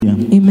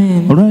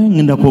Amen. Olwayo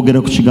ngenda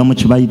kwogera ku kigambo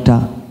kye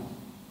bayita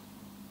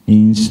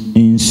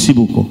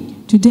ensibuko.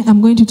 Today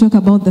I'm going to talk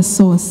about the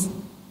source.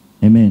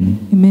 Amen.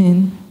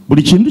 Amen.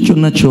 Buli kintu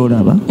kyonna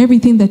ky'olaba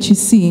Everything that you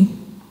see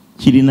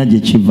kirina gye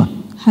kiva.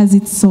 has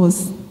its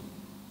source.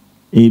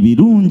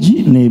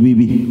 Ebirungi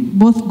n'ebibi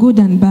Both good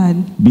and bad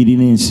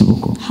birina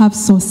ensibuko. have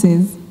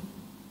sources.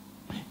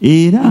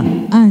 Era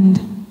And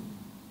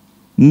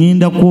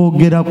ngenda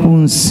kwogera ku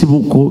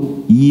nsibuko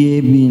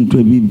y'ebintu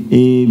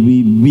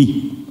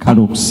ebibi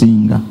kale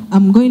okusinga.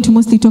 I'm going to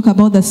mostly talk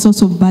about the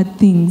source of bad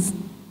things.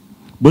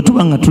 Bwe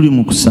tuba nga tuli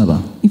mu kusaba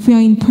If we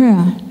are in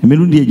prayer,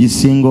 emirundi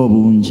egisinga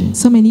obungi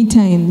so many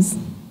times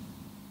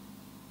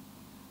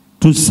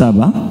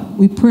tusaba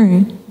we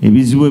pray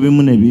ebizibu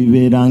ebimu ne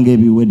bibeera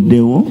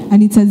ng'ebiweddewo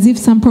and it's as if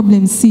some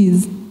problem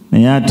cease.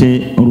 naye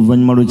ate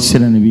oluvannyuma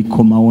lw'ekiseera ne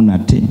bikomawo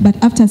nate. But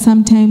after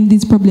some time,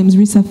 these problems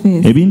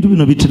resurface. Ebintu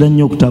bino bitera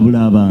nnyo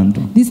okutabula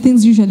abantu. These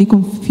things usually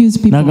confuse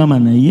people. N'agamba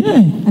naye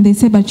And they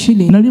say, but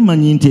surely, nali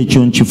manyi nti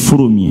ekyo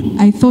nkifulumye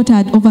I thought I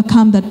had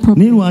overcome that naye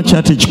problem. lwaki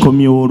ate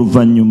kikomyewo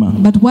oluvannyuma.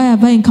 But why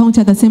have I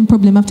encountered the same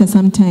problem after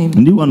some time?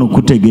 Ndi wano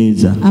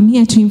kutegeeza I'm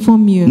here to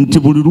inform you nti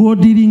buli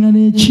lw'odiringa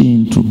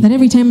n'ekintu that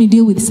every time you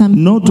deal with something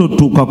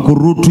n'ototuuka ku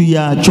ruutu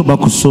yaakyo ba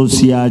ku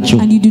soosi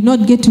yaakyo, and you do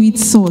not get to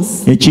its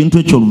source, ekintu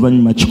ekyo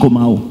oluvannyuma kikomawo.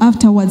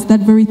 afterwards that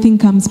very thing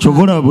comes Kyova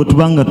back. olaba bwe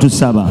tubanga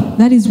tusaba,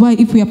 That is why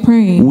if we are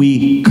praying,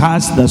 we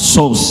cast the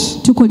source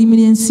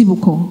tukolimira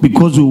ensibuko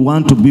because we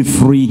want to be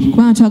free.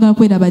 kubanga twagala The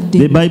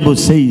kwerabadde. Bible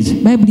says,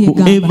 Bible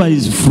egamba, whoever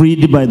is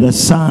freed by the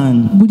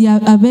Son, buli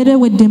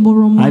abeerewo eddembe I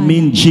olw'omwana,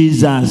 mean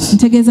Jesus,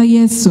 ntegeeza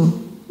Yesu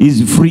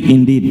is free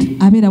indeed.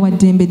 abeera wa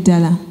ddembe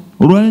ddala.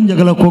 Olwaleero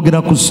njagala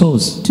kwogera ku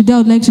source. Today I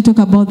would like to talk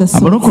about the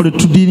source. Abalokole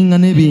tudiringa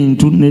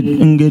n'ebintu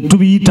nga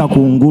tubiyita ku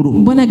ngulu.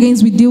 Born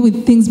agains, we deal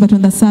with things, but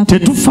on the surface,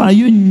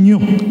 Tetufaayo nnyo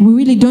we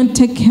really don't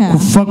take care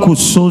kufa ku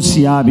source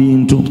ya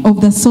bintu. of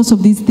the source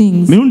of these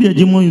things. Mirundi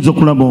egimu oyinza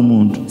okulaba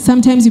omuntu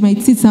Sometimes you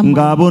might see someone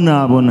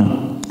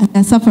ng'abonaabona and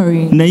they're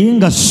suffering, naye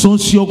nga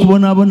source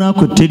y'okubonaabona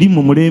kwe teri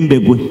mu mulembe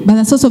gwe, but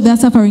the source of their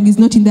suffering is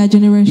not in their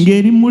generation.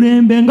 ng'eri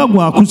mulembe nga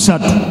gwa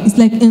kusatu, It's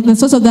like the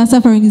source of their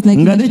suffering is like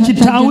in nga the ne third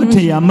kitaawe generation.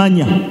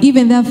 teyamanya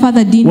Even their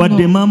father didn't wadde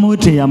know, maama we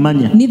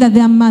teyamanya. neither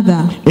their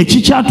mother.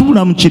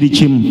 Ekikyatubulamu kiri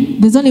kimu,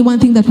 There's only one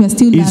thing that we are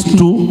still is lacking.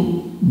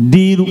 to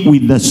deal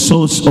with the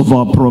source of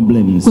our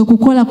problems. Kwe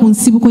kukola ku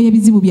nsibuko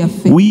y'ebizibu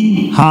byaffe.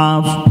 We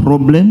have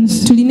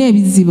problems, Tulina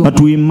ebizibu, but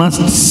we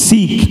must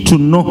seek to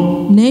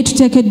know naye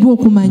tuteekeddwa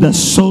the okumanya,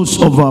 source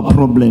of our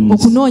problems.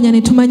 okunoonya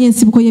ne tumanya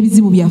ensibuko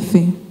y'ebizibu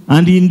byaffe.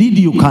 And indeed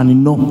you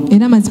can know,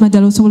 Era mazima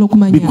ddala osobola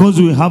okumanya.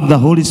 because we have the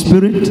Holy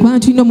Spirit, Kubanga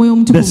tulina omwoyo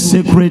the omutukuvu,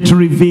 secret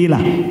revealer.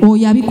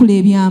 oyo abikula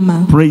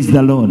ebyama. Praise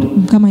the Lord.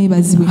 Mukama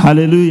yeebazibwe.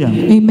 Hallelujah.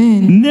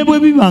 Amen. Ne bwe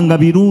biba nga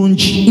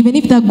birungi, Even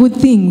if they're good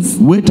things,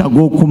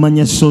 weetaaga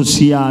okumanya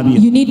source yabyo.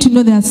 you need to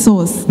know their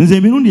source. Nze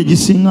emirundi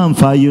egisinga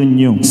nfaayo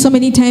nnyo So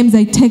many times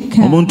I take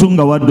care. omuntu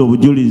nga wadde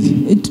obujulizi,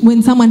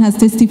 When someone has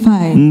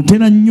testified,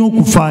 ntera nnyo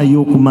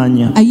okufaayo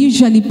okumanya, I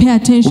usually pay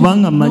attention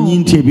kubanga mmanyi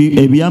nti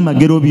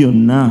ebyamagero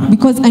byonna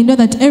because I know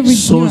that every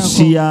source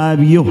miracle,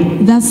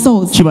 yabyo that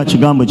source kiba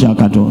kigambo kya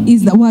Katonda.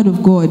 is the word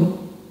of God.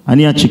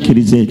 Ani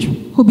akikkiriza ekyo?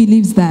 Who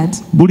believes that?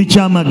 Buli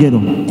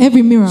kyamagero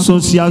Every miracle,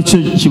 source yakyo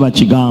kiba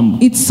kigambo.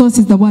 its source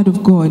is the word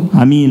of God.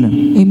 Amiina.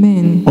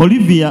 Amen.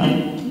 Olivia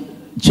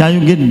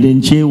kyayogedde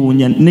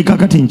nkyewuunya ne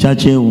kakati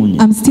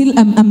nkyakyewuunya. I'm still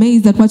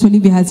amazed at what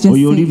Olivia has just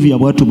Oyo said. Olivia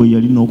bw'atyo bwe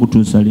yali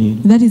n'okutuusa leero.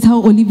 That is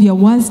how Olivia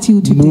was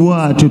till today.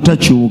 Bw'atyo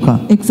takyuka.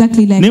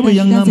 Exactly like Naye that. bwe She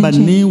yaŋŋamba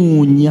doesn't change.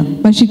 neewuunya,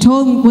 But she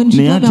told when she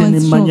naye told me ate I ne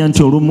was mmanya shocked.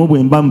 nti olumu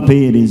bwe mba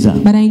mpeereza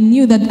But I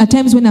knew that at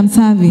times when I'm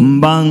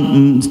serving,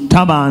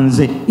 taba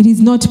nze. it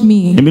is not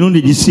me. Emirundi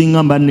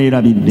egisinga mba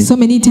neerabidde. So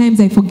many times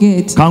I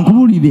forget.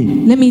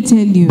 Kankubulire, Let me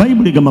tell you.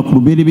 Bayibuli egamba ku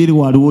lubereberye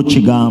waaliwo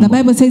kigambo. The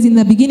Bible says in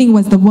the beginning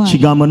was the Word.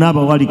 Kigambo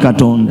n'aba wali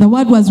Katonda. The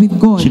Word was with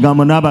God.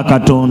 Kigambo n'aba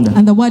Katonda.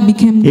 And the Word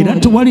became Era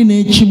God. tewali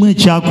n'ekimu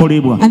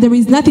ekyakolebwa And there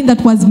is nothing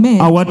that was made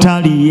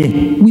awatali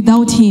ye.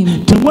 without Him.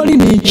 Tewali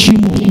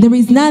n'ekimu There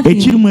is nothing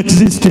ekiri mu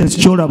existence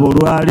ky'olaba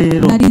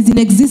olwaleero that is in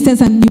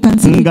existence and you can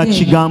see it nga there.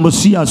 kigambo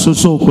si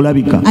yasoose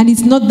okulabika. And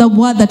it's not the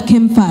Word that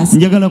came first.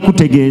 Njagala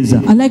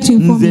kutegeeza I'd like to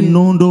inform nze you.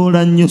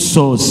 nnondoola nnyo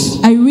source.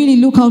 I really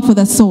look out for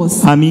the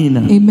source.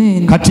 Amiina.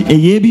 Amen. Kati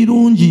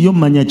ey'ebirungi yo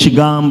mmanya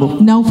kigambo.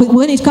 Now,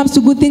 when it comes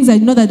to good things, I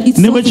know that it's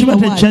Ne bwe source is the kiba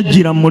Word.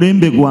 tekyajjira mu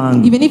mulembe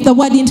gwange, Even if the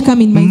Word didn't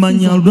come in my mmanya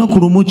season, olunaku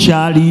lumu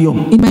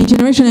kyaliyo. in my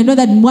generation, I know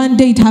that one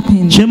day it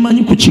happened. Kye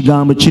mmanyi ku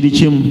kigambo kiri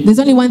kimu. There's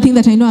only one thing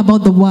that I know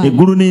about the Word.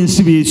 Eggulu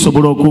n'ensi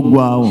bisobola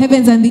okuggwaawo,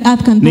 Heavens and the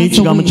earth can naye pass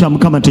ekigambo away, kya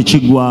Mukama but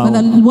tekiggwaawo.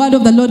 the Word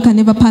of the Lord can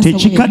never pass away.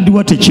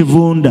 Tekikaddiwa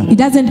tekivunda. It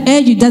doesn't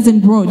age, it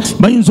doesn't rot.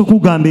 Bayinza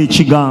okugamba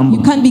ekigambo,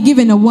 You can't be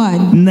given a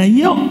word,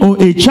 naye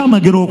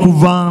ekyamagero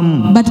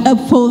okuvaamu but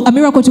for a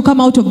miracle to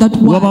come out of that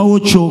word, wabawo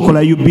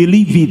kyokola. You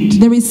believe it.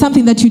 there is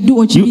something that you do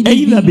or you You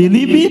either believe,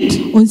 believe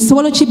it or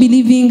osobola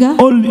okibelievinga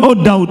or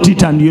doubt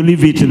it and you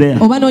leave it there.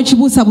 oba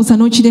n'okibuusabuusa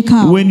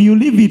n'okireka When you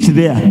leave it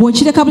there,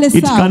 bw'okireka bula it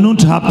essaawa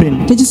cannot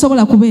happen.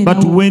 tekisobola But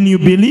kubeerawo when you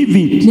believe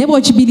it, naye when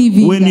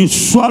bw'okibelievinga you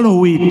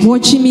swallow it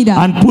bw'okimira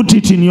and put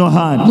it in your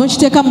heart,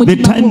 n'okiteeka mu the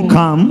mutima time gwo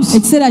comes,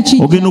 ekiseera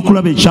kijja ogenda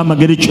okulaba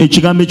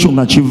ekigambo ekyo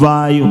nga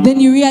kivaayo. then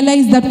you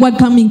realize that word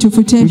coming to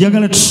fruition.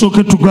 Njagala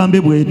tusooke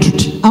tugambe bwe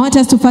tuti, I want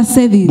us to first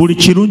say this. buli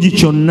kirungi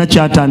kyonna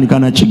kyatandika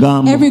na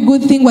kigambo. Every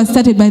good thing was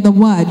started by the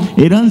word.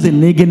 Era nze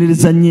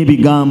neegendereza nnyo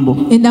ebigambo,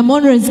 And I'm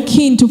always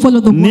keen to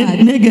follow the word.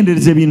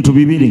 neegendereza ebintu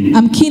bibiri.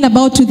 I'm keen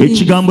about two things.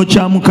 Ekigambo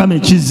kya Mukama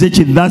ekizze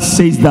ki, thus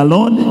says the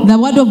Lord, The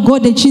word of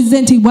God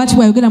ekize nti bw'ati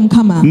bw'ayogera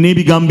Mukama,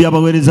 n'ebigambo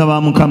by'abaweereza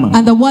ba Mukama.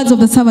 and the words of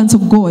the servants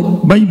of God.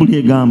 Bayibuli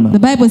egamba The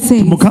Bible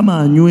says Mukama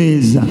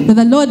anyweza that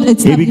the Lord ebigambo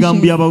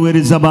establishes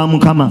by'abaweereza ba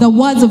Mukama. the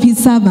words of his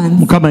servants.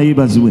 Mukama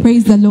yeebazibwe.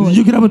 Praise the Lord.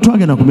 Nzijukira bwe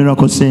twagenda ku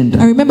Miracle I Center,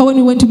 remember when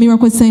we went to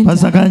Miracle Center,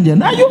 Pastor Kanja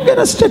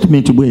n'ayogera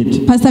statement bw'eti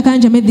Pastor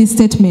Kanja made this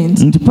statement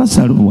nti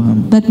Pastor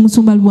Luwamu, that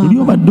Musumba eri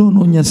Luwamba, obadde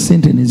onoonya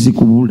ssente ne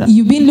zikubula,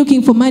 you've been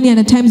looking for money and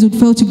at times you'd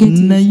fail to get it.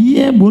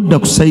 naye bw'odda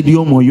ku sayidi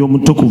y'omwoyo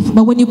omutukuvu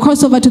But when you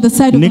cross over to the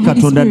side of ne the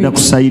Holy Katonda adda ku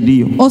Spirit, sayidi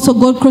yo, also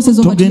God crosses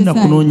over to the togenda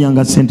side. kunoonya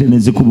nga ssente ne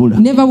zikubula.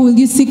 Never will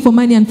you seek for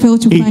money and fail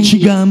to find it.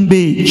 Ekigambo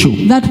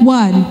ekyo, That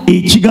word,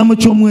 ekigambo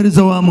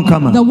ky'omuweereza wa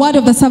Mukama, the word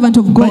of the servant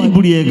of God,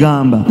 Bayibuli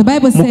egamba The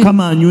Bible says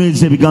Mukama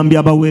anyweza ebigambo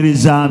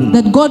by'abaweereza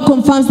be. that God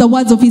confirms the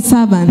words of his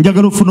servant.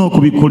 Njagala ofune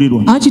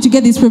okubikulirwa. I want you to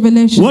get this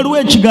revelation. Waliwo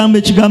ekigambo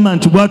ekigamba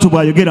nti bw'atyo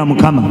bw'ayogera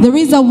Mukama. There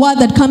is a word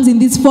that comes in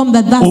this form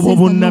that thus Obwo says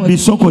the bunnabbi Lord.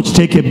 sooka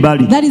okiteeka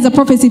ebbali. That is a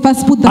prophecy.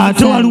 First put that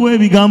Ate aside. waliwo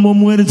ebigambo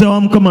omuweereza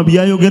wa Mukama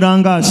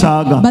byayogeranga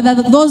asaaga.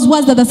 But those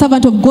words that the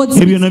servant of God Ebyo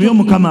speaks, nabyo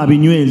Mukama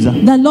abinyweza.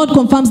 the Lord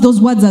confirms those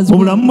words as well.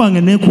 Obulamu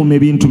bwange neekuuma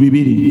ebintu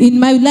bibiri. In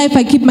my life,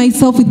 I keep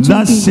myself with two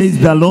Thus things. says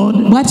the Lord,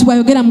 Bw'ati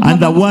bw'ayogera and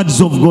the Mukama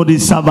words of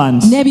God's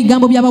servants.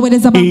 n'ebigambo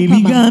by'abaweereza ba Mukama.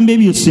 Ebigambo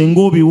ebyo singa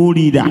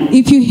obiwulira,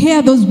 If you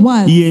hear those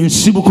words,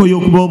 y'ensibuko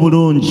y'okuba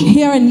obulungi.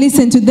 hear and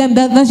listen to them,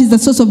 that is the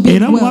source of being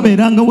Era well.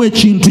 wabeerangawo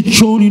ekintu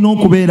ky'olina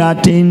okubeera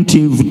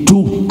attentive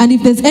to. And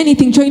if there's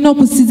anything kyolina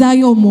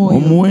okussizaayo omwoyo,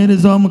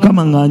 Omuweereza wa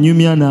Mukama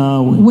ng'anyumya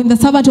naawe, when the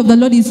servant of the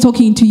Lord is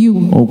talking to you,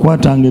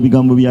 okwatanga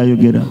ebigambo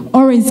by'ayogera.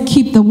 always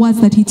keep the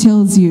words that he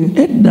tells you.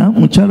 Edda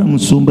mukyala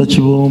Musumba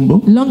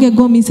Kibombo Long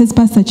ago, Mrs.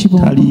 Pastor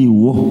Chibombo,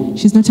 taliiwo.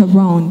 she's not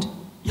around.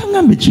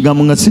 Yangamba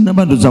ekigambo nga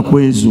sinnaba ndoza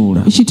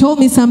kwezuula. She told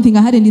me something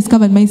I hadn't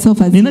discovered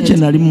myself as Nina kye yet.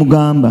 nali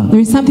mugamba There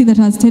is something that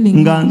I was telling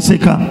her, nga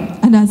nseka.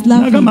 and I was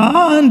laughing.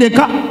 Nagamba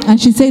ndeka. And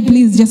she said,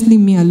 please just leave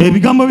me alone.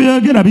 Ebigambo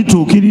by'ayogera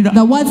bituukirira.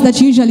 The words that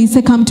you usually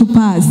say come to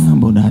pass.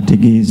 Mbona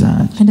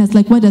ategeeza ki? And I was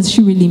like, what does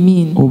she really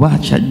mean? Oba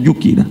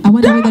akyajjukira. I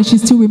wonder whether she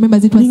still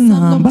remembers. It was some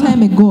long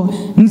time ago.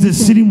 Nze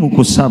siri mu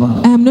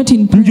kusaba. I am not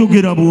in prayer.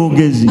 Njogera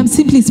bwogezi. I'm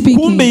simply speaking.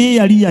 Kumbe ye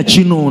yali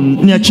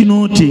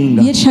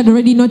yakinootinga. Yet she had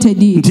already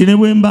noted it. Nti ne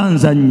bwe mba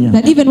nzannya,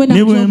 That even when ne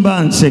I'm bwe joking,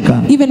 mba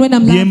nseka, even when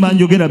I'm bye mba laughing,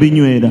 njogera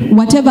binywera.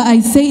 whatever I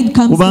say, it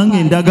comes to Kubanga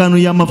pass. endagaano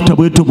y'amafuta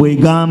bw'etyo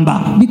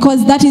bw'egamba.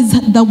 Because that is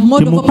the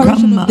mode of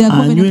operation Mukama of their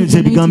covenant. anyweza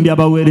ebigambo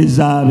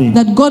by'abaweereza be.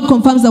 That God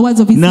confirms the words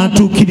of his servant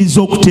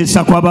N'atuukiriza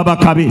okuteesa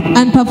kw'ababaka be.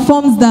 and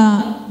performs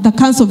the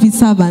counsel of his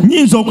servant.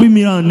 Nnyinza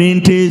okuyimirao ne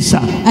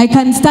nteesa I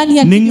can stand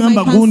here and ne give you my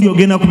ŋŋamba gundi counsel,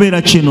 ogenda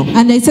kubeera kino.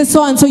 and I say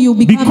so and so you'll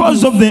become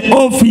Because this. of the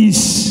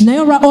office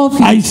Nayora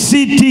office, I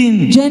sit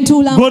in,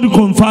 gentula, God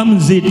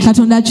confirms it.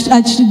 Katonda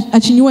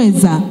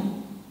akinyweza.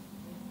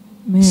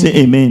 Amen.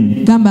 Say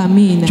amen. Gamba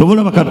amina.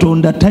 Ky'oba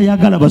Katonda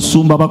tayagala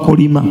basumba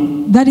bakolima.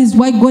 That is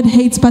why God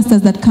hates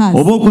pastors that curse.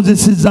 Oba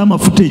okozesezza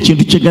amafuta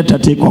ekintu kye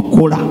gatateekwa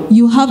kukola.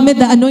 You have made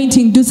the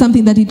anointing do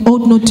something that it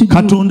ought not to do.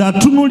 Katonda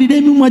atunuulira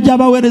emimwa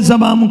gy'abaweereza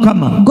ba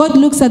Mukama God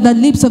looks at the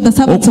lips of the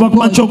servants okuva of ku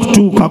makya God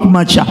okutuuka ku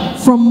makya.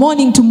 from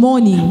morning to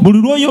morning. Buli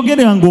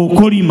lw'oyogerera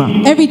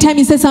ng'okolima, Every time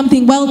you say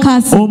something well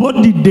cast, oba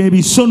oddidde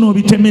ebisono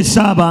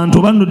obitemesa abantu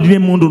oba noddira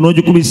emmundu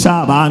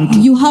n'ogikubisa abantu.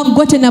 you have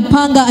gotten a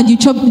panga and you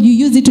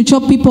use it to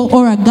chop people,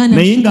 or a gun and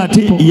Naye shoot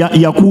ng'ate people.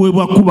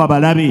 yakuweebwa kuba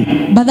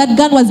balabe. But that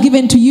gun was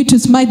given to you to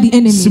smite the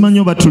enemy. Simanyi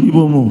oba tuli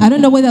bumu. I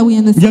don't know whether we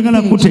understand.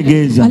 Njagala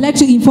kutegeeza I'd like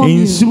to inform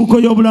you ensibuko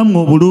y'obulamu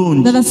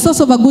obulungi that the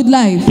source of a good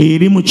life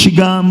eri mu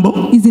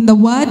kigambo is in the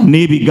word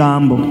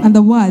n'ebigambo. and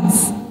the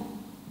words.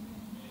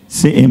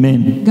 Say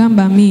amen.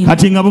 Gamba amin.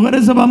 Kati nga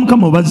baweereza ba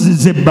Mukama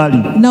obazizza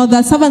ebbali. Now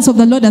the servants of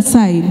the Lord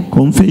aside,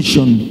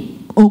 Confession.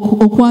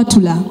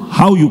 okwatula,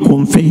 How you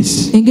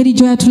confess. engeri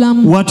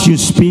gy'oyatulamu, What you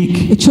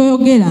speak.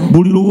 ekyoyogera.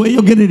 Buli lwe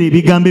weeyogerera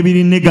ebigambo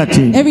ebiri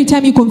negative. Every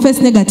time you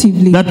confess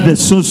negatively, That's the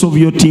source of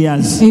your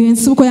tears. eyo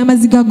ensibuko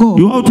y'amaziga go.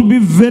 You have to be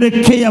very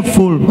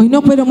careful Olina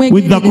okubeera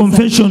with the omwegendereza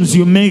confessions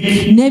you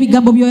make.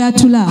 n'ebigambo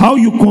by'oyatula, How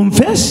you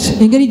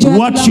confess. engeri gy'oyatula,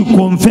 What you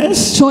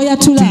confess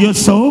ky'oyatula to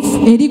yourself,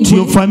 eri to gwe,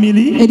 your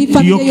family, eri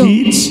to your family yo,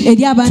 kids, eri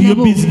to abaana your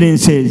bo,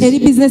 businesses. eri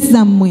bizinesi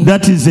zammwe.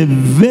 That is a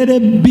very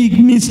big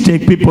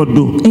mistake people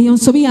do. Eyo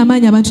nsobi y'amaanyi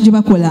amaanyi abantu gye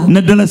bakola.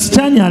 naddala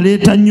sitaani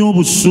aleeta nnyo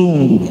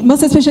obusungu.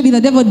 Most especially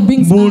the devil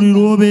brings buli anger.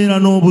 lw'obeera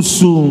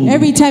n'obusungu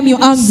Every time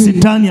you're angry,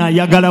 sitaani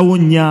ayagalawo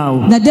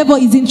nnyawo the devil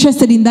is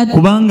interested in that.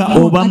 kubanga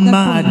oba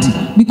maadi.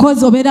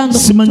 Because oberanga.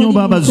 simanyi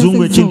oba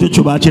abazungu ekintu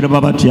ekyo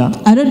baakiraba batya.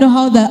 I don't know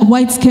how the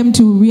whites came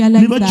to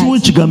realize ne bakiwa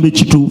that. ekigambo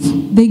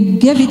ekituufu. They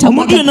gave it a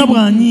omuntu yenna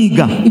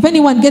bw'anyiiga If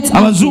anyone gets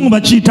abazungu angry,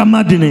 bakiyita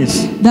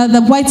madness.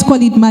 the whites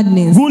call it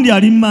madness. gundi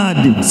ali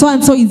maadi. So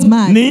and so is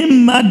mad. naye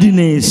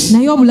madness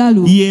Naye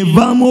obulalu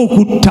yevaamu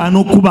okutta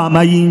n'okuba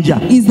amayinja.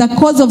 is the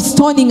cause of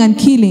stoning and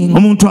killing.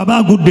 omuntu aba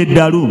agudde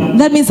eddalu.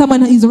 That means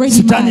someone is already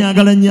sitaani mad.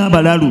 ayagala nnyo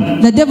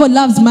abalalu. The devil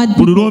loves mad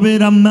buli people.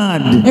 lw'obeera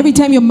maadi Every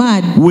time you're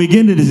mad,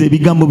 weegendereza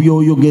ebigambo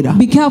by'oyogera.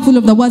 be careful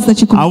of the words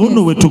that you awo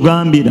nno confess. we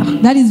tugambira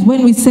That is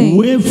when we say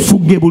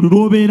weefuge buli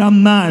lw'obeera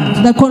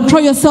maadi. that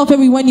control yourself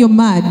every when you're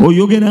mad.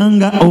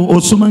 oyogeranga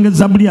osomanga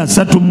ezzabuli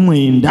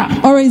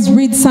 39 Always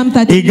read Psalm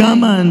 39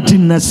 egamba nti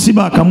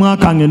nasiba akamwa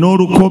kange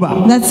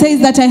n'olukoba that says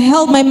that I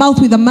held my mouth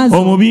with a muzzle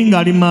omubi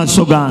ng'ali mu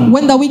maaso gange.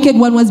 when the wicked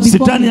one was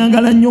before sitaani me.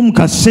 yagala nnyo mu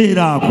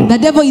kaseera ako The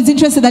devil is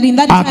interested that in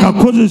that time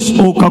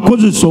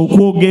okakozesa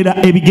okwogera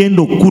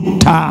ebigenda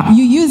okutta.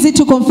 you use it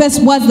to confess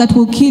words that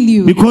will kill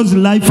you. because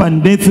life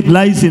and death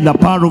lies in the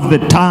power of the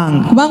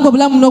tongue. Kubanga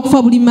obulamu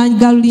n'okufa buli maanyi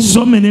ga lulimi.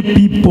 so many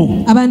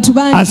people Abantu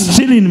are bangi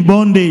still in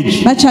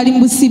bondage bakyali mu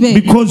busibe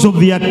because of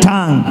their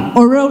tongue.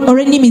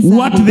 olw'ennimi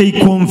what zaabwe they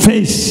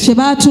confess kye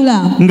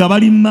baatula nga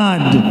bali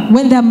mad.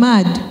 when they're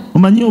mad.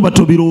 omanyi oba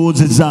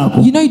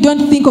tobirowoozezaako. You know, you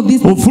don't think of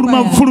this.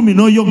 ofuluma bufulumi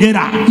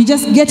n'oyogera. You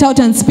just get out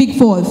and speak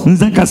forth.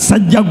 nze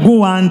kasajja gwe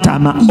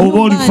wantama oba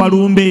oli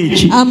falumba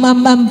eki.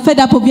 I'm fed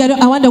up of you.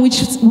 I wonder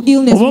which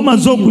illness. oba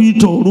omaze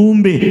okuyita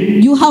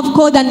olumbe. You have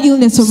called an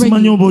illness simanyi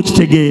already. oba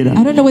okitegeera.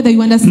 I don't know whether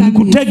you understand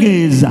this.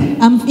 nkutegeeza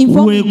I'm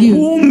informing you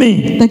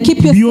weekuume that keep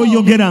yourself.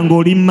 by'oyogera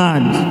ng'oli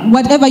mad.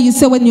 Whatever you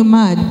say when you're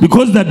mad.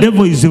 because the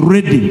devil is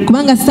ready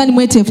Kubanga Satan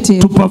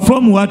mweteefuteefu to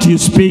perform what you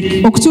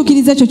speak.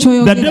 okutuukiriza ekyo the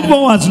ky'oyogera.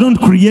 devil has not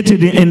created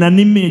in an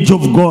image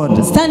of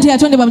God. Satan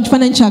teyatondebwa mu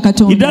kifaananyi kya He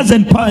Katonda.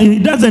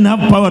 doesn't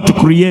have power to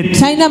create.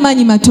 Talina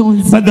maanyi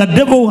matonzi. But the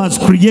devil was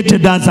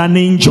created as an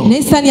angel.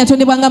 Naye Satan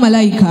yatondebwa nga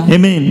malayika.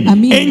 Amen.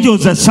 Amen.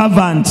 Angels are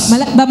servants.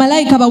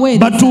 Bamalayika baweereza.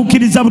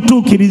 batuukiriza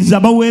butuukiriza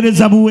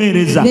baweereza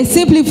buweereza. They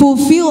simply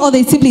fulfill or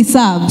they simply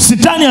serve.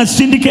 sitaani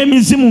asindika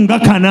emizimu nga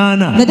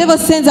kanaana The devil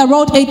sends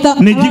around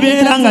 8,000 ne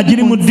gibeera nga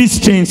giri mu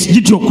distance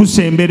gitya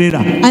okusemberera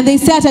and they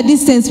stay at a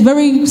distance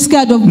very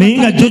scared of naye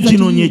nga gyo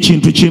ginoonya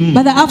ekintu kimu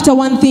but after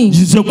one thing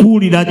gize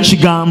kuwulira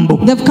kigambo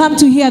they've come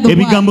to hear the word,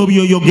 ebigambo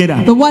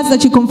by'oyogera. the words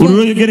that you confess.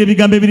 olwoyogera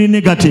ebigambo ebiri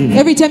negative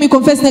Every time you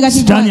confess negative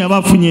sitaani words, aba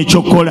afunye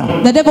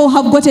ekyokukola. the devil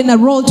have gotten a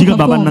role to kigamba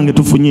perform. bannange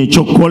tufunye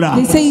ekyokukola.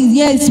 They say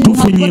yes, we have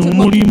tufunye gotten work-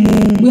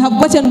 omulimu. we have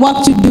gotten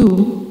work to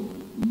do.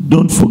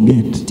 Don't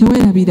forget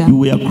Teweerabira. you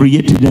were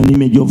created in an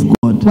image of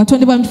God.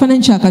 Watondebwa mu kifaananyi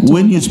kya When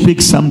Katonda. you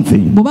speak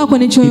something Bw'obaako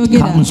it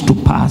n'ekyoyogera comes to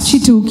pass.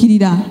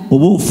 kituukirira.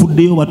 oba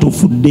ofuddeyo oba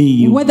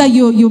tofuddeeyo. Whether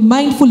you're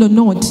mindful or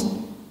not,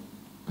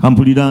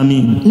 kampulira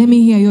amiina. let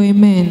me hear your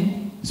amen.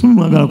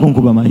 simumwagalako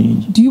nkuba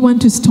mayinja. Do you want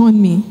to stone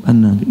me?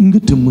 bannange nga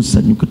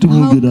temusanyuka How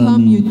temwogera come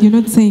amiina. you're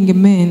not saying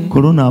amen?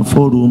 korona afa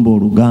olumba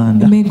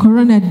oluganda. May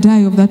Corona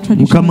die of that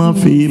mukama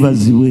waffe tradition.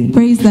 yeebazibwe.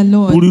 Praise the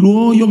Lord. buli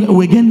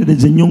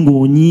weegendereze nnyo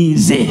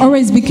ng'onyiize.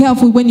 Always be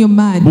careful when you're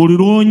mad. buli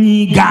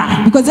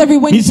lw'onyiiga Because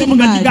everyone is misimu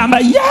nga mad. gigamba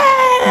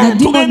The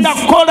demons tugenda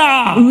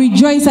kukola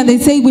rejoice and they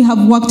say we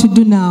have work to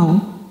do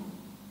now.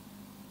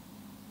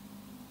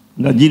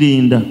 nga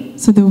girinda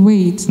So they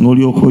wait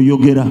ng'olyoka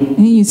oyogera.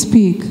 and you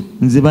speak.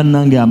 nze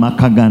bannange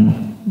amaka gano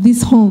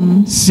This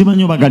home,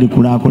 simanyi oba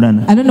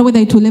galikulaakulana I don't know whether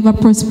it will ever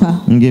prosper.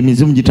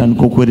 ng'emizimu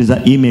gitandika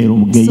okuweereza email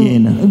mu So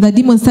geyeena. the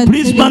demons start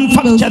Please sending emails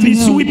manufacture to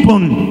this hell.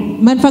 weapon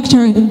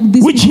Manufacturing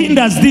this which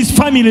hinders this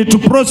family to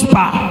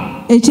prosper.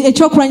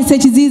 ekyokulwanyisa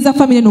ekiziyiza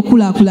family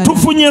n'okulaakulana.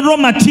 tufunye raw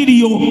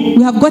material.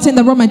 We have gotten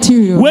the raw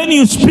material. When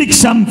you speak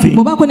something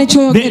Bw'obaako the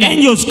n'ekyoyogera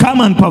angels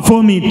come and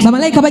perform it.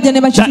 bamalayika bajja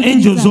ne The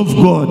angels bakituukiriza. of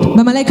God.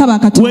 Bamalayika ba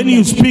When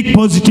you Katonda. speak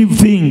positive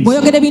things,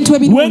 Bw'oyogera ebintu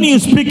when you ebirungi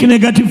speak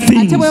negative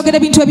things, ate bw'oyogera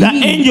ebintu the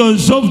ebibi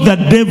angels of the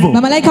devil,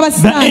 bamalayika ba the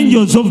Sitaani,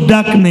 angels of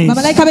darkness,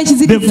 bamalayika the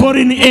b'ekizikiza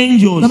foreign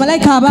angels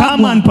bamalayika come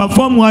abaagwa and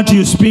perform what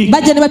you speak.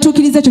 bajja ne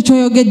batuukiriza ekyo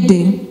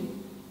ky'oyogedde.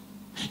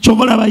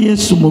 Kyova olaba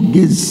Yesu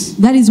mugezi.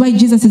 That is why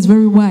Jesus is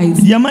very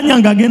wise. Yamanya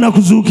ng'agenda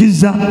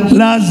kuzuukiza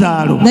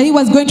Laazaalo. That he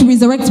was going to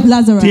resurrect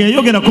Lazarus.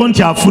 Teyayogerako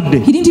nti afudde.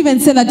 He didn't even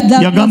say that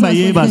Yagamba Lazarus was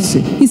yeebase.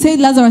 dead. He said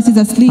Lazarus is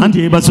asleep. Anti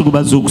yeebase gwe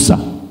bazuukusa.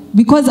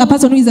 Because a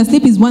person who is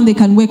asleep is one they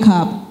can wake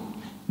up.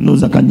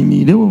 Ndowooza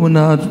kanyimirewo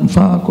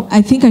munanfaako.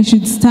 I think I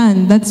should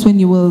stand. That's when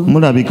you will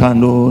Mulabika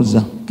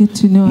ndowooza. get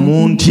to know.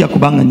 Muntya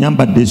kubanga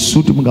nyambadde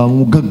essuuti mugamba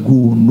mugagga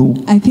ono.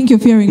 I think you're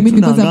fearing me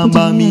because I put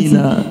on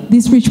Amina.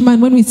 this rich man.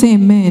 When we say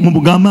amen,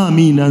 Mubugamba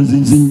amiina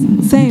nze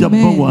Say njabba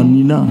amen.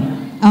 wanina.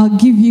 I'll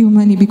give you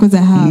money because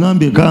I have.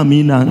 Ngambeko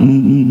amiina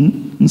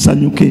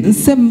nsanyuke.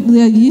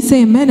 You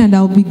say amen and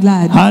I'll be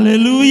glad.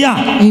 Hallelujah.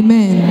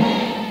 Amen.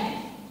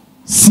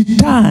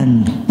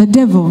 Sitaani The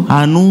devil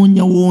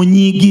anoonya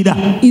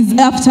w'onyiigira is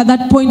after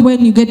that point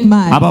when you get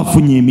mad.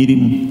 abafunye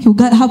emirimu. You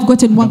have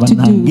gotten work to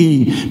do.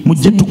 Banange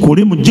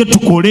mujje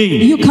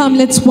tukole You come,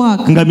 let's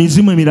work. nga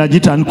mizimu emirala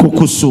gitandika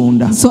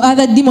okusunda So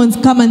other demons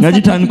come and nga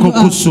start gitandika puffing you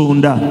up.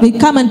 okusunda They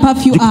come and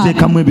puff you up.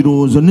 gikuteekamu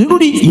ebirowoozo ne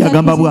luli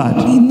yagamba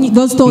bw'ati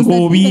Those thoughts that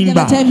even the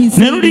ng'obimba other time he ne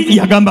said, luli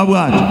yagamba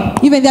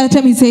bw'ati even the other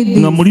time he said this,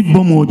 nga muli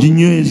bomu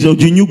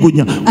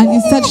oginyugunya. and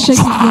you start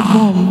shaking your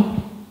bomb.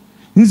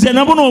 Nze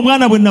nabona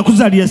obwana bwe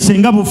nakuzaalira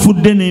senga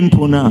bufudde ne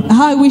mpona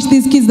How I wish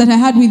these kids that I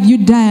had with you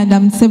die and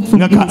I'm saved from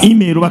nga ka this.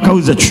 email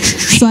bakawuza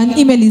So an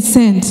email is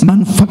sent.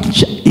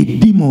 manufacture a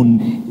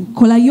demon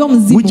Kola yo which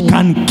omuzimu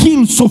can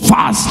kill so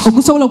fast.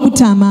 ogusobola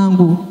okutta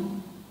amangu.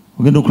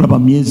 Ogenda okulaba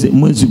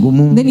mwezi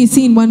gumu Then you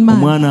see in 1 month,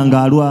 omwana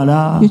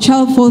ng'alwala your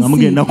child falls nga sick.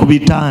 mugenda ku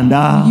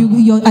bitanda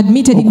You're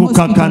admitted in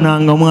hospital.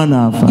 okukakkana nga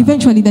omwana afa.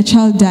 Eventually the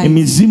child dies.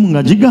 Emizimu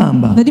nga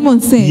gigamba The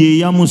demon said, ye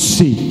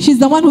yamusse she's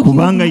the one who killed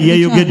kubanga the child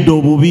yayogedde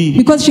obubi.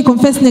 because she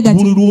confessed Buli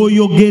negative.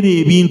 lw'oyogera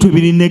ebintu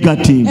ebiri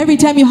negative Every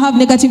time you have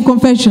negative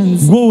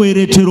confessions, gwe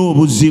weereetera it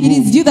obuzibu.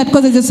 is you that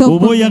causes yourself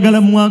Oba problems.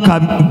 oyagala mu mwaka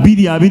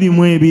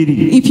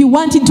 2022 If you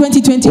want in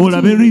 2022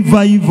 olabe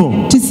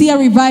revival, to see a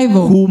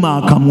revival, kuuma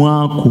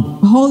akamwako,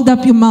 hold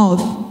up your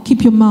mouth,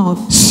 keep your mouth.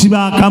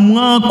 siba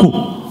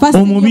akamwako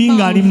Fasten your omubi mouth.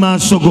 ng'ali mu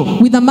maaso go.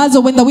 With a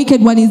muzzle when the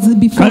wicked one is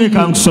before Kale you.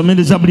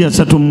 kankusomere Zabbuli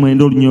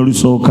 39 olunya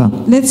olusooka.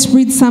 Let's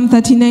read Psalm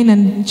 39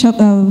 and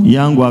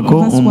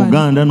Yangwako Verse 1.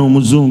 omuganda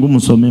n'omuzungu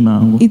musome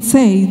mangu.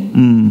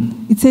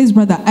 it says,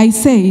 brother, I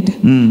said,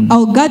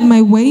 I'll guard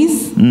my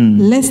ways,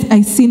 lest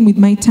I sin with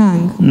my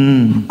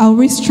tongue. I'll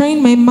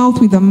restrain my mouth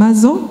with a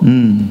muzzle,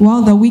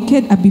 while the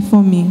wicked are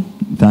before me.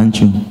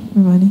 Thank you.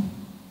 Everybody.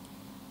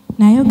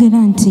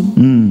 Nayogera nti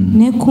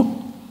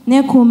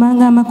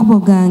neekuumanga amakubo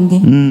gange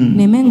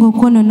nemenga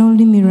okwonoona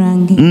olulimi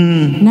lwange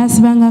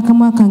naasibanga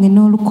akamwa kange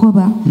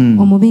n'olukoba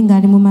omubi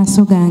ng'ali mu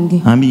maaso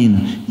gange. Amiina.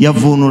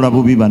 Yavuunula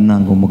bubi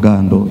bannange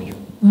omuganda oyo.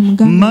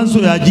 Mazo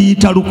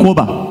yagiyita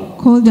lukoba.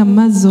 Called a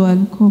muzzle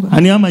and cover.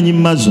 Ani amanyi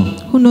mazo?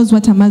 Who knows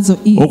what a muzzle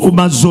is?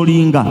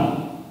 Okumazolinga.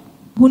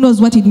 Who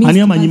knows what it means? Ani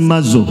to amanyi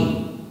muzzle?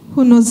 mazo?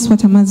 Who knows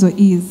what a muzzle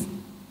is?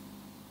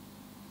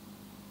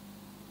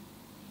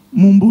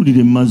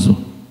 Mumbuulire mazo.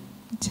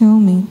 Tell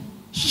me.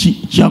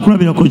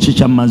 Kyakulabirako ki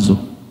kya mazo?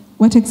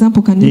 What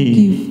example can you Eh.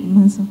 give?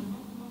 Muzzle.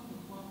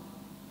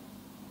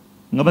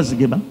 Nga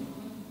bazigema?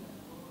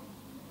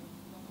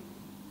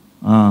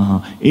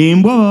 Aha.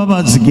 Embwa baba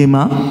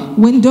bazigema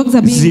When dogs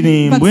are being zino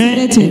embwa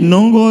vaccinated,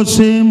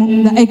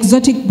 ennongooseemu the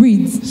exotic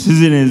breeds, si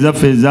zino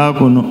ezaffe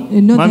ezaakuno.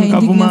 not Mwami the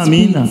Kavuma indigenous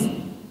Amiina. breeds.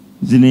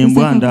 Zino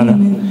embwa ndala.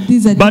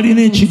 These are Balina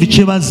different. ekintu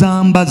kye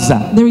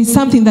bazambaza There is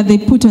something that they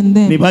put on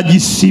ne them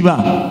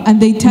bagisiba and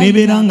they tie it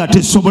nebeera up, nga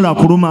tesobola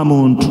kuluma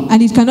muntu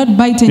and it cannot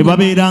bite ne anyone.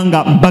 babeera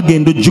nga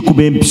bagenda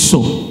ogikuba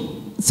empiso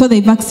So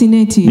they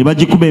vaccinate ne it.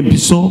 bagikuba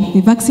empiso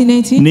They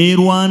vaccinate it.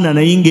 n'erwana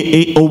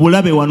naye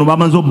obulabe wano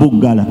bamaze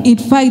obuggala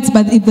It fights,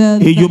 but if the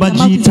Eyo mouth is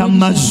bagiyita already shut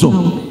mazzo.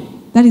 down,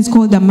 that is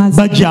called a muzzle.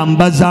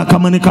 bajambaza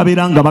akamwa ne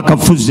kabeera nga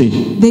bakafuze.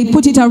 They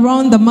put it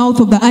around the mouth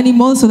of the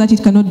animal so that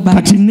it cannot bite.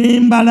 Kati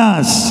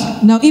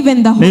n'embalaasi Now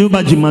even the nayo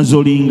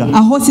bagimazolinga.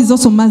 a horse is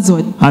also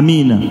muzzled.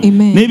 Amiina.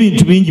 Amen.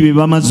 N'ebintu bingi bye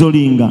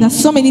bamazolinga. There's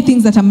so many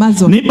things that are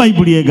muzzled. Naye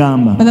Bayibuli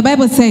egamba But the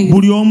Bible says,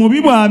 buli omubi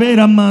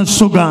bw'abeera mu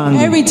maaso gange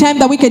every time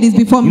the wicked is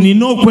before me,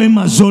 nina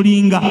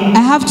okwemazolinga. I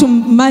have to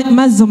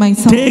muzzle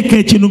myself. Teeka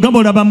ekintu gamba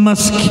olaba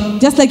masiki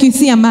Just like you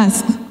see a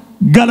mask.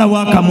 galawo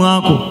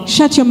akamwako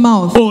Shut your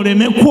mouth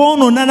oleme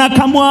kwonoona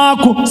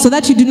n'akamwako. so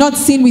that you do not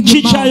sin with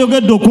your mouth.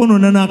 Kikyayogedde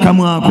okwonoona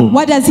n'akamwako.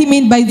 What does he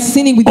mean by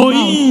sinning with your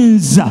mouth?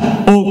 Oyinza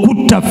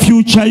okutta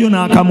future yo You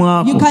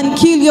n'akamwako. can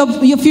kill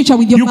your future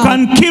with your You mouth.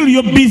 can kill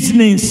your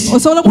business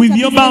Osobola with okutta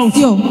your business mouth.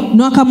 yo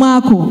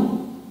n'akamwako.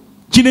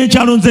 Kino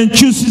ekyalo nze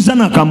nkyusiza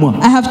n'akamwa.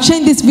 I have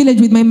changed this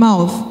village with my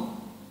mouth.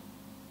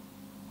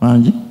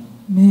 Wangi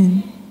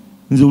Amen.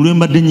 nze olwe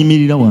mbadde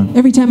nyimirira wano.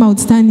 Every time I would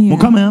stand here,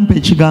 Mukama yampa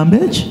ekigambo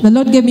eki the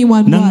Lord gave me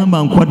one word.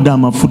 n'aŋŋamba nkwadde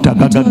amafuta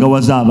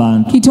agagaggawaza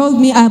abantu. He told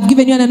me, I have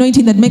given you an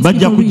anointing that makes Bajja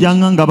people rich.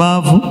 kujjanga nga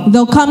baavu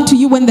They'll come to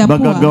you when they're poor,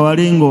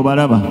 bagaggawale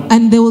ng'obalaba.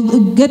 and they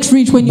will get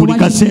rich when you Buli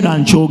watch kaseera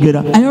them.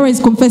 nkyogera. I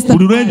always confess that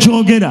Buli word.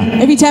 lwenkyogera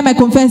Every time I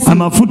confess,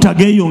 amafuta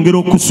geeyongera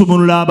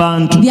okusumulula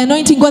abantu. the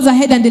anointing goes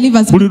ahead and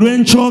delivers Buli people.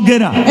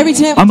 lwenkyogera Every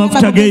time I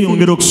amafuta confess it,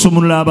 geeyongera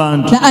okusumulula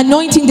abantu. the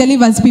anointing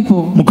delivers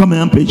people. Mukama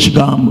yampa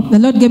ekigambo The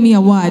Lord gave me a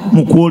word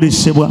mu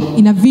kwolesebwa.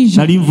 in a vision.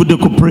 Nali nvudde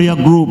ku prayer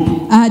group.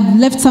 I had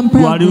left some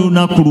prayer Lwali group.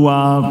 lunaku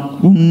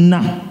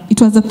lwakuna.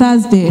 It was a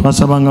Thursday.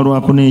 Twasabanga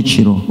lwakuna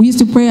ekiro. We used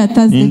to pray at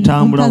Thursday, on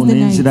Ntambulawo Thursday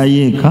night.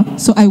 n'enzirayo eka.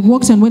 So I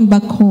walked and went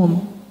back home.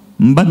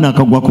 Mba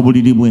nakagwa ku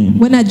buliri bwe.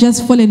 When I had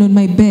just fallen on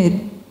my bed,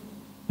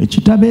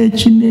 Ekitabo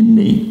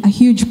ekinene a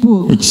huge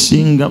book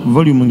ekisinga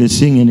volume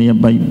ng'esinga eno eya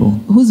Bible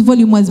whose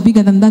volume was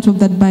bigger than that of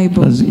that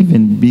Bible was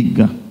even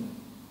bigger.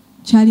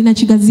 kyalina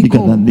bigger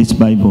kigaziko than this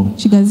Bible.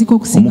 kigaziko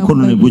okusinga ku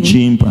Omukono ne Bible.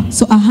 gukimpa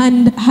So I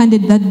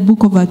handed that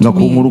book over nga to ku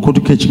me,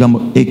 mulukutu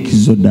k'ekigambo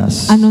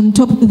Exodus. and on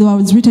top there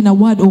was written a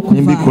word Ne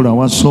okuva. mbikola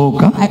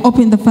wasooka I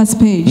opened the first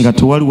page, nga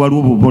tewali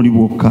waliwo buboli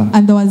bwokka.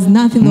 and there was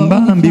nothing. There were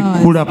Mba only flowers.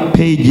 mbikula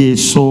peegi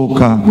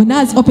esooka When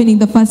I was opening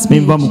the first ne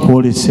page, nva mu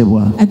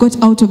kwolesebwa. I got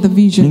out of the Ne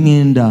vision.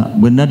 ŋŋenda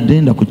bwe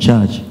nadda ku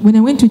church When I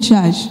went to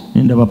church,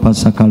 ne ndaba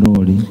Pastor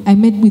Kalooli I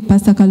met with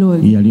Pastor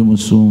Kalol. yali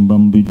musumba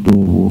mu bidde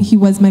obwo He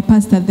was my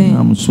pastor then,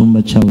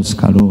 namusumba Charles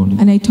Kalooli.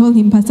 and I told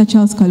him, Pastor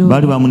Charles Baali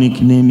Kalol.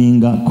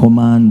 bamunikineeminga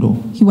Commando.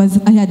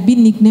 I had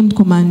been nicknamed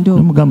Commando,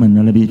 Namugamba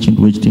nalabye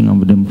ekintu bwekiti nga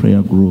nvudde mu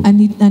prayer group.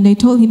 and I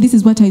told him this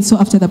is what I saw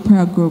after the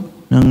prayer group.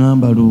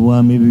 Naŋŋamba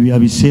luwama ebyo bya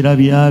biseera It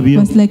byabyo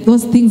was like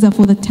those things are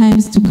for the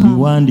times to come.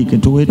 biwandiike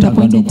toweetaaga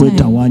appointed time.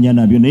 n'okwetawaanya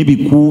nabyo naye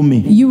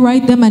bikuume. You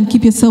write them and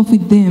keep yourself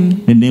with them.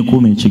 Ne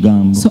neekuuma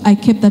ekigambo. So I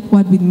kept that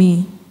word with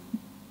me.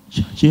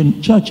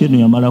 Church eno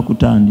yamala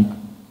kutandika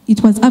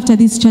It was after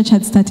this church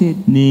had started.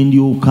 ne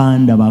ndyoka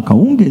ndaba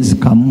akawungeezi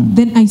kamu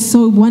Then I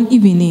saw one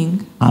evening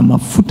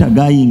amafuta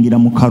gaayingira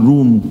mu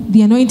karuumu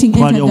the anointing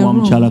entered twaliwo the wa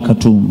mukyala room.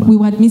 Katumba. We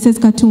were at Mrs.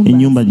 Katumba.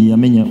 Ennyumba gye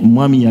yamenya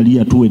omwami yali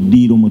yatuwa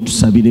eddiiro mwe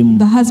tusabiremu.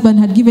 The husband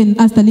had given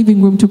us the living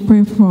room to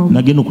pray from.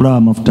 Nagenda okulaba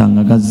amafuta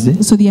nga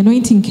gazze, So the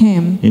anointing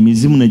came,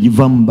 emizimu ne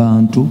giva mu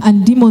bantu.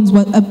 and demons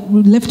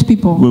left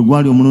people. Gwe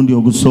gwali omulundi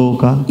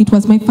ogusooka It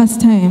was my first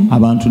time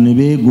abantu ne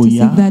to see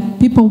beegoya that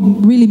people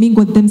really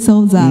mingled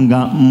themselves up.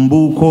 nga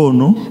mbuuka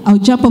ono I'll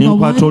jump over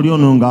nenkwata one, oli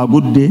ono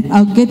ng'agudde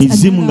I'll get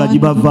ezimu nga another one,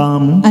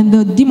 gibavaamu. and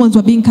the demons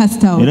were being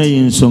cast out. Era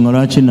y'ensonga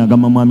lwaki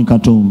nagamba mwami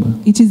Katumba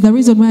It is the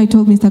reason why I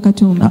told Mr.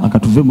 Katumba,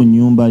 akatuve mu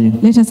nnyumba ye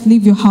let us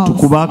leave your house.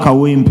 tukuba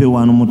akawempe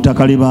wano mu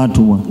ttaka lye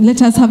baatuwa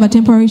Let us have a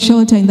temporary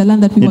shelter in the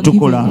land that we were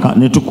given.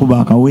 ne tukuba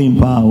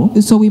akawempe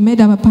awo So we made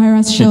a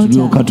papyrus ne shelter,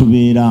 tulyoka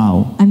tubeera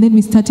awo and then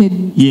we started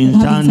Ye having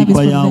service ntandikwa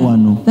from ya there.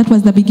 wano. That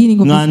was the beginning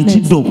of nga this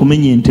ntidde place.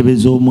 okumenya entebe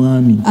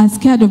z'omwami. I was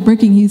scared of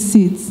breaking his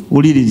seats.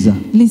 Wuliriza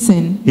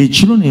Listen,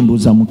 ekiro ne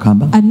mbuuza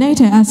Mukama at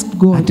night I asked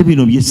God, ate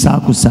bino bye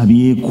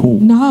saakusabyeko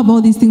now how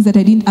about these things that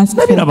I didn't ask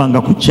for?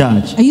 nabirabanga ku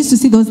church I used to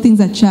see those things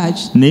at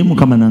church, naye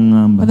Mukama but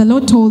n'aŋŋamba the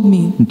Lord told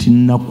me nti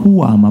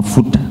nakuwa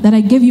amafuta that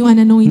I gave you an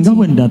nga anointing,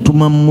 bwe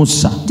natuma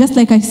Musa just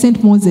like I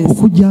sent Moses,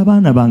 okuggya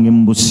abaana bange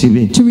mu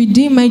busibe to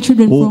redeem my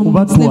children from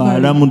okubatwala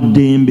slavery mu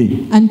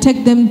ddembe and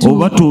take them to a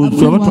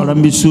obatwala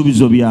mu free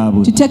bisuubizo world,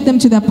 byabwe. to take them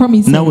to their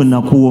promises. Nawe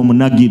nakuwa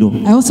omunagiro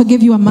I also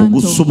gave you a mantle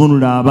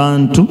ogusumulula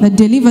abantu that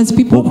delivers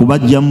people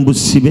okubaggya mu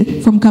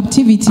busibe, from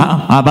captivity,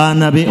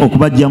 abaana be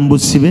okubaggya mu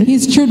busibe,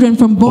 his children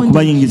from bondage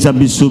okubayingiza mu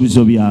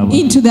bisuubizo byabwe.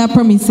 into their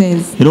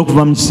promises. Era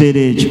okuva mu kiseera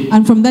ekyo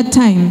And from that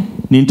time,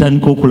 ne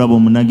ntandika okulaba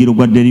omunagiro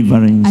gwa I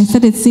deliverance.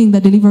 started seeing the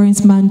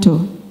deliverance mantle.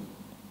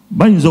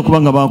 Bayinza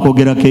okuba nga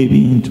bakwogerako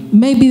ebintu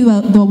Maybe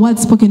the word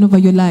spoken over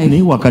your life,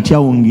 naye wakati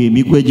awo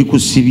ng'emigwa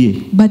egikusibye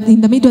but in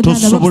the middle of that,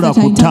 the tosobola rocks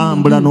that are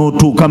kutambula entangling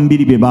n'otuuka mu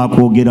biri bye you,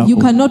 bakwogerako. you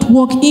cannot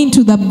walk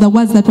into the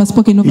words that were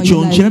spoken over Ekyo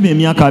your life. nkirabye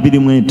emyaka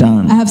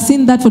 25 I have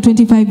seen that for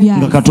 25 nga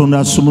years, Katonda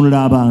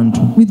asumulula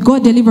abantu. with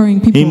God delivering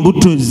people.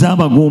 Embuto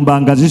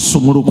ez'abagumba nga The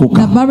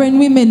zisumulukuka barren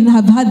women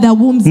have had their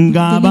wombs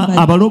nga delivered.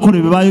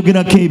 abalokole be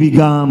bayogerako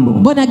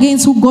ebigambo Born again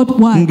who got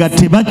words. nga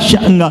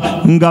tebakya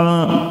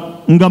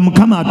nga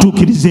Mukama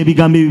atuukiriza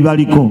ebigambo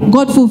ebibaliko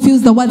God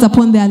fulfills the words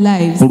upon their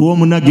lives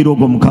olw'omunagiro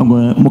ogwo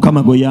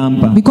Mukama gwe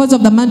yampa. because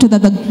of the mantle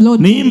that the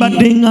Lord Naye gave me.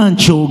 mbadde nga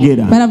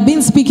nkyogera, But I've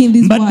been speaking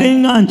this mbadde word.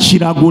 nga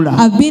nkiragula,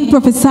 I've been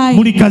prophesying.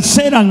 buli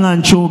kaseera nga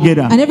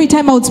nkyogera And every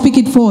time I would speak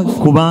it forth,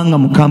 kubanga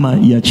Mukama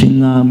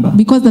yakiŋŋamba.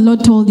 because the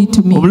Lord told it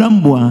to me.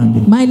 Obulamu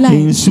bwange My life.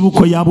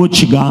 ensibuko yabwo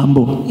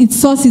kigambo. Its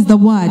source is the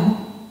word.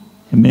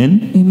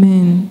 Amen.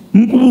 Amen.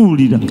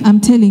 Nkubuulira, I'm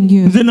telling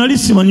you. nze nali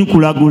simanyi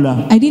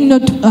kulagula. I didn't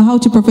know how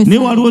to prophesy. Ne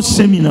waliwo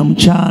semina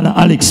mukyala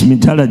Alex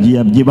Mitala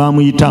gye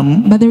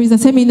baamuyitamu But there is a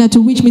seminar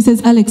to which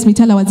Mrs. Alex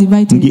Mitala was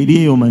invited, ng'eri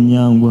eyo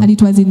Manyangwa. and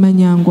it was in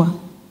Manyangwa.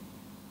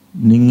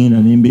 Ne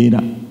ŋŋenda ne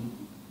mbeera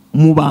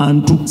mu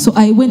bantu. So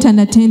I went and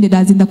attended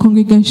as in the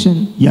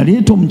congregation.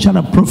 Yaleeta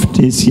omukyala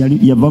prophetess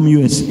yava mu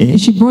USA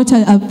She brought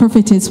a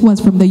prophetess who was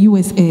from the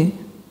USA.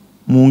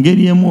 mu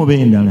ngeri emu oba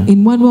endala.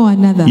 In one way or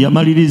another,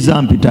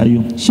 Yamaliriza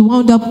mpitayo. she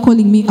wound up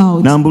calling me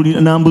out,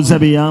 Nambuuza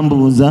bye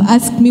yambuuza,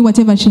 asked me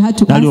whatever she had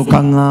to ask,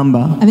 n'alyoka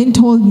ŋŋamba, and then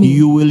told me,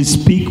 you will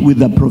speak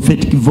with a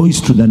prophetic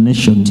voice to the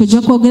nations.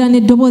 tojja kwogera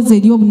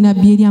n'eddoboozi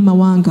ery'obunnabbi eri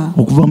amawanga.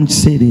 Okuva mu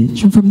kiseera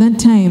ekyo And from that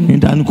time, ne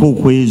ntandika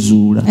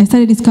okwezuula I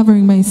started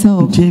discovering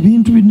myself. nti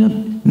ebintu bina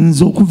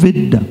nze okuva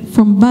edda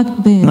From back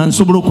nga then,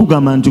 nsobola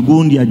okugamba nti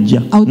gundi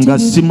ajja I'll tell nga you-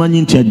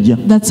 simanyi nti ajja.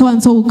 that so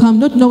and so will come,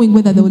 not knowing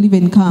whether they will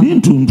even come.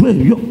 Bintuntu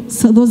ebyo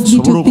So those nsobola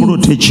little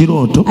okulota things,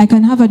 ekirooto I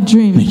can have a ne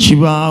dream,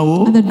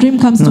 kibaawo, and the dream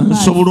comes to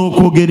pass. nsobola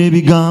okwogera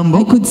ebigambo.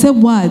 I could say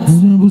words,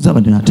 Nebuuza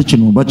bati ate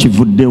kino oba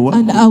kivuddewa,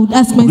 and I would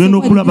ask myself, ogenda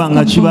where did okulaba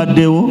nga this come from?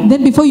 kibaddewo.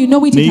 Then before you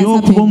know it, it Naye has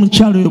okuva happened.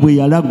 omukyalo oyo bwe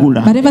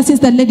yalagula But ever since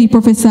that lady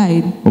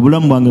prophesied,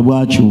 obulamu bwange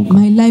bwakyuka.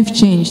 my life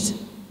changed.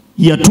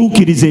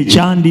 yatuukiriza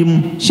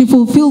ekyandimu. She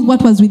fulfilled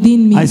what was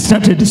within me. I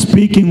started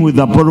speaking with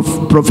a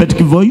prophetic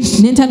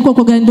voice Ne ntandika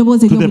okwogera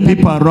n'eddoboozi to the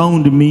people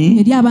around me,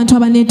 eri abantu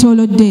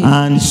abaneetoolodde.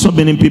 and so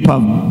many people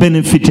have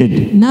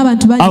benefited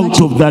N'abantu bangi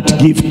out of that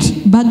gift.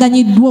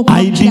 baganyiddwa okuva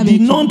I mu kirabo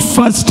did ekyo. not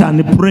fast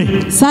and pray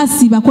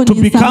Saasiibako to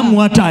ne become nsaba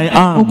what I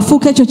am,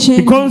 okufuuka ekyo kye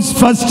ndi. because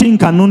fasting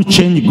cannot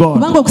change God.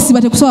 Kubanga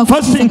okusiiba tekusobola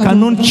Fasting kukyusa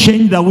cannot Katonda.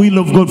 change the will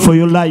of God for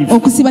your life.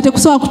 Okusiiba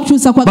tekusobola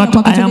kukyusa kwagala But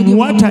kwa I Katonda am eri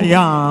what I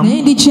obulamu. Naye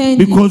am ndi kye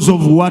ndi because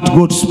of what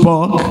God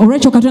spoke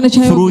olw'ekyo Katonda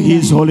through ky'ayogera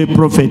his holy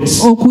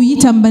prophets.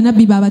 okuyita mu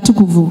bannabbi be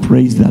abatukuvu.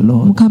 Praise the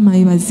Lord. Mukama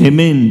yebaze.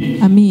 Amen.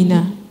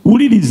 Amiina.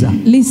 Wuliriza.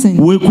 Listen,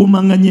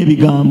 Weekuumanga nnyo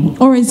ebigambo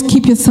always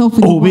keep yourself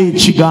with the oba word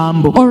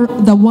ekigambo, or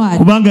the word,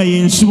 kubanga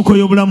y'ensibuko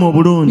y'obulamu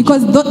obulungi.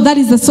 because that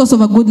is the source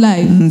of a good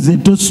life. Nze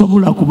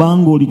tosobola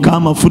kubanga oliko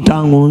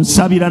amafuta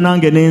ng'onsabira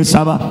nange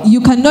n'ensaba, You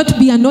cannot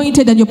be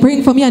anointed and you're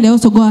praying for me and I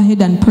also go ahead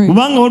and pray.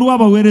 kubanga waliwo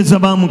abaweereza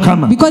ba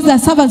Mukama, Because they are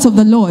servants of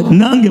the Lord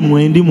nange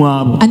mwendi mu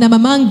abo. and I'm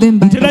among them.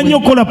 By the Ntera nnyo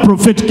way. okukola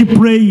prophetic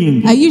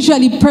praying, I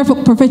usually pray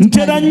prophetically.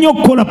 ntera nnyo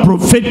okukola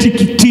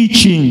prophetic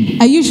teaching,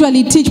 I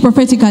usually teach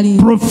prophetically.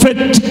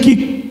 prophetic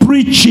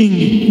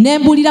preaching.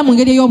 Nembulira mu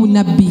ngeri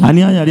ey'obunnabbi.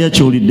 Ani yali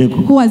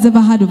akiwuliddeko? Who has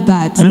ever heard of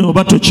that? Ani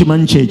oba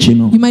tokimanyi kye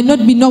kino? You might not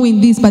be knowing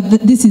this, but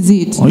this is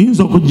it.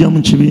 Oyinza okujja mu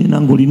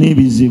kibiina ng'olina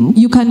ebizibu,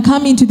 You can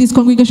come into this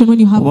congregation when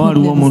you have oba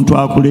waliwo problems. omuntu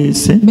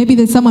akuleese Maybe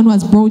there's someone who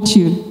has brought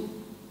you.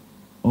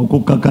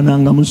 okukkakana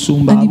nga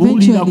musumba And abuulira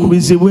eventually, ku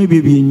bizibu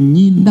ebyo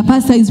byennyini, The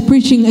pastor is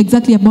preaching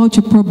exactly about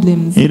your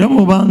problems. era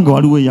bw'obanga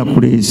waliwo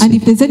eyakuleese, And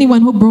if there's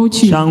anyone who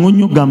brought you, kyangu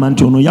nnyo okugamba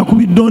nti ono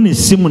yakubiddewo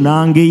n'essimu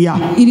n'angeya,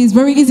 it is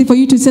very easy for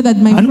you to say that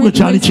my Ani friend bwe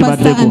kyali was pastor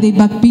kibaddeko? and they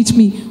backbeat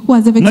me. Who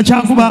has ever Nga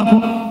experienced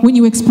kyakubaako? that? When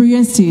you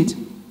experienced it,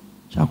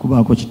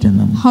 kyakubaako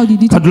kitenamu. how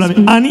did it Katulabe,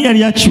 experience? ani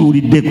yali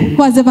akiwuliddeko?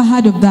 Who has ever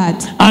heard of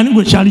that? Ani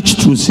gwe kyali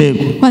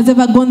kituuseeko? Who has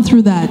ever gone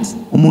through that?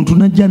 Omuntu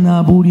najja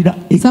n'abuulira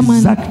Someone-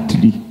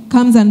 exactly.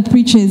 Comes and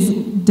preaches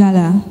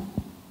Dala.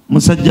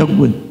 Musajja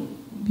gwe,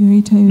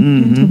 Burita,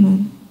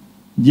 gentleman.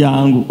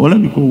 jangu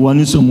olabika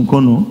owanise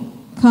omukono,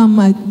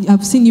 Come,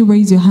 I've seen you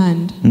raise your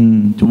hand.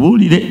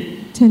 tubuulire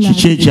Tell us.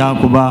 kiki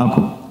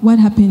ekyakubaako. What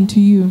happened to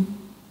you?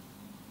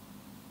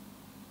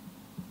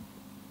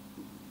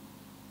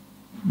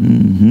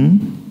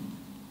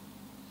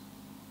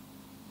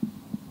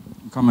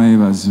 Mukama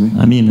yeebazibwe.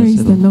 Amiina.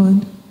 Praise the Lord.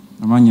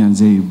 Amanya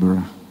nze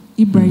Ibra.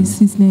 Ibra is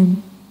his name.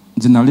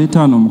 Nze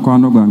naleeta wano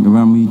omukwano gwange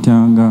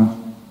bamuyitanga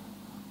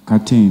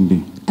Katende.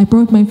 I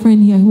brought my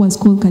friend here who was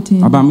called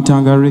Katende.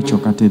 Abamuyitanga Rachel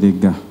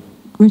Katerega.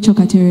 Rachel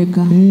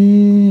Katerega.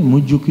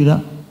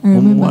 Mujjukira I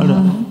remember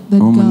omuwala her, that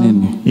girl,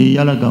 Omunene.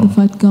 eyalagawo. the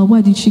fat girl.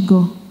 Where did she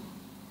go?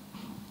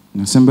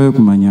 Nasembayo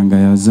kumanya nga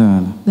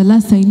yazaala. The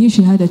last I knew,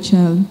 she had a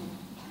child.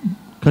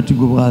 Kati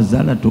gwe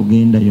bw'azaala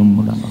togendayo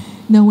mulaba.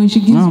 Now, when she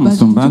gives birth,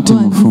 Namusumba to nti go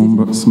and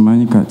mufumbo visit.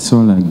 simanyi kati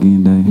sola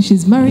agendayo.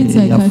 She's married, so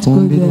I can't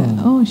go there.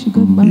 Yafumbirwa. Oh, she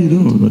got Era married.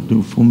 obadde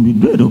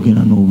ofumbiddwa era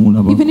ogenda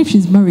n'omulaba. Even if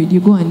she's married, you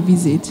go and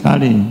visit.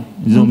 Kale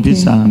ezo Okay.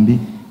 mpisa mbi.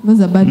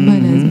 Those are bad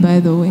manners, by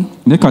the way.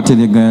 Ne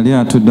Katerega yali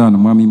atudde wano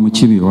mwami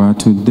Mukibi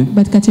w'atudde.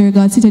 But Katerega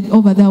was seated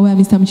over there where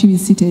Mr. Mchibi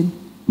is seated.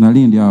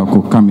 Nali ndi awo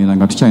ku kamera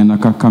nga tukyalina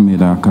ka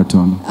kamera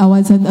akatono. I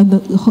was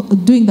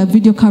doing the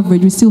video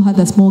coverage. We still had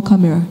a small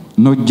camera.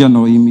 N'ojja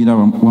n'oyimira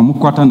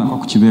wamukwata nako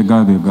ku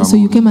kibegaabega. So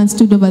you came and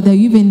stood over there.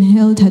 You even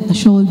held her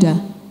shoulder.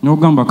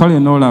 N'ogamba kale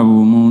n'olaba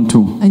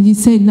omuntu. And you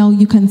said, now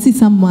you can see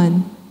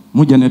someone.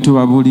 Mujja ne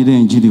tubabuulira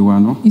enjiri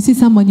wano. You see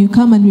someone, you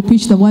come and we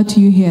preach the word to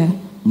you here.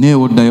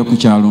 Neewe oddayo ku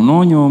kyalo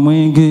n'onya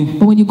omwenge.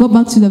 But when you go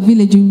back to the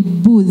village, you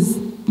booze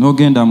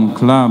N'ogenda mu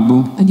club.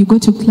 and you go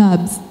to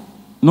clubs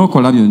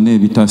N'okola byonna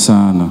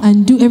ebitasaana.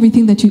 and do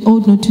everything that you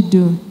ought not to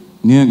do.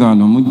 Naye nga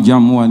wano mujja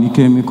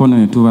muwanika emikono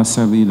ne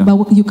tubasabira.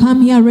 But you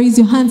come here, raise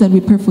your hands, and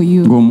we pray for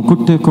you.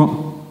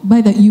 Ng'omukutteko.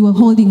 By that, you were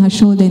holding her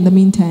shoulder in the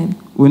meantime.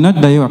 We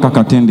naddayo waka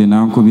Katende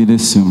n'ankubira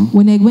essimu.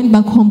 When I went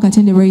back home,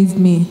 Katende raised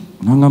me.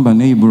 N'angamba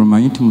ne Ibro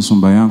manyi nti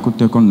musumba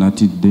yankutteko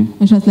natidde.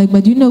 And she was like,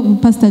 but you know,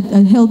 Pastor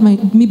held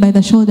me by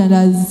the shoulder and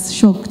I was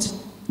shocked.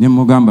 Ne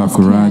mugamba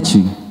ku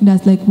lwaki. And I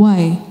was like,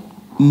 why?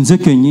 Nze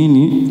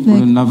kennyini Like-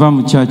 lwe nava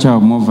mu kyakya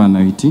awo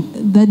overnight.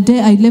 That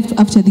day I left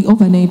after the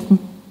overnight.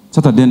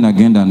 Saturday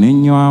nagenda ne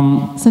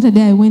nnywamu.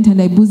 Saturday I went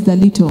and I boozed a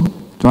little.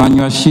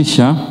 Twanywa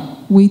shisha,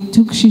 We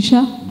took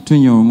shisha,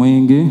 tunywa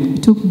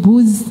omwenge, took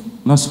booze,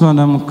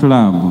 nasula mu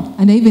club.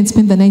 and I even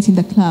spent the night in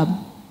the club.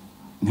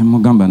 Ne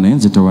mugamba naye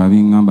nze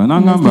tewabiŋŋamba. And I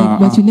was N'angamba like,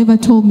 but you never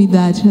told me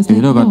that. She was like,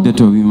 era obadde no,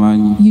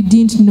 tobimanyi. you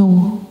didn't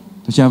know.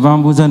 Tokyava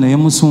mbuuza naye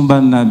musumba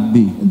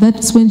nabbi.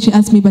 That's when she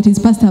asked me, but is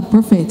Pastor a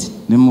prophet?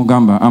 Ne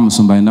mugamba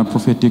musumba alina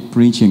prophetic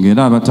preaching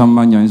era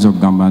abatamumanyi ayinza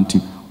okugamba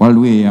nti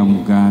waliwo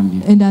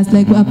eyamugambye. And I was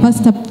like, a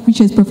pastor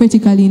preaches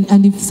prophetically,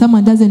 and if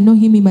someone doesn't know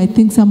him, he might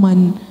think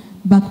someone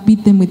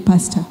backbeat them with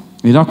pastor.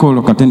 Era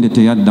koolo Katende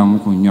teyaddamu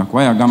kunywa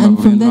kuba yagamba And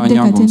from that day,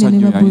 bwenonyanga Katende omusajja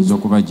never oyo ayinza boozed.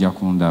 okuba ajja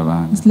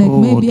kundaba. It's like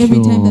maybe every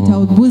time that I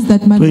would booze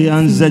that man.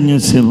 Tweyanziza nnyo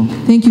ssebo.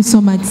 Thank you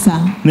so much, sir.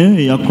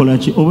 naye yakola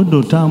ki obudde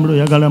otambula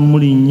oyagala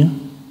mulinnya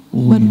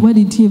What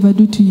did he ever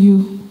do to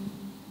you?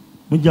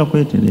 mujja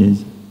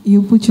kwetereeza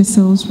You put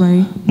yourselves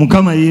right.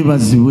 Mukama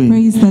yeebazibwe.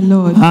 Praise the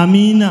Lord.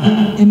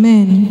 Amina.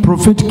 Amen.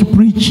 Prophetic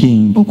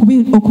preaching.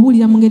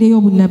 Okubuulira mu ngeri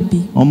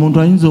ey'obunabbi. Omuntu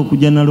ayinza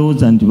okujja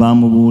n'alowooza nti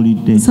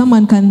baamubuulidde.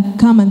 Someone can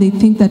come and they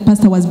think that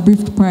pastor was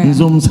briefed prior.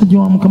 Nze omusajja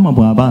wa Mukama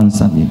bw'aba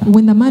ansabira.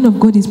 When the man of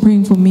God is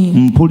praying for me,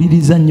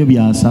 mpuliriza nnyo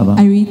by'asaba.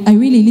 I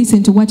really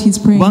listen to what he's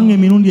praying. Kubanga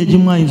emirundi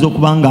egimu ayinza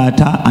okuba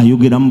ng'ata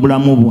ayogera mu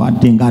bulamu bwo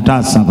ate ng'ata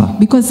asaba.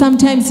 Because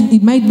sometimes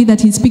it might be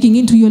that he's speaking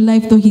into your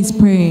life though he's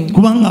praying.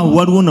 Kubanga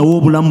waliwo nawo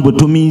obulamu bwe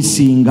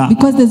tumiisinga.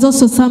 Because there's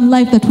also some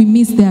life that we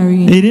miss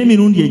therein. Era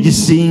emirundi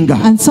egisinga.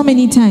 And so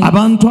many times.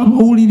 Abantu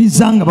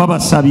abawuliriza nga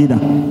babasabira.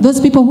 Those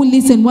people who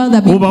listen while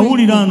they're being prayed.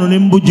 Obawulira ano ne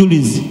mu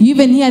bujulizi. You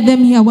even hear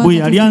them here while bwe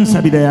yali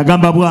ansabira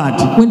yagamba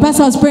bw'ati. When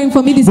pastor was praying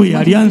for me, this is bwe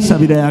yali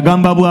ansabira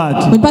yagamba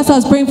bw'ati. When pastor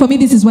was praying for me,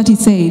 this is what he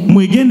said.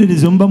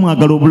 Mwegendereze muba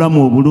mwagala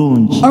obulamu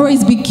obulungi.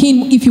 Always be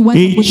keen if you want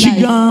a good life.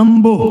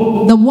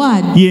 Ekigambo. The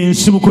word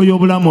y'ensibuko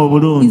y'obulamu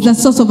obulungi. is the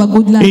source of a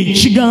good life.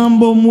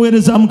 Ekigambo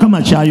omuweereza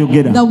Mukama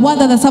ky'ayogera. The word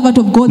that the servant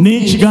of God says.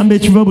 N'ekigambo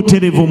ekiva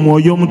butereevu mu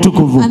Mwoyo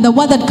Omutukuvu. And the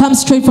word that comes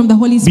straight from the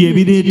Holy Spirit.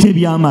 bye bireeta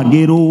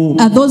ebyamagero.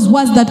 Are those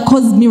words that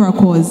cause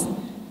miracles.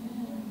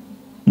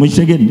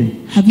 Mukitegedde.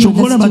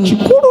 Kyokkola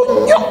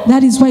bakikulu nnyo.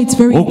 That is why it's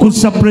very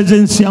okussa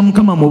presence ya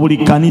Mukama mu buli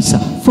kanisa.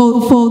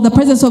 For the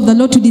presence of the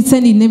Lord to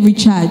descend in every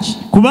church.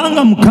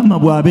 Kubanga Mukama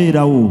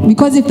bw'abeerawo.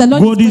 Because if the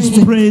Lord God is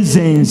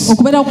presence.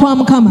 Okubeera kwa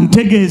Mukama.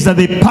 Ntegeeza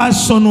the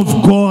person of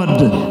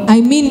God.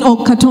 I mean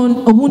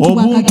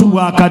obuntu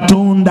bwa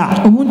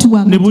Katonda.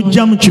 Ne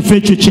bujja mu kifo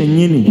ekyo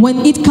kyennyini.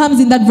 When it comes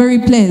in that very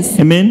place.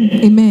 Amen.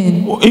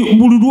 Amen.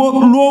 Buli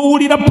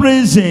lw'owulira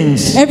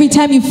presence. Every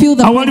time you feel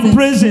the awali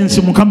presence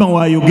Mukama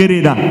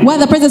w'ayogerera. Where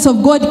the presence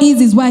of God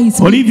is why He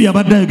speaks. Olivia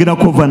abadde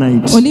ayogerako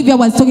overnight. Olivia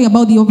was talking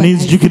about the overnight.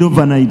 N'ezijjukira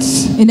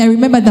overnights. And I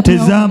remember the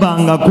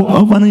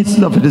overnights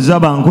zaffe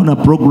tezaabangako na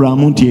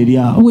programu nti eri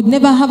awo. We would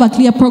never have a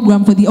clear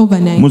program for the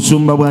overnight.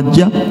 Musumba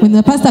bw'ajja. When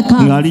the pastor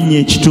comes, ng'alinnya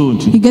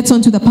ekituuti. he gets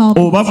onto the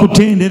pulpit. Oba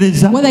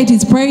kutendereza. Whether it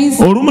is praise.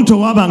 Olumu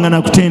tewaabanga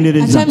na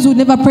kutendereza. At times we would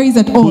never praise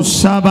at all.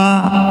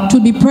 Kusaba. It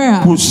would be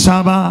prayer.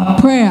 Kusaba.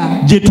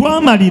 Prayer. Gye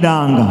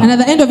twamaliranga. And at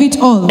the end of it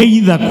all.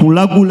 Either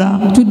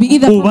kulagula. It would be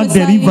either oba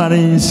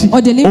deliverance.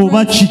 Or deliverance.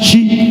 Oba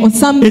kiki. Or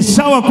something.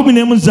 Essaawa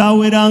 11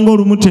 zaaweranga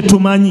olumu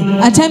tetumanyi.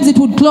 At times it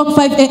would clock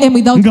 5 a.m.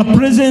 without. Nga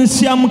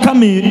presence ya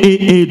Mukama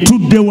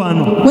etudde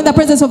wano. When the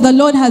presence of the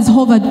Lord has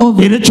hovered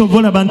over. Era kyova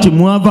olaba nti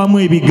mwavaamu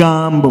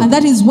ebigambo. And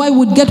that is why we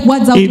would get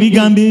words out.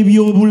 Ebigambo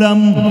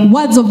eby'obulamu.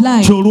 Words of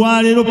life.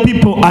 Kyolwaleero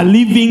people are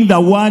living the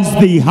words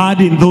they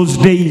had in those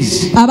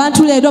days.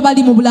 Abantu leero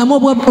bali mu bulamu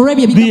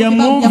olw'ebyo ebigambo. They are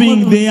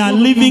moving, they are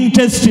living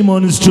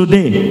testimonies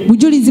today.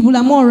 Bujulizi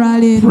bulamu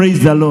olwaleero. Praise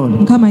the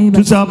Lord.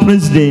 Tusaba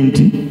president.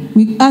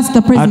 We ask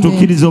the president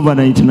atukkiriza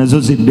overnight nazo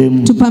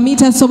ziddemu. To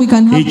permit us so we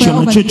can have prayer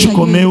overnight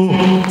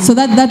again. So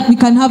that we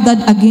can have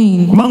that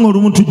again. Kubanga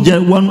olumu tujja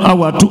 1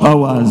 hour 2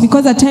 hours.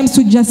 Because at times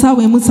tujja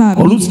ssaawa emu ssaawa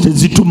bbiri. Oluusi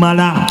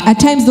tezitumala. At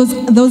times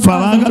those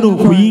abaagala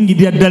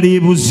okuyingirira ddala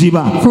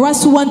ebuziba. For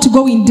us who want to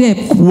go in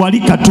depth. Wali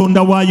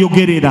Katonda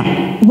w'ayogerera.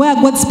 Where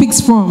God speaks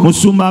from.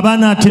 Musumba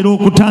abaana atera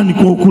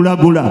okutandika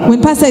okulagula.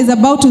 When pastor is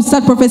about to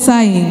start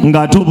prophesying.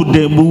 Ng'ate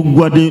obudde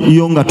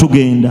buggwaddeyo nga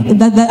tugenda.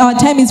 That our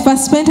time is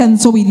fast spent and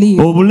so we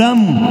leave.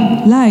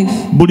 Life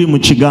buli mu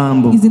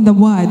kigambo. Is in the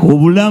word.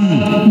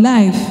 Obulamu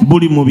life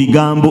buli mu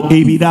bigambo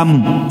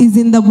ebiramu. Is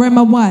in the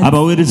Rhema word.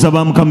 Abaweereza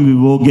ba Mukama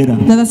biboogera.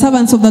 That the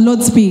servants of the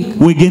Lord speak.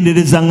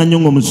 Weegenderezanga nnyo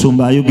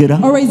ng'omusumba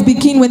ayogera. Always be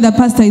keen when the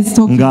pastor is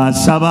talking.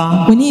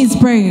 Ng'asaba. When he is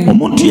praying.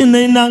 Omuntu yenna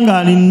yenna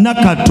ng'alina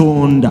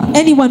Katonda.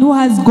 Anyone who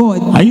has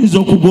God. Ayinza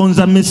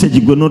okugonza message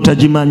gwe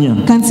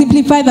n'otagimanya. Can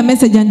simplify the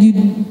message and you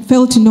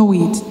fail to know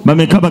it.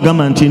 Bameka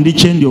bagamba nti ndi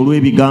kyendi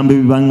olw'ebigambo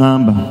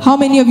ebibaŋŋamba. How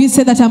many of you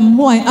say that I'm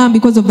who I am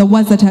because of the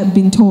words that have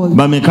been told?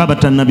 Bameka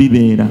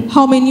batannabibeera.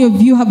 How many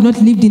of you have not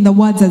lived in the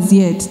words as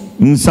yet?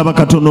 Nsaba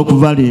Katonda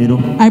okuva leero.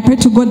 I pray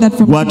to God that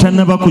from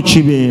bw'atannaba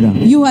kukibeera.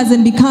 You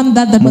hasn't become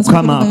that was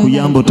Mukama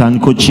akuyamba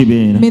otandika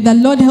okukibeera. May the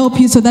Lord help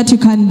you so that you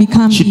can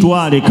become.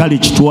 Kitwale kale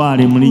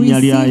kitwale mu linnya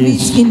lya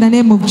Yesu. In the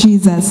name of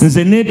Jesus.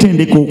 Nze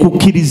neetendeka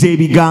okukkiriza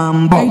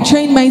ebigambo. I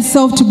train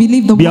myself to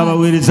believe the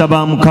by'abaweereza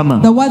ba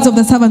Mukama. The words of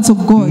the servants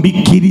of God.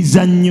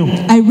 Mbikkiriza nnyo.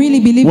 I really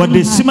believe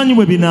wadde simanyi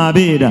bwe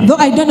binaabeera. Though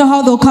I don't know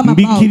how they'll come about.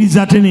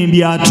 Mbikkiriza ate ne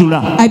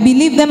mbyatula. I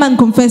believe them and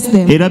confess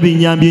them. Era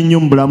binnyambye nnyo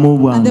mu bulamu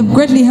bwange. And they've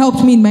greatly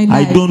helped me in my life.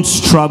 I don't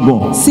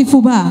struggle.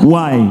 Sifuba.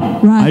 Why?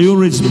 Right. I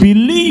always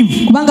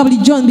believe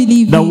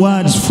the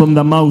words from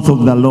the mouth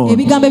of the Lord.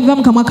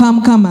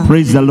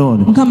 Praise the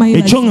Lord.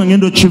 Ekyo nga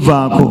ngenda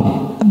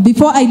okivaako.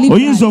 Before I leave,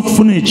 oyinza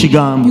okufuna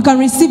ekigambo. You can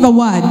receive a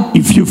word.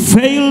 If you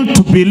fail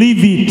to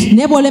believe it,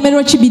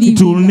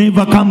 it will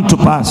never come to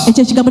pass.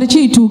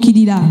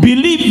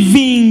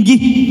 Believing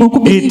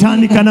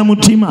etandika na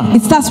mutima.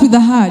 It starts with the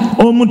heart.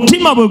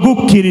 Omutima bwe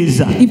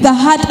gukkiriza. If the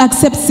heart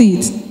accepts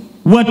it,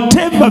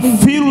 whatever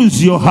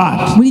fills your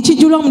heart,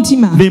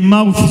 the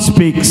mouth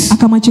speaks.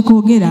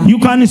 You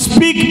can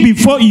speak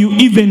before you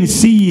even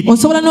see it. When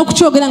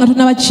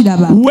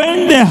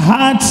the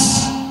heart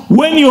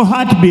When your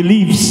heart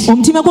believes, you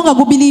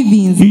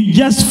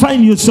just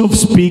find yourself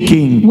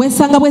speaking.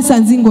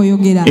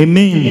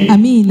 Amen.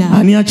 Amina.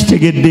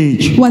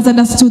 Who has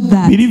understood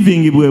that?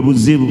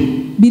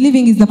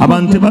 Believing is the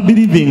problem.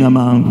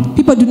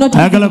 People do not. They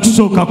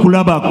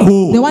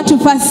want to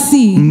first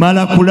see.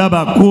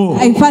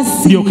 I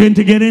first see.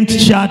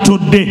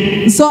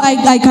 So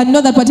I can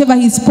know that whatever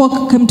he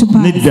spoke came to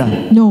pass.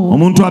 No. A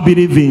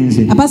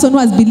person who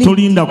has believed.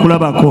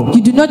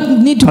 You do not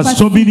need to first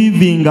see.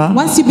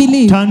 Once you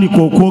believe,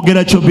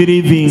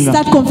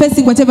 start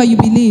confessing whatever you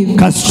believe.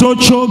 Once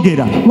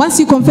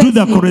you confess, do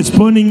the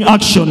corresponding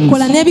actions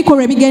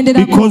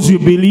because you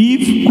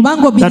believe that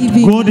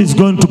God is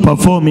going to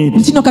perform it.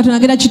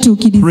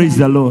 Praise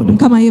the Lord.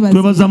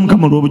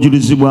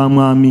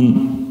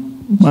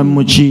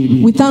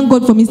 We thank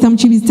God for Mr.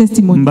 Mchibi's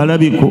testimony.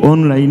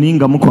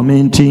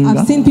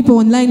 I've seen people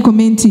online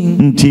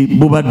commenting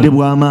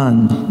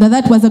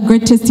that was a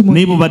great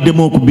testimony. But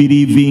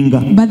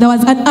there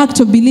was an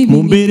act of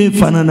believing.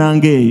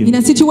 In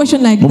a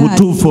situation like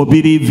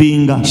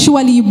that,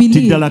 surely you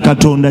believe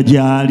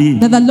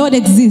that the Lord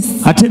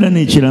exists.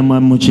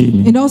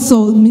 And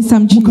also, Mr.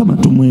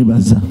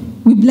 Mchibi,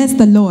 we bless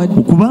the Lord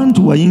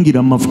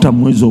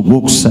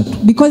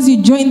because you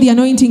joined the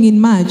anointing in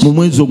March, and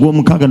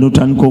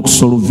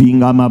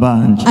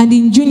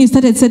in June you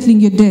started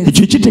settling your debts.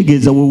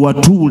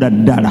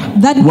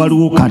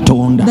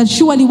 That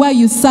surely where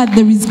you sat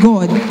there is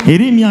God.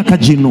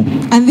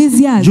 And these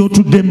years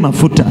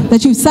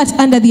that you sat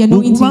under the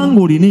anointing,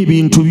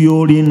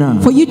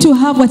 for you to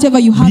have whatever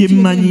you have,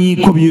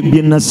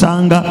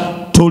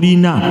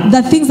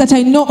 the things that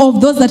I know of,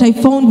 those that I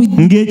found with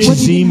what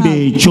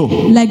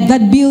like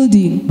that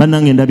building, I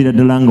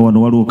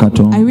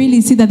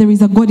really see that there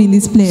is a God in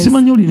this place. Do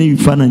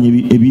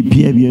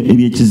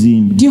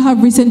you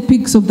have recent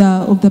pics of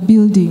the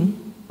building?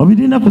 Do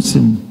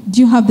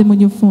you have them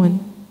on your phone?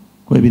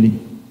 Do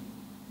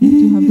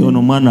you have them?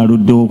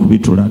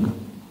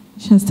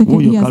 He has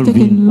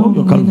taken long.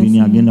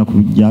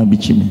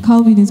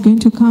 Calvin is going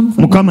to come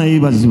for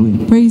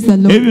praise the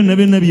Lord.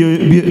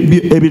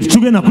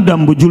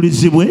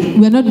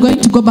 We are not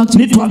going to go back to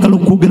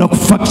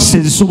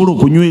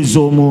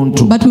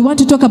but we want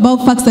to talk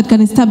about facts that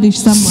can establish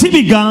someone.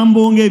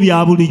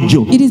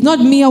 It is not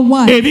mere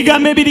words.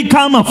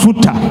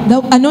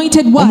 The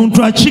anointed word.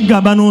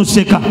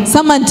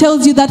 Someone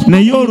tells you that,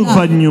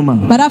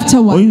 but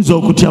afterwards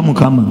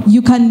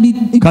you can fear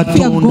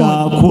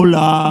God.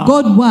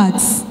 God words.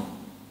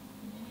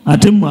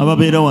 And you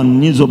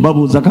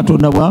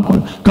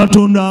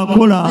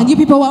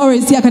people who are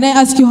always here, can I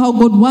ask you how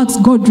God works?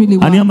 God really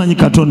works.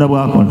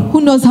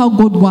 Who knows how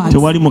God works?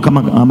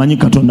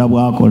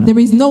 There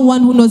is no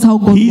one who knows how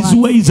God works. His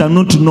ways are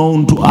not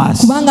known to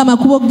us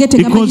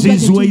because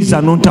His ways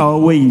are not our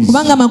ways.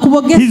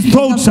 His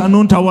thoughts are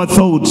not our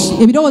thoughts.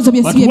 But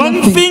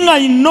one thing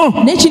I know,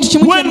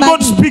 when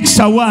God speaks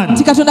a word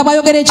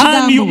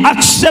and you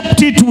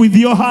accept it with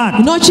your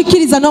heart,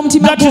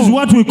 that is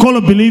what we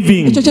call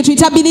believing.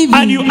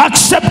 And you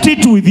accept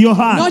it with your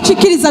heart,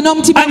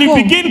 and you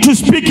begin to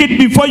speak it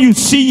before you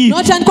see it.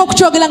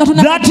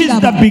 That is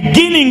the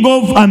beginning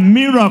of a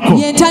miracle.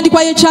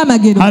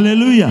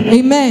 Hallelujah.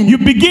 Amen. You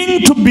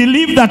begin to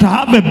believe that I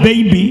have a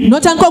baby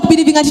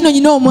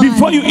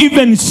before you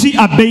even see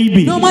a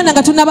baby,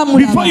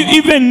 before you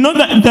even know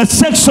the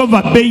sex of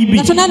a baby.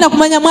 You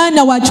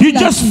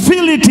just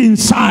feel it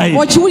inside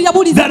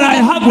that I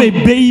have a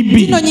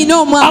baby.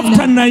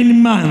 After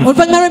 9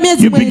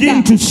 months, you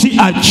begin to see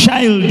a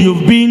child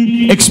you've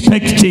been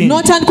expecting.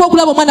 Praise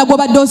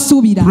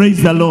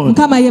the Lord.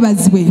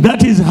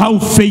 That is how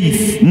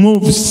faith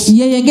moves.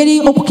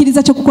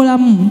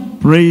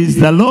 Praise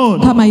the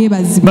Lord.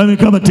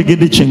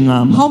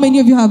 How many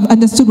of you have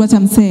understood what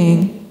I'm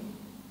saying?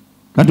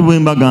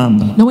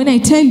 Now when I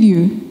tell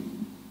you,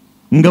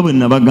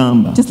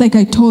 just like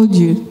I told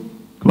you,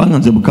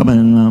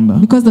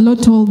 because the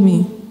Lord told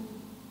me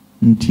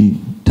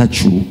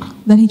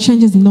that He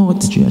changes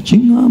not.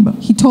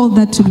 He told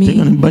that to me.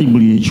 And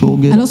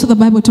also the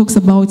Bible talks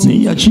about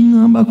it.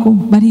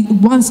 But He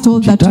once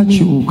told that to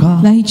me,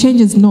 that He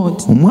changes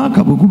not.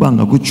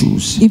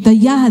 If the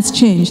year has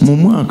changed,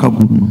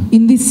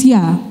 in this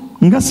year,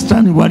 just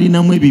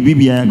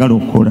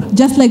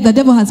like the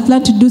devil has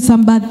planned to do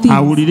some bad things,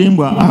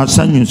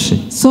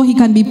 so he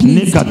can be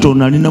pleased. There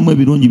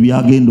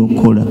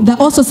are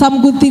also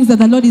some good things that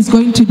the Lord is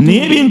going to do. But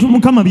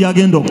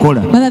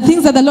the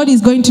things that the Lord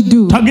is going to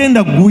do,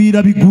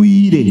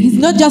 He's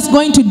not just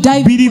going to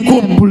die for them.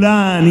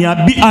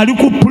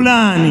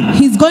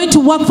 He's going to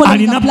work for the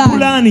plan.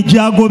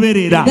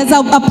 There's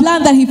a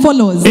plan that He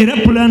follows. And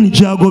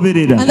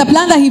the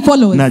plan that He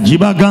follows, I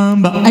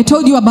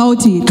told you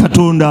about it.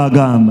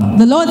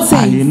 The Lord says,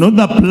 I know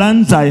the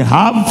plans I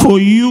have for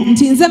you.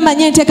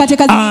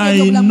 I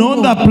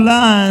know the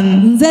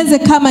plans. I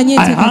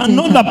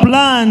know the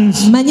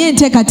plans.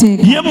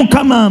 Ye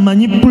Mukama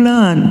amanyi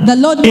plan. The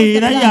Lord knows the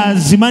plan.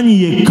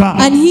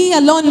 And He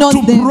alone knows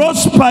to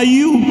prosper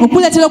you,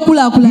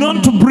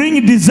 not to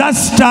bring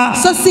disaster. The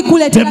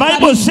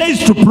Bible says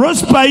to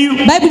prosper you.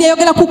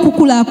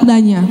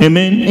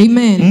 Amen.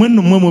 Amen.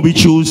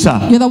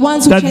 You're the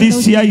ones who that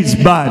this year is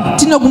bad.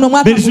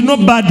 There is no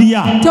bad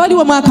year.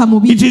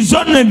 It is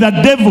only the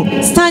devil.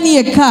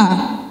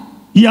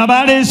 Is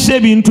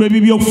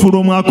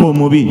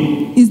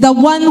the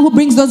one who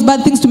brings those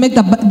bad things to make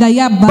the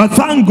year bad. But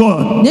thank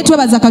God, every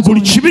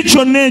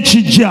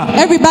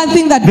bad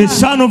thing that the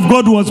Son of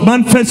God was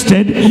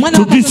manifested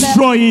to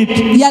destroy it.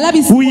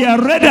 We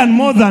are ready and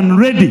more than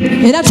ready to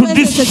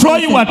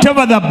destroy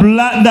whatever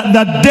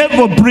the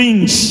devil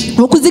brings.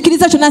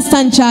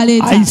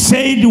 I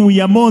said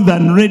we are more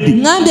than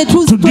ready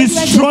to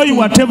destroy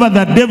whatever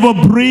the devil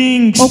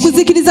brings.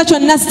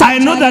 I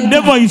know the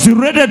devil is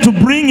ready to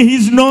bring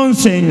his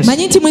nonsense. But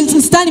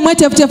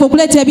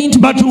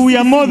we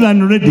are more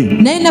than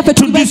ready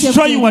to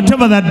destroy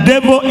whatever the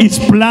devil is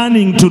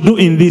planning to do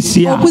in this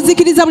year.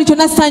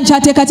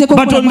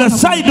 But on the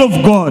side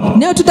of God,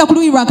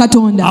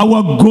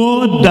 our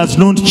God does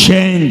not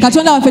change.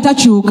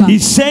 He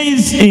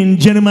says in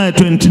Jeremiah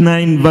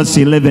 29 verse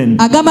 11,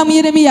 I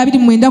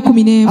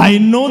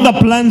know the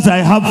plans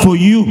I have for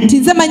you.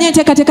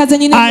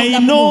 I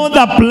know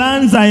the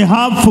plans I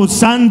have for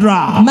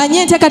Sandra,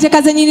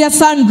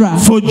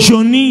 for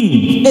Johnny.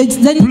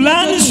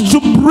 Plans to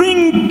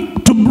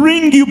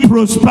bring you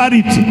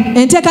prosperity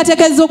and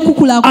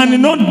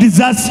not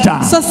disaster.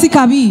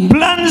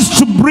 Plans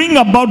to bring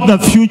about the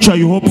future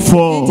you hope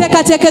for.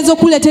 That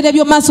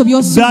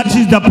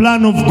is the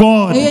plan of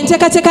God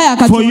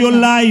for your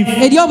life.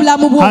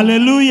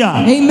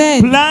 Hallelujah.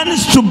 Amen.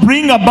 Plans to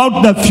bring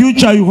about the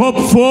future you hope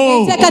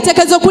for.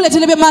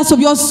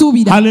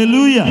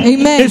 Hallelujah.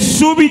 Amen.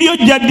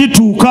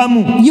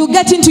 You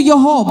get into your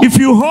hope. If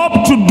you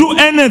hope to do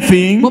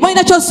anything,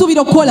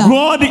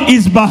 God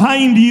is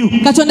behind you.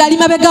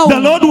 The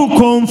Lord will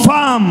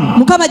confirm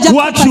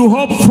what you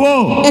hope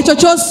for.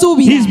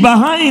 He's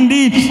behind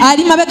it.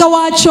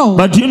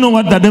 But you know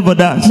what the devil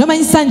does?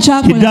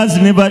 He does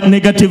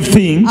negative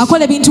things to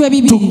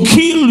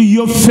kill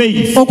your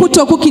faith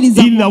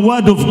in the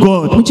word of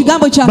God. But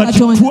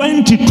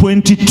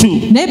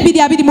 2022,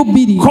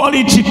 call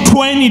it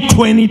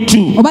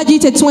 2022.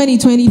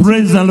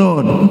 Praise the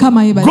Lord.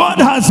 God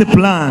has a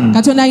plan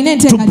to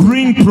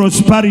bring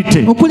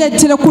prosperity.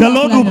 The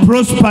Lord will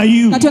prosper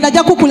you.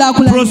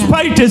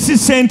 Prosperity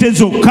is sente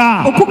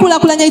zokka.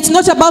 It's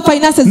not about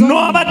finances.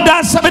 No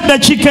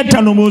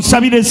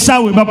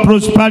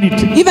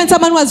prosperity. Even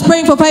someone who was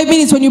praying for 5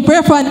 minutes, when you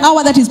pray for an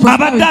hour, that is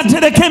prosperity.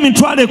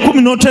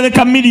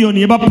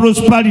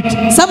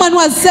 Someone who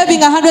was saving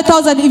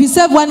 100,000, if you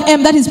save 1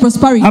 M, that is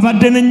prosperity.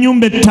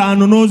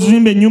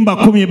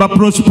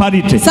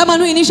 Someone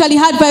who initially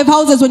had 5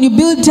 houses, when you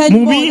build 10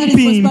 more, that is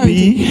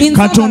prosperity. In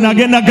summary,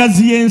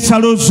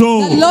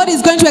 the Lord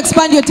is going to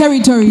expand your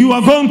territory. You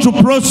are going to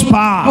prosper.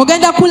 A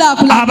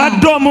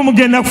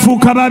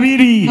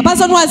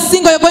person who is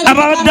single, you're going to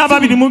become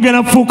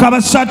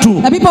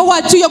the people who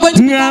are two, you're going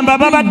to become three.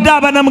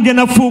 The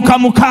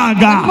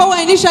people who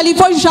are initially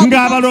four, you shall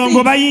become six.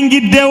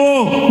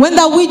 When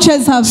the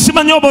witches have,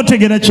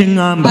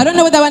 I don't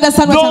know whether I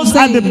understand what I'm saying. Those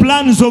are the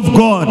plans of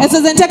God. God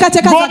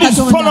is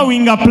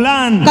following a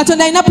plan.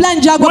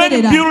 When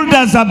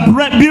builders are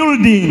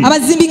building,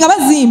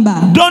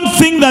 don't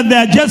think that they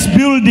are just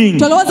building.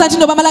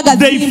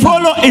 They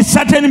follow a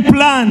certain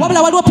plan. For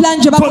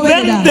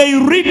them, they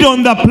read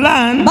on the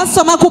plan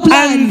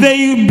and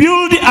they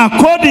build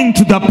according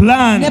to the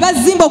plan.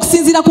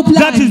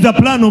 That is the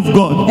plan of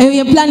God. And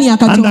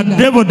the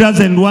devil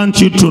doesn't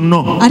want you to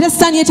know that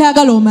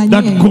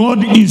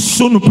God is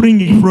soon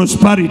bringing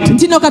prosperity.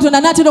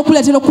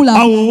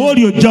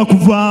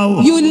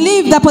 You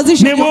leave the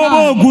position you are.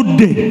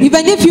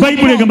 Even if you the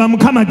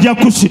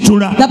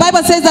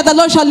Bible says that the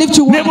Lord shall lift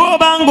you up.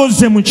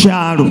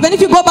 Even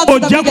if you go back to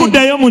the village,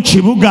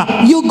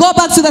 you go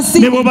back to the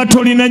city.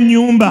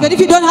 Even if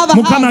you don't have a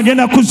house,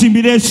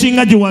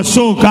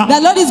 the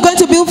Lord is going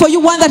to build for you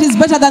one that is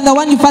better than the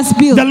one you first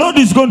built. The Lord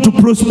is going to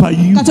prosper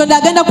you.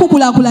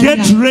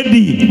 Get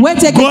ready.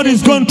 God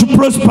is going to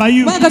prosper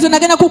you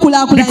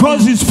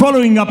because He's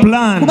following a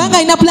plan.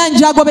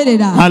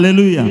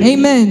 Hallelujah.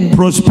 Amen.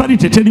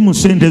 Prosperity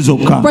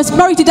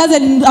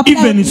doesn't apply.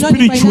 Even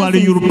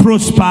spiritually, you'll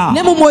prosper.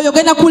 You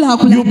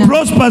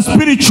prosper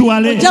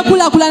spiritually.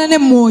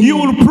 You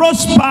will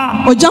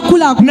prosper.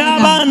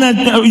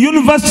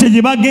 University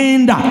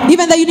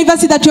even the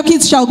university that your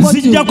kids shall go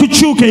to,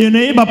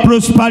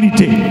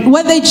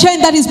 when they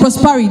change, that is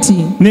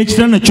prosperity.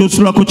 Even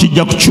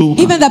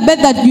the bed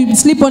that you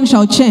sleep on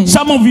shall change.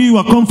 Some of you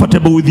are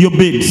comfortable with your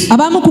beds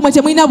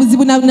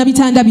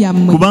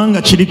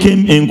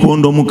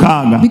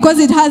because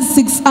it has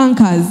 6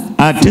 anchors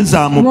and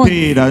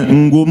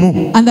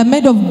they're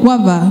made of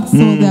guava,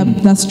 so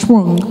they're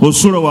strong.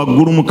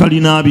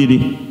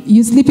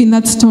 You sleep in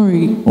that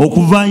story.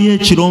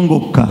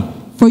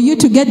 For you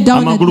to get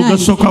down at night,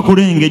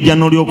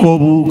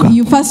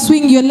 you first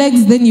swing your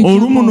legs, then you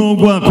jump off.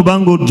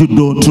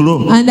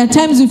 And at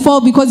times you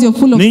fall because you're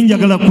full of sleep.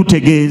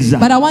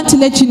 But I want to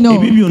let you know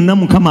that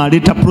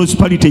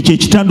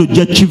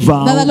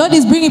the Lord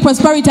is bringing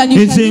prosperity, and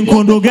you're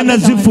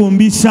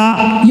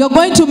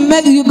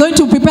going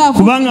to prepare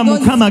for because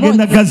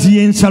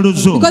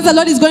the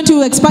Lord is going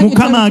to expand your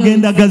territory.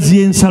 The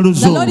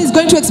Lord is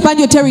going to expand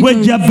your territory.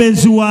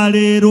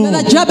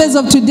 The Jabez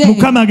of today,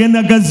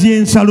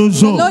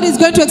 the Lord is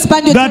going to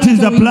expand your That territory. is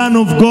the plan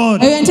of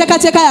God.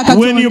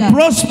 When you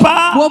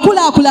prosper,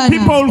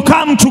 people will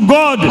come to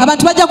God.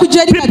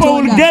 People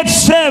will get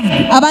saved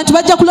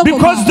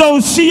because they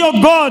will see your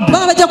God.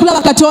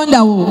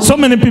 So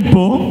many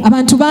people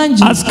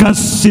ask us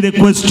silly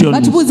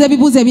questions.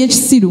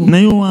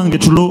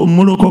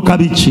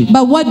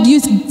 But what do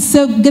you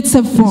get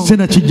saved from?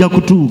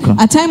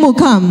 A time will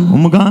come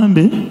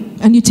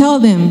and you tell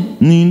them,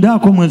 you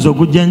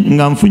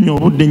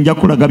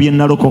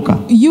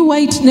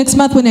wait next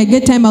month when I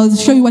get time, I'll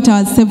show you what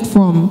I was saved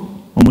from.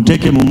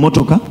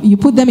 You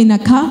put them in a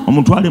car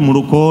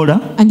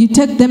and you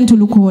take them to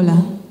Lukola.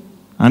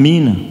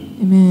 Amina.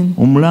 Amen.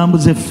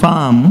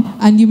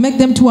 And you make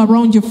them to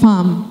around your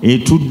farm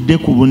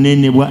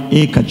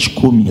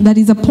that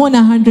is upon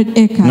 100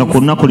 acres.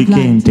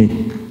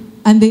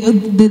 And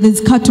there's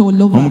cattle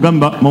all over.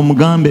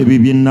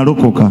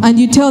 And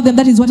you tell them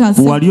that is what I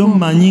said. You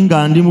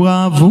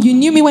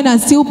knew me when I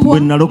was still poor.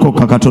 But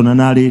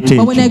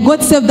when I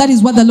got saved, that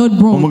is what the Lord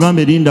brought.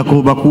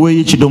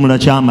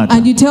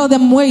 And you tell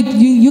them, wait,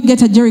 you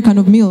get a jerrycan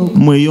of milk.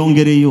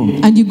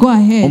 And you go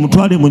ahead. You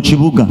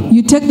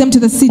take them to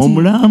the city.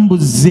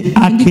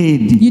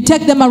 You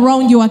take them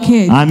around your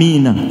arcade.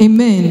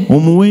 Amen.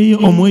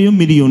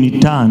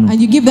 And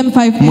you give them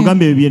 5 M.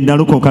 And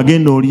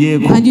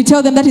you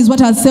tell them that is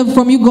what I saved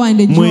from. You go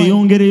and enjoy.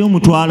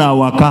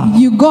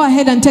 You go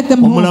ahead and take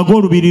them home.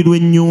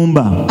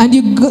 And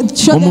you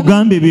show them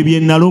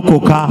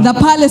the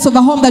palace of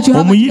a home that you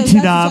have.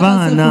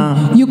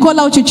 You call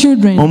out your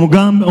children. And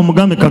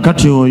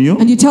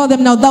you tell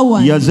them, now that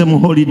one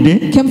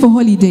came for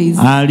holidays.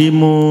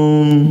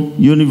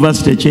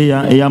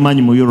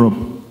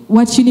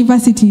 What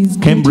university is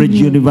Cambridge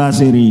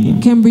University.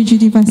 Cambridge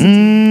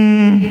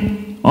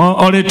University.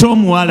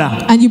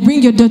 And you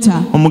bring your daughter.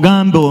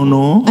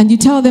 And you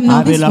tell them,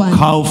 now this one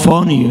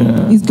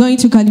California is going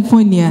to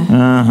California.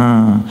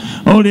 And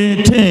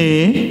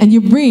you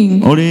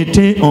bring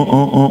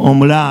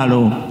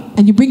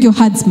and you bring your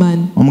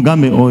herdsman.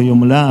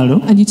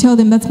 And you tell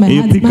them, that's my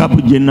herdsman.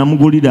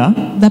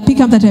 The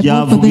pickup that I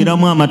bought for them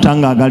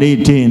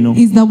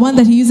is the one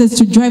that he uses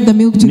to drive the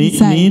milk to the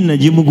side.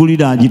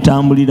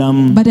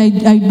 But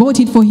I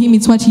bought it for him.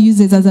 It's what he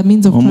uses as a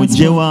means of transport.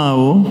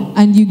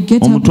 And you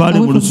get away from there.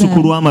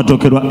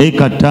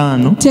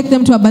 Take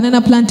them to a banana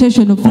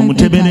plantation of 5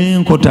 acres.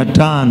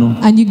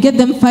 And you get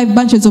them 5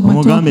 bunches of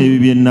matoke.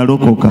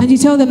 And you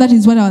tell them that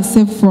is what I was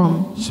saved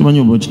from.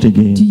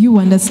 Do you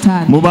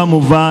understand?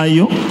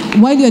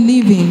 While you're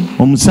leaving,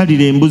 you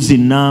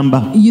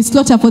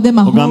slaughter for them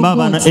a whole goat.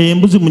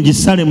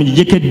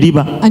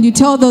 And you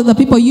tell the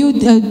people, you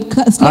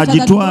slaughter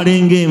that goat,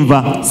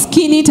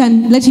 skin it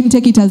and let him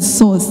take it as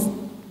sauce.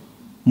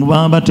 Before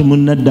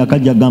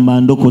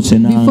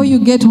you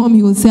get home,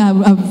 you will say,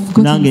 I've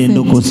gotten saved.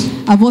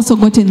 I've also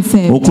gotten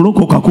saved.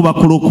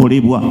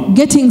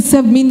 Getting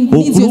saved means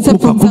you're saved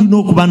from something.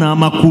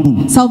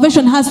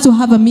 Salvation has to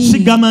have a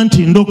meaning.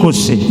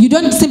 You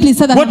don't simply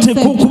say that I'm saved.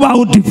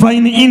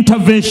 Divine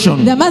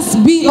intervention. There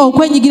must be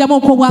when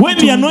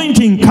the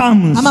anointing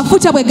comes,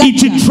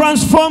 it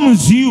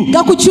transforms you.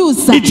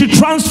 It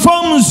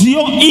transforms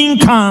your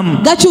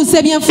income.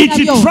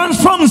 It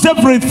transforms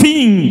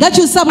everything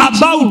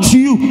about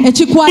you.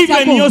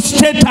 Even your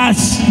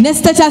status.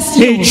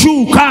 It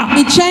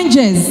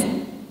changes.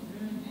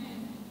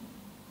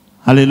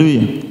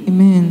 Hallelujah.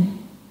 Amen.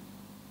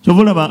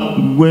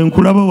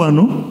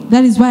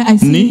 That is why I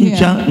see you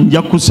here.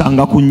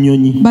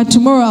 But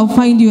tomorrow I'll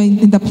find you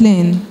in the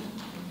plane.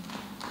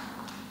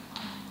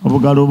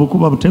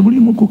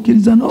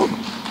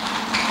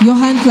 Your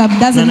hand clap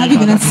doesn't have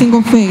even a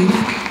single faith.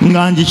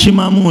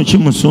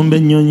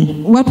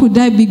 What would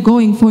I be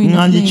going for in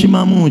a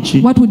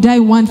plane? What would I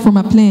want from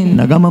a plane?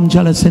 I told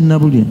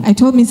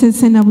Mrs.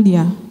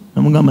 Senabulia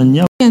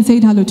and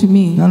said hello to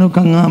me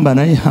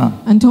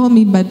and told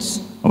me, but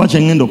I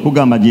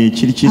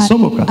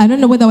don't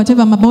know whether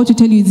whatever I'm about to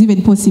tell you is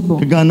even possible.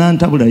 She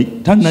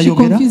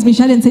confused me.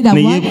 She hadn't said a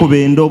word,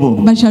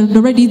 but she had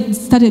already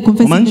started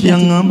confessing. Do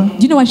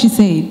you know what she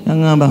said?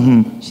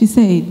 She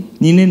said,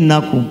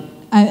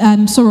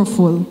 I'm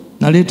sorrowful.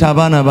 Naleta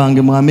abaana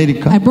bange mu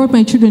America. I brought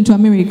my children to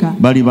America.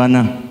 Bali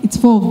bana. It's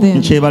 4 of them.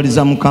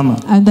 Nkyebaliza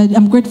Mukama. And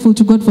I'm grateful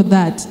to God for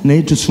that.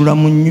 Naye tusula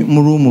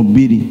mu room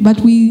 2.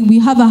 But we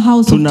have a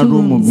house of 2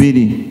 rooms.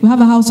 We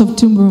have a house of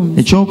 2 rooms.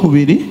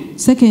 Ekyokubiri.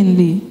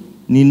 Secondly,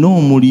 nina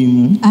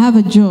omulimu. I have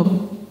a job.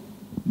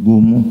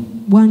 Gumu.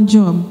 1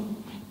 job.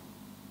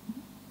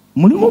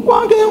 Mulimu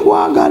gwange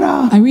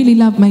ngwagala. I really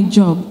love my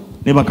job.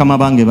 Ne bakama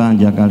bange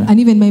banjagala. And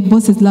even my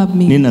bosses love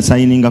me. Nina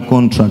signing a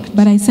contract.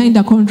 But I signed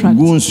a contract.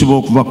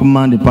 Gunsiba okuva ku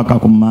Monday paka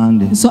ku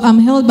Monday. So I'm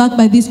held back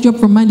by this job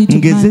from Monday to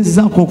Monday.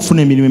 Ngezezzaako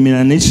okufuna emirimu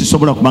emirala naye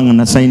sisobola kubanga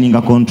na signing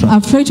a contract.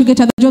 I've tried to get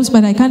other jobs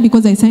but I can't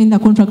because I signed a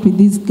contract with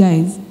these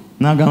guys.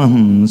 N'agamba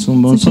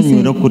nsumba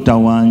nsonyiwere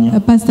okutawaanya.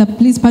 Pastor,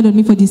 please pardon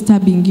me for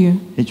disturbing you.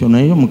 Ekyo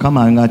naye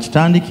Mukama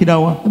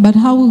ng'akitandikirawa. But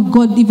how will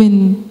God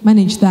even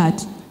manage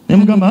that? So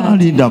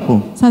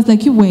it's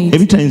like you wait.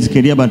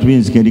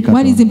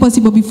 What is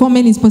impossible before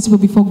men is possible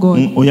before God.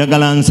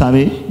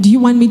 Do you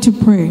want me to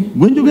pray? I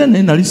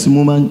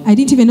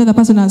didn't even know the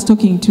person I was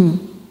talking to.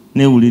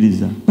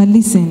 But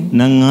listen.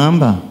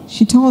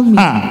 She told me.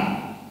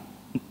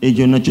 She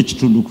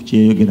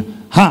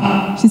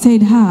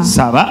said,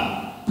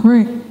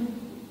 pray.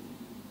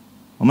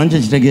 Do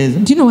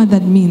you know what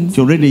that means?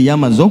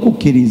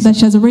 That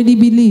she has already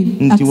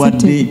believed,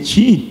 accepted.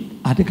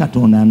 That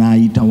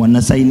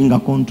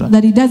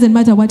it doesn't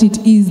matter what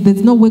it is,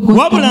 there's no way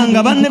God can.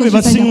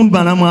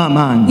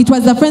 It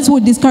was the friends who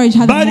would discourage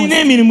her the most.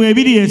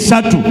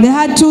 They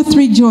had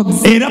 2-3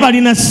 jobs. And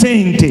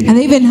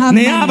they even have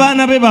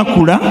money.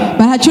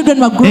 But her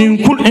children were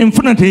growing.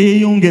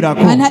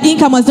 And her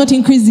income was not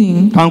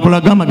increasing.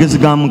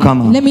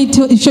 Let me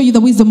show you the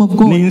wisdom of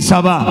God.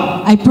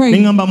 I prayed.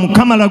 And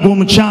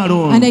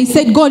I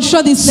said, God,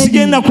 show this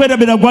lady.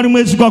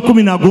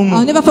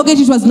 I'll never forget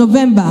it was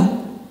November.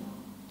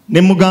 I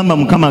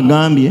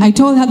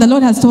told her the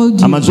Lord has told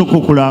you.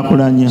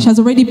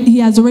 He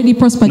has already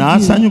prospered you.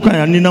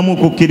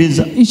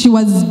 She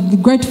was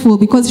grateful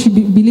because she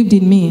believed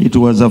in me. It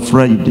was a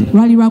Friday. It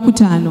was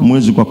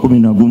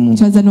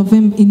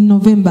in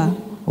November.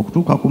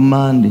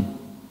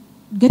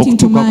 Getting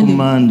to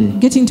Monday.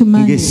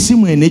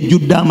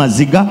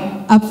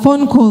 A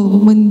phone call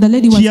when the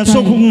lady was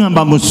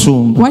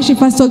crying. What she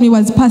first told me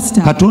was,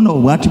 Pastor,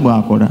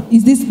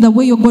 is this the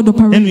way your God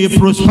operates? Is this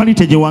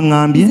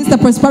the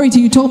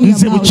prosperity you told me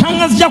about?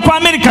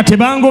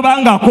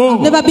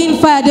 I've never been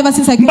fired ever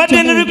since I came to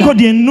America.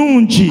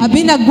 I've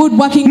been a good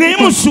working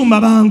person.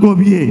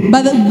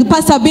 But the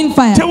pastor have been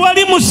fired.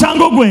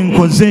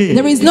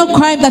 There is no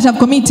crime that I've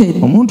committed.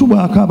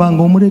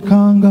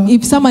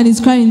 If someone is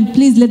crying,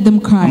 please let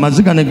them cry.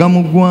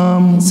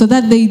 So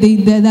that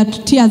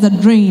that tears are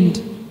drained.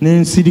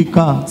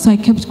 So I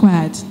kept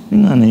quiet.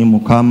 And I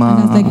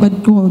was like,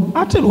 but God,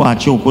 why did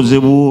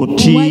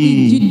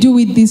you do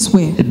it this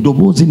way?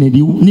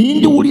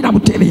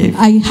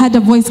 I had a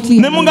voice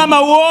clear. And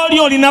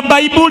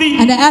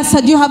I asked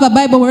her, do you have a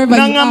Bible wherever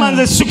you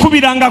are? She told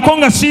me,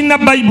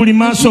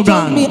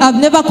 I've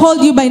never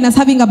called you by us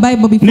having a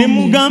Bible before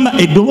me.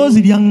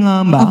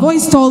 A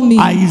voice told me,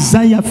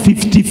 Isaiah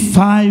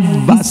 55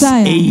 verse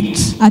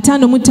 8.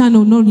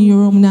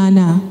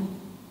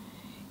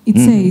 It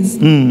says,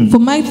 for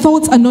my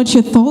thoughts are not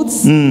your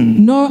thoughts,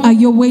 nor are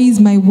your ways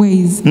my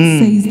ways,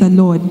 says the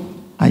Lord.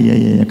 Once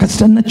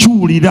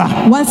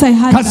I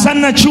had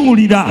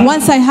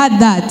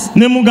that,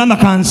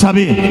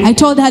 I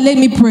told her, let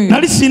me pray.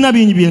 There's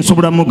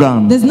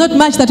not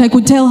much that I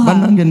could tell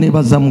her,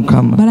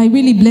 but I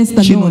really bless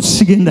the Lord.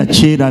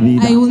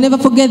 I will never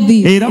forget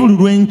this.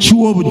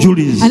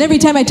 And every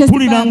time I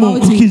testify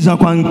about it,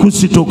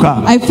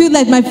 I feel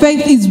like my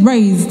faith is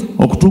raised.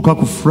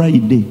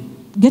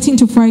 Getting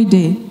to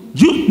Friday.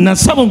 Remember,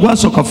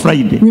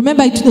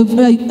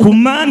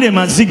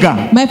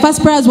 my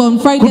first prayers were on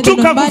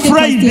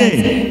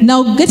Friday.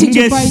 Now getting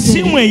to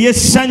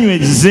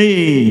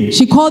Friday,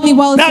 she called me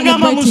while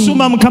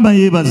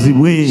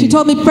celebrating. She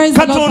told me, praise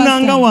the Lord,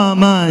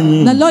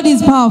 Pastor. The Lord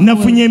is powerful.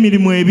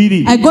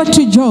 I got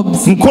 2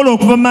 jobs. I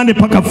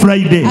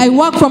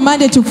work from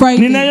Monday to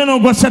Friday.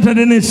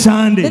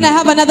 Then I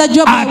have another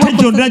job. I work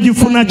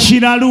for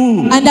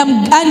Saturday. And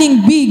I'm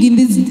earning big in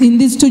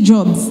these 2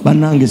 jobs.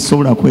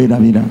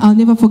 I'll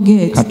never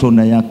forget.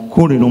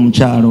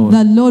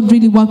 The Lord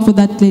really worked for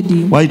that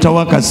lady.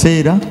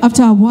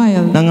 After a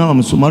while,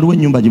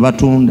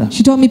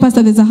 she told me,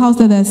 Pastor, there's a house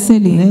that they're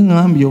selling. But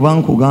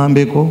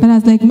I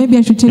was like, maybe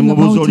I should tell you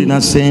about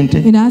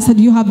it. And I asked her,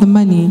 do you have the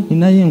money?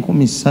 I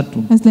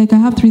was like, I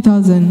have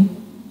 3,000.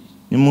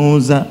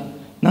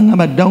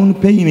 Down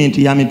payment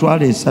ya mitwalo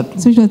 3.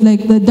 So she was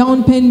like, the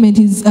down payment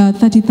is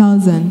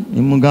 30,000.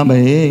 I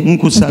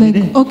was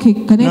like, okay,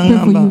 can I pray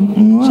for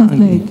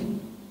you?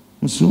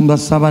 She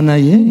was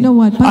like, you know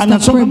what,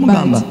 Pastor prayed,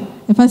 but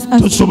if I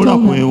told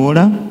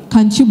her,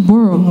 Can't you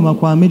borrow?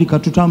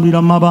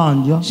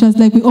 She was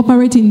like, we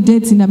operate in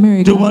debts in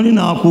America.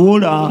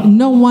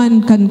 No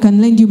one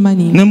can lend you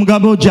money. So I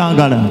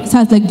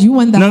was like, do you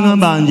want the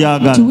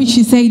house? To which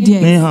she said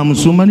yes. Like,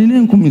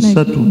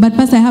 but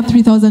Pastor, I have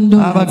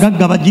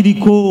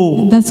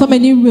 $3,000. There's so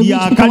many rich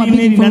people who are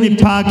bidding for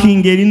it.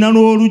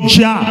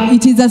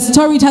 It is a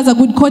store, it has a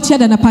good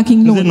courtyard and a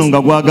parking lot. And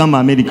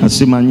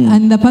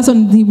the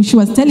person she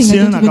was telling, I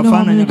don't even know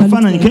how America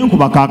looks like.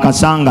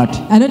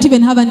 I don't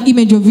even have an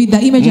image of it.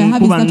 The image I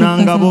have is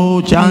that of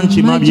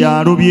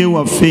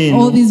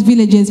all these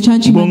villages,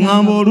 when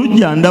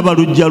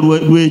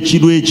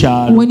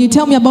you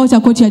tell me about a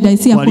courtyard, I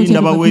see a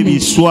courtyard of a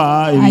village.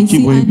 I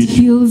see ant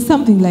hills,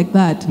 something like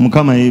that.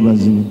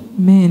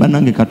 Amen. But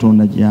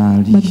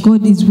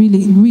God is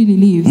really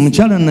lives. I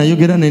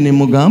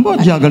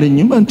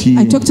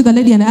talked to the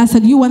lady and I asked her,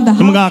 you want the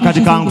house?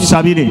 So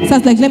I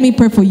was like, let me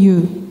pray for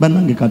you. That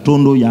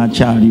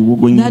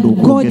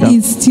God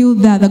is still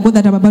there, the God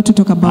that I'm about to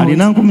talk about.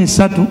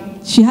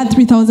 She had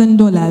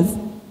 $3,000.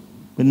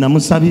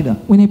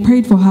 When I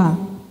prayed for her,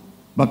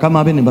 the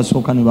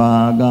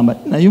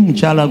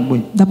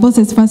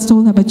bosses first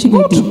told her, but you've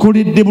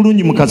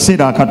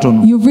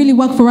really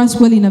worked for us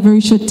well in a very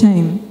short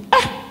time.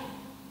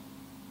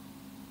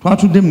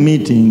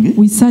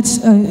 We sat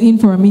in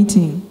for a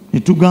meeting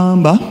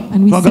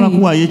and we said,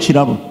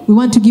 we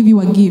want to give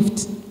you a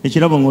gift. Do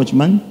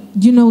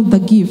you know the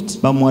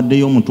gift?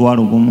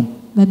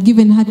 That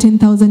given her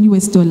 $10,000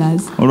 US.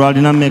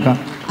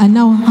 And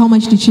now how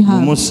much did she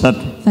have?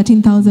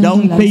 $13,000.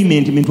 Down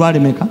payment.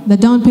 The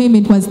down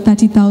payment was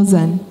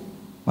 $30,000.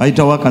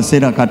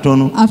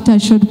 After a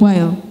short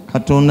while,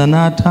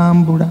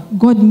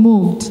 God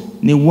moved.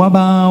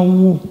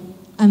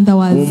 And there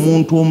was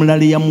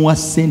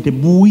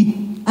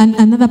and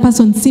another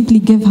person simply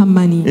gave her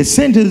money.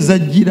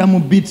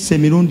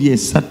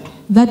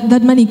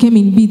 That money came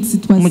in bits.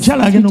 It was 3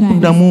 times.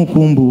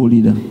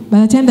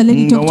 By the time the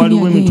lady talked to me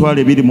again,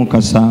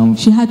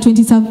 she had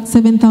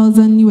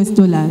 $27,000 US.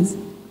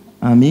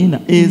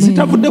 Amen.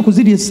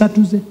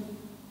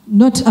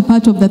 Not a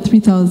part of the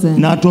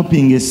 3,000.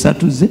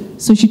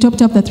 So she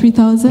topped up the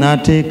 3,000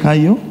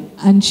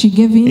 and she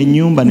gave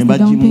in the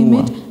down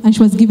payment and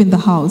she was given the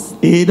house.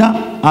 And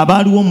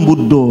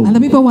the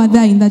people were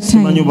there in that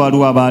time. I don't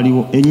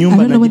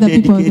know whether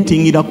people were there.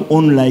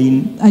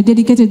 I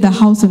dedicated the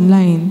house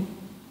online.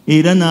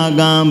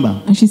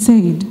 And she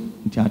said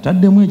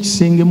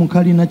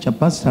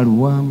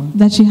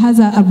that she has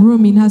a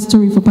room in her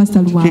story for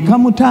Pastor Luwama.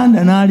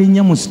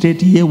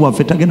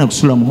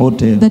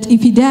 That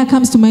if he dare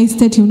comes to my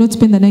estate, he will not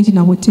spend the night in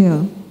a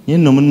hotel.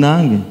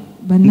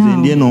 But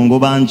now,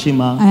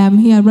 I am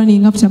here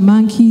running after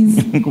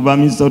monkeys,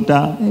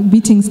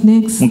 beating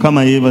snakes.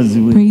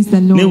 Praise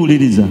the Lord.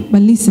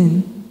 But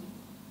listen,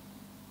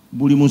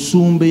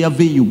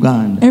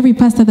 every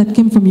pastor that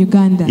came from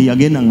Uganda,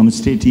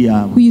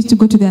 who used to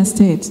go to their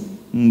state,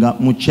 in that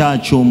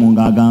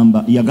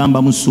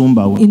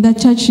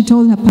church she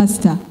told her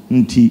pastor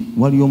that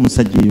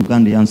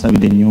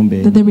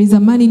there is a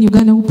man in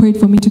Uganda who prayed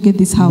for me to get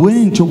this house.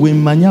 That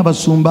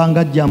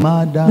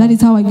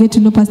is how I get to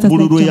know pastors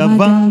like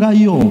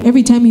Jamada.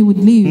 Every time he would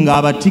leave,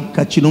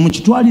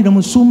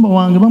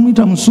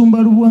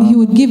 she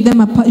would give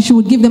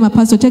them a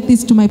pastor. Take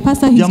this to my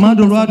pastor. When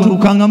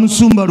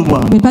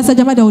Pastor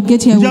Jamada would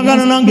get here, I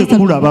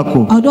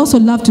would also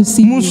love to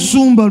see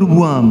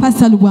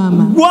Pastor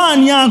Luwama.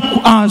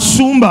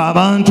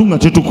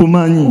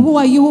 Who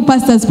are you who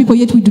pastors people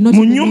yet we do not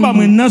know?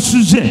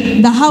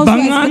 The house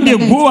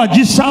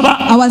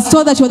I was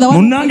told that you were the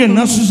one.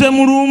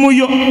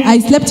 I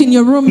slept in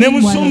your room. My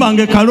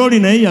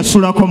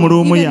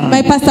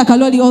pastor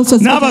Kaloli also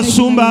slept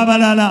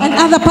and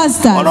other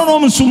pastors.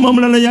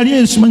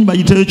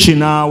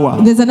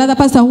 There's another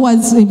pastor who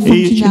was from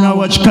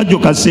Chinawa.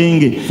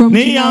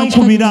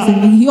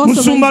 He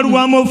also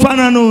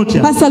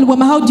Pastor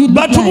Luwama, how do you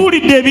look like?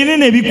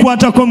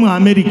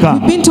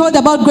 We've been told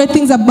about great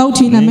things about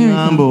you in America.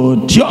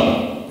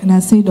 And I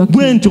said,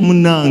 okay.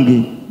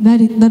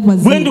 That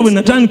was it.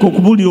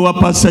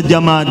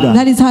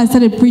 That is how I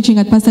started preaching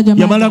at Pastor Jamada.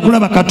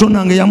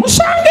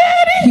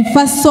 He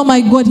first saw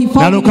my God, he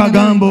found me. And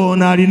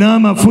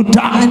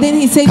then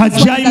he said, let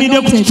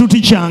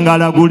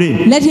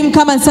him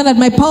come and stand at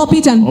my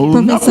pulpit and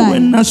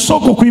prophesy.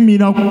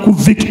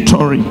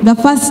 The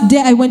first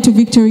day I went to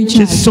Victory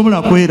Church,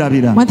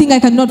 one thing I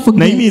cannot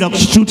forget, I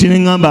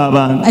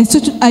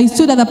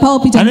stood at the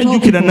pulpit and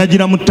told people,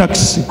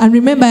 and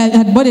remember I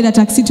had boarded a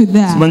taxi to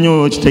there.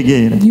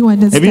 You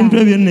understand?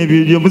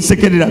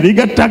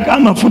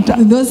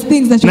 Those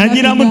things that you have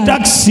to do.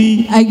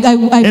 I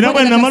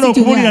boarded a taxi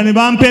to there.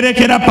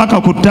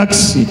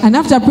 And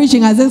after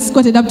preaching, I was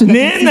escorted up to the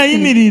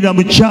taxi.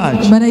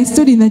 But I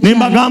stood in the church.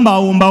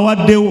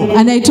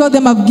 And I told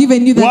them, I've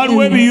given you that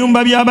area.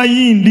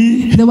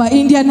 There were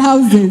Indian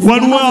houses. And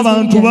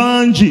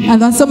there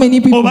were so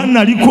many people. I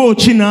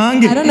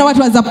don't know what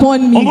was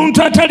upon me. A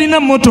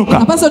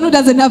person who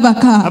doesn't have a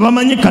car.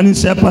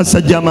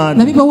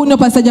 The people who know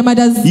Pastor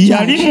Jamada's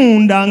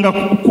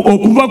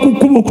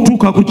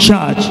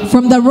church.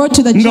 From the road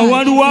to the church.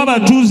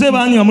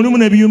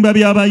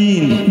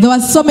 There were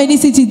so many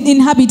city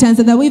inhabitants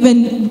that there were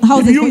even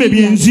houses for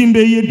Indians. You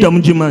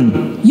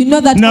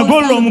know that.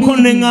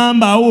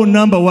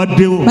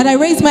 But I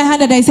raised my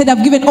hand and I said,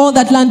 I've given all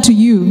that land to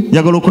you.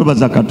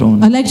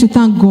 I'd like to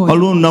thank God.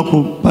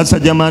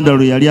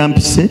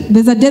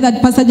 There's a day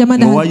that Pastor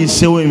Jamada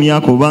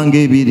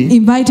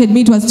invited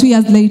me. It was 2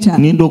 years later.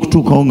 On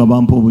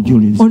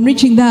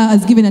reaching there, I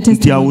was given a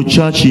testimony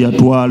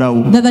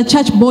that the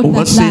church bought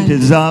that land.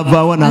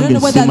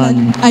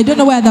 I don't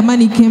know where the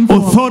money came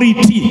from.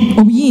 Authority.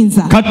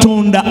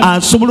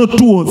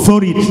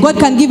 God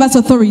can give us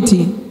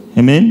authority.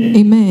 Amen.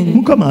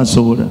 Amen.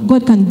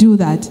 God can do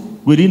that.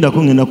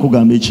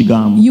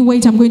 You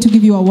wait, I'm going to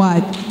give you a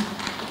word.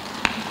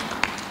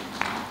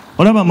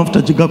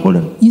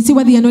 You see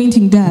what the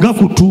anointing does?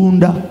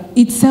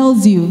 It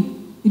sells you.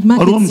 It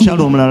markets you. There's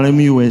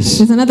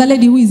another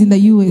lady who is in the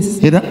US.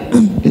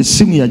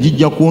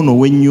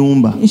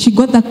 She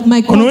got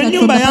my contact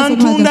from the person.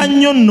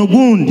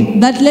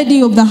 That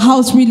lady of the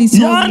house really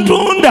sold me.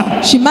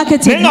 She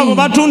marketed me.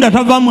 But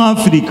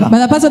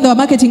the person they were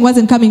marketing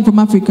wasn't coming from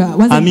Africa.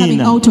 Wasn't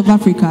coming out of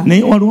Africa.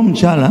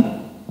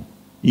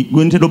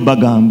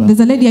 There's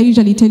a lady I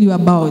usually tell you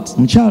about.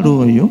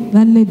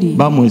 That lady.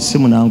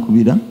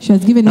 She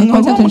was given my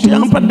contact and she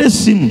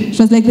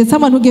was like, there's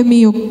someone who gave me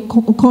your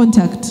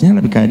contact.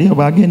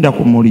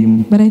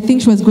 But I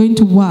think she was going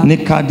to work.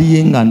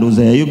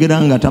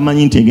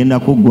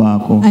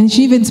 And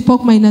she even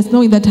spoke minus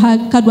knowing that her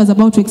card was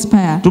about to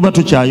expire.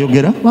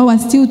 While we're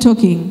still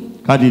talking,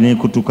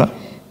 the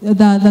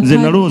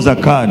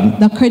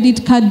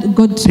credit card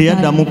got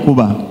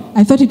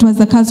I thought it was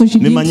the card, so she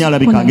didn't call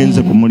again.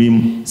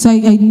 So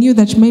I knew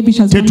that maybe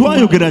she was going to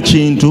work.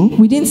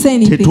 We didn't say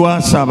anything.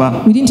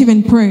 We didn't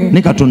even pray.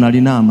 But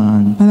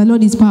the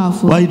Lord is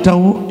powerful. A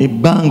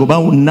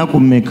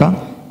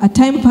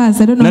time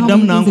passed, I don't know how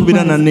many days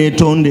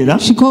it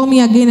was. She called me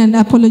again and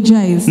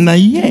apologized.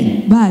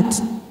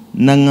 But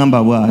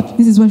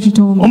this is what she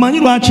told me. Do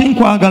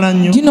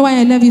you know why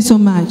I love you so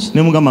much?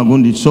 And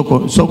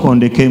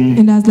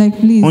I was like,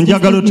 please.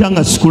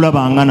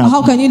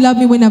 How can you love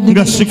me when I've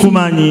never seen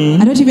you?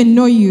 I don't even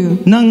know you.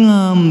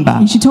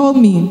 And she told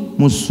me,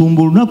 Pastor,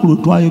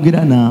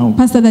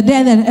 the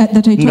day that I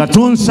talked to you,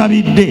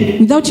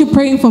 without you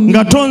praying for me,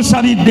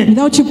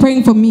 without you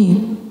praying for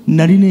me, I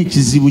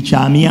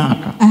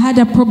had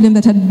a problem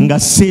that had gone on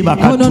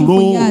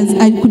for years.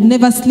 I could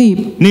never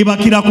sleep.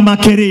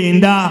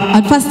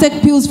 I'd first take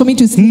pills for me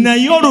to sleep.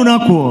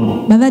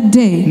 But that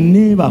day,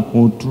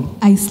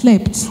 I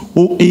slept.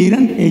 And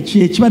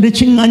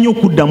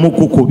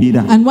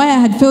why I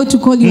had failed to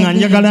call you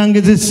again,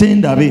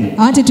 I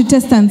wanted to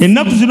test and see.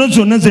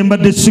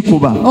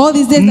 All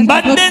these days that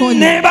I did not call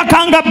you,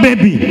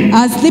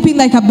 I was sleeping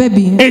like a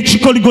baby. The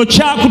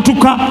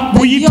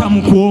yoke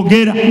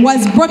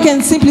was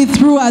broken simply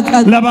through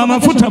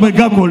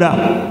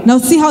now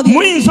see how the you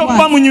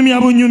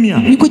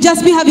could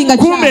just be having a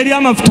child,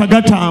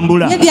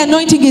 yet the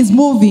anointing is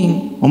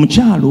moving.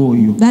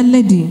 That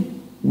lady,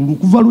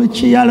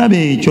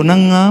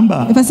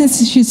 ever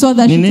since she saw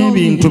that, she told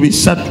me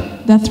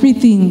there are 3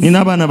 things. I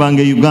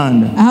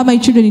have my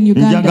children in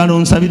Uganda. I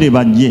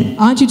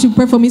want you to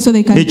pray for me so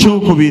they can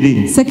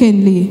come.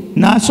 Secondly,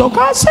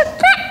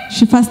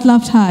 she first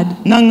laughed hard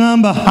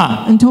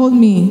and told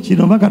me, I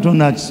don't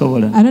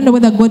know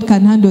whether God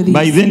can handle this.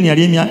 By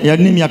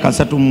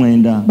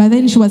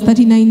then she was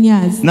 39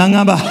 years. She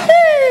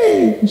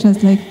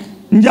was like,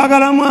 I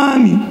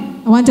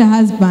want a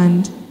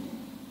husband.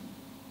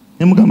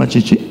 And I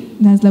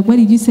was like, what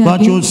did you say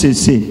again?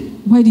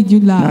 Why did you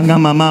laugh? It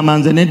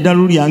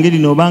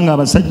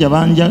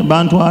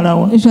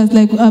was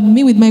like,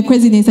 me with my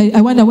craziness, I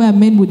wonder where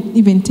men would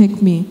even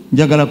take me.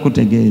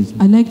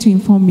 I'd like to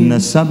inform you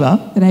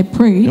that I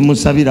prayed.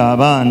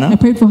 I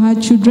prayed for her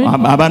children.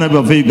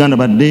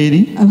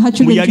 Her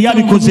children,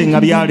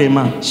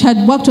 she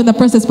had worked on the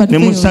process but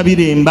failed.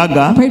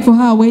 I prayed for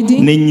her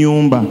wedding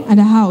and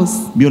a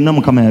house.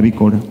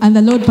 And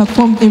the Lord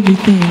performed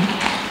everything.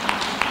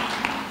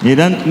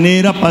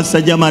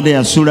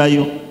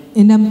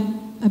 And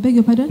I beg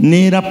your pardon?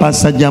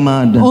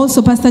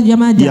 Also Pastor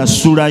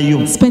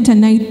Jamada spent a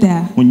night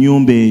there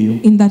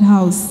in that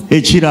house.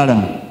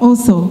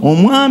 Also,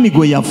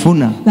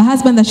 the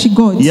husband that she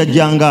got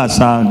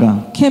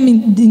came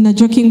in a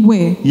joking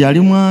way.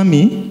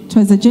 It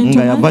was a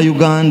gentleman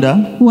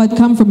who had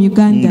come from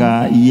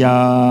Uganda. He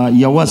had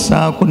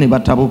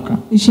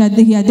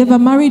never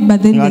married,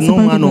 but then they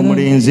separated.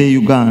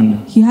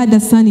 He had a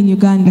son in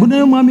Uganda.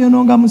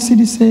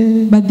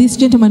 But this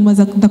gentleman was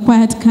the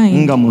quiet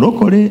kind.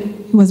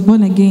 He was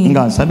born again.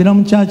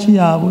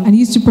 And he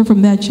used to pray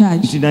from that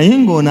church.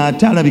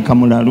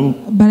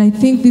 But I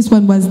think this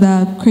one was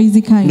the crazy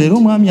kind. The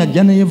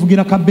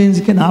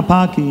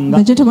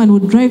gentleman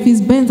would drive his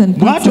Benz and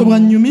park.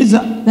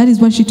 That is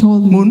what she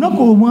told me.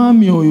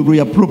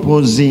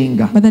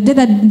 But the day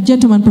that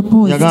gentleman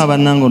proposed,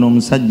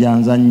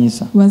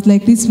 was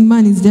like, this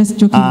man is just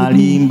joking with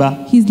me.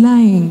 He's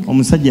lying.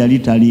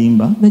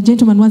 The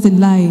gentleman wasn't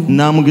lying.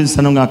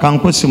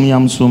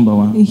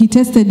 He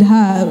tested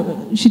her.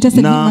 She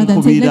tested him and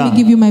said, let me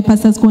give you my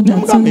pastor's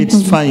contact. So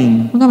it's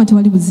fine. And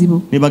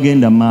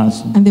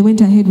they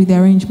went ahead with the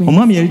arrangement. The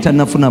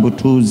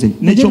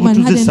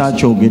gentleman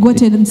hadn't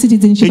gotten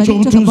citizenship. But they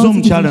talked about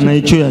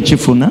citizenship.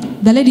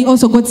 The lady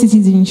also got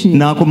citizenship.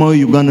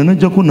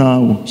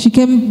 She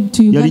came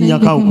to Uganda.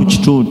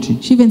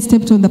 She even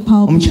stepped on the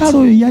pulpit.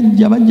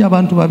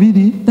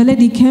 The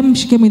lady came,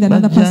 she came with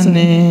another person.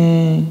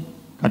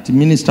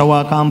 Minister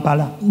wa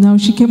Kampala. Now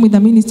she came with the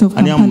minister of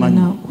Kampala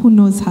now. Who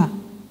knows her?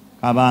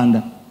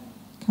 Kabanda.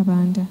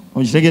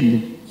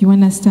 You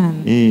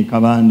understand?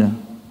 Kabanda.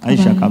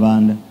 Aisha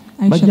Kabanda.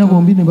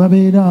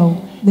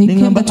 They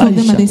came, the two of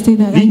them, and they stayed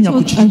there. I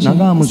told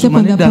Aisha, step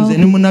on the pulpit.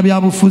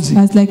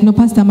 I was like, no,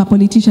 Pastor, I'm a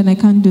politician, I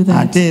can't do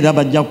that.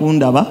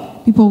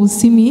 People will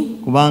see me.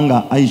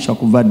 Kubanga Aisha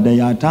kuvadde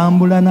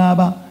yatambula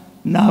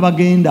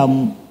n'abagenda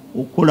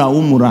okukola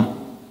umura.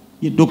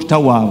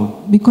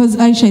 Because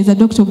Aisha is a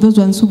doctor of those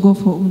ones who go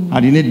for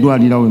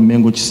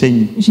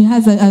she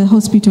has a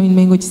hospital in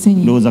Mengo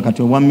Chisenyi.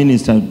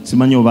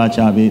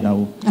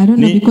 I don't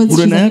know because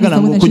she's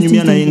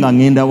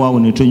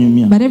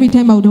but every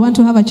time I would want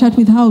to have a chat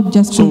with her, I would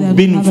just go there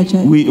and have a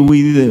chat.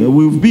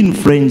 We've been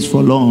friends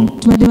for long.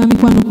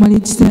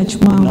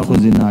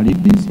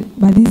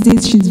 But these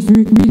days she's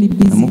really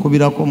busy. I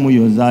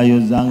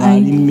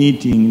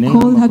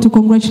called her to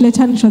congratulate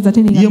her and she was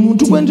attending a meeting.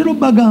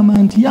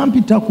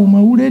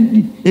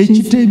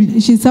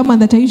 She's someone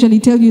that I usually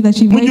tell you that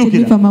she invited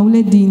me for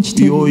Mauledi in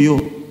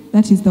Chitebi.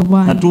 That is the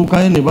one. I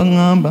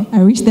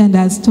reached there and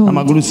I was told.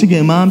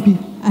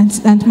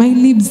 And my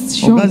lips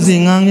short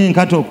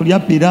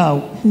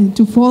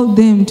to fold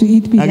them to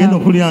eat pilau.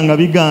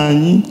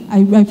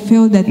 I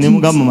felt that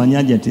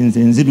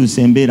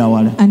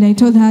and I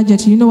told her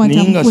that you know what,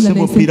 I'm full, and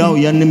I said,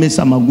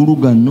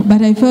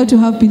 but I failed to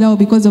have pilau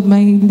because of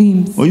my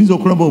limbs. You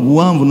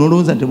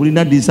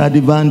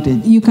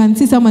can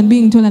see someone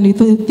being tall and you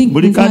think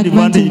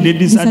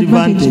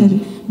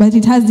disadvantage. But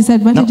it has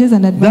disadvantages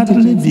and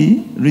advantages. That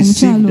lady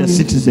received a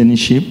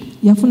citizenship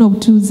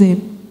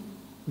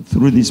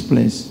through this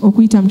place.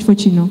 Also,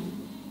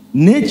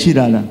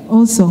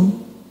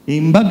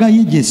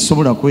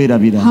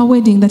 her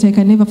wedding that I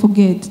can never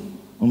forget.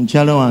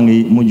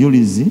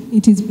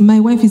 It is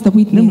my wife is the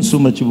witness.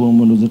 And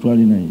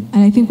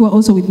I think we're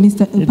also with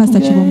Pastor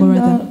Chibombo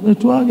brother.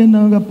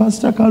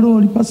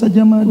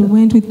 We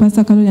went with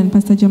Pastor Karoli and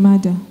Pastor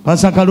Jamada.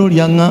 Pastor Karoli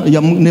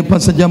ne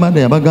Pastor Jamada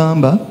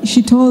yabagamba.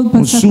 She told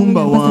Pastor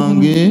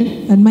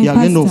Karoli and my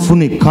pastor is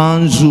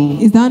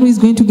the one who is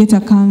going to get a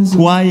kanzu.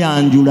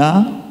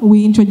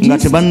 We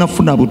introduced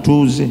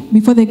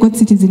before they got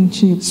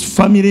citizenship.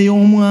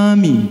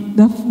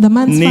 The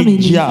man's family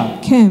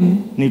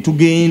came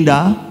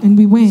and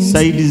we went.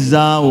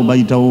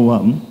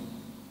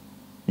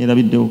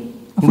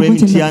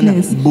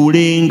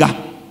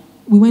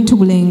 We went to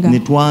Bulenga.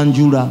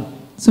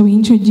 So we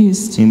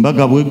introduced. After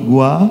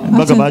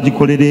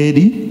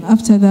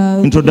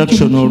the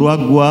introduction,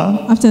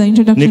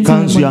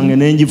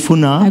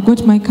 I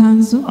got my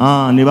kanzu.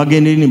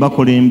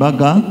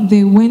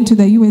 They went to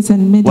the US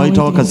and made a wedding.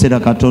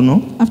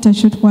 After a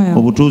short while,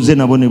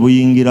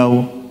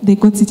 they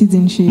got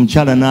citizenship. The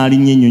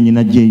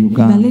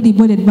lady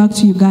boarded back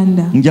to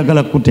Uganda.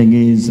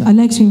 I'd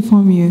like to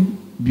inform you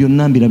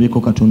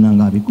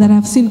that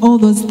I've seen all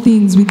those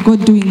things with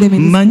God doing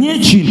them.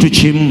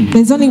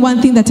 There's only one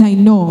thing that I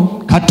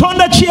know. What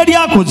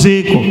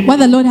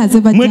the Lord has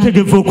ever done. He's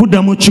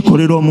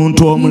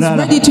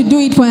ready to do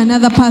it for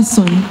another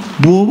person.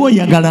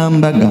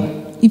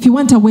 If you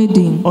want a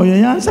wedding,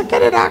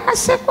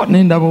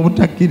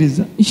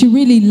 she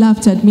really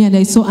laughed at me and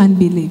I saw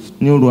unbelief.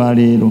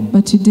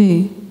 But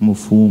today,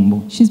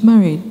 she's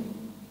married.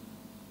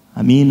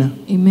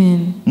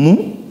 Amen.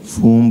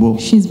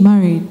 She's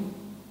married.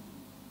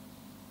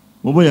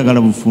 If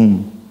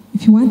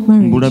you want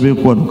marriage,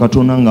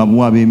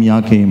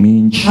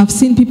 I've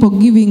seen people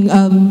giving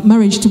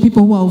marriage to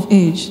people who are of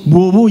age.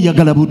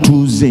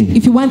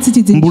 If you want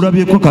citizenship,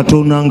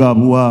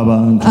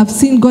 I've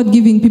seen God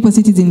giving people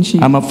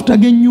citizenship. I've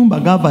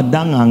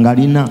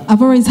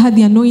always had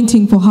the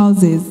anointing for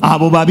houses.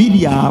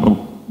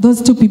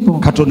 Those two people,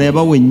 God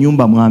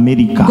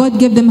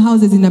gave them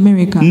houses in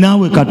America.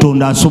 God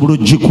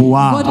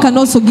can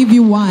also give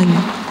you one.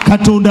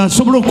 Katonda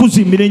asobola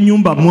okuzimbira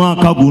ennyumba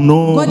mwaka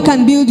guno. God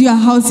can build you a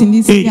house in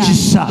this year.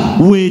 Ekisa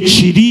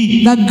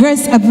weekiri. The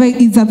grace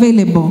is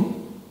available.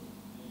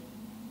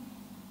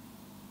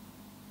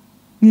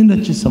 I'm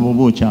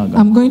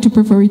going to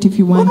pray for it if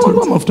you want it.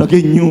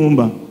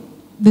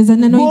 There's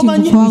an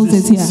anointing for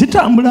houses here.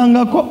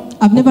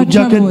 I've never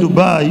traveled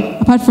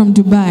apart from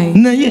Dubai,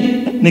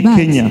 but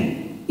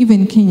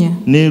even Kenya,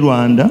 even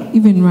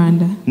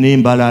Rwanda, and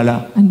Mbarara,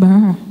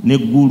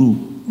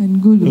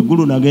 and Gulu.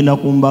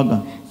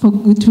 For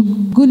to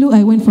Gulu,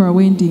 I went for a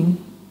wedding.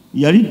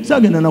 I didn't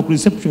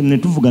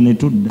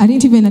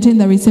even attend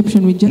the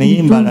reception. We just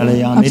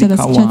after the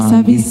church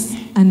service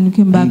and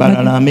came back.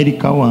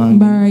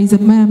 Mbarara is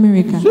my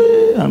America.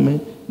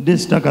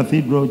 Desta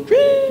Cathedral.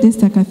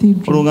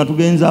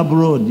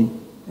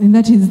 And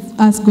that is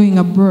us going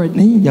abroad. But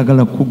I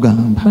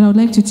would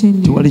like to tell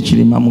you,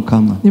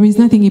 there is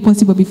nothing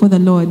impossible before the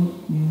Lord.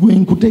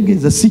 I'm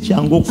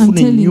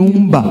telling you,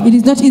 it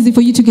is not easy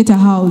for you to get a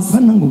house. I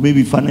don't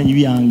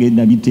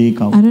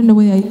know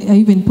where I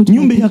even put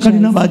my pictures.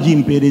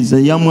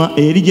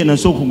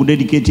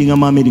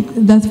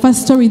 The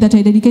first story that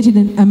I dedicated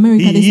in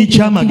America,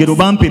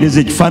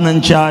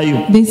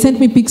 they sent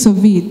me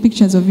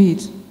pictures of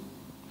it.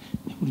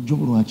 I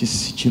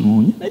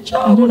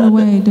don't know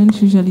why I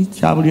don't usually.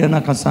 It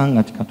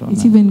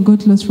even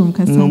got lost from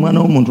Kasanga.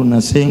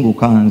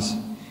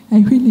 I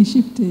really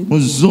shifted.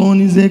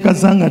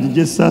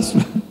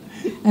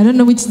 I don't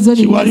know which zone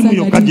in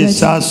Kasanga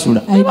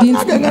I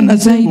didn't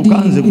reside in. It's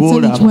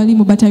only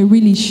Chwalimu, but I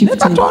really shifted.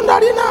 But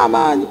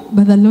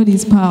the Lord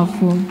is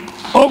powerful.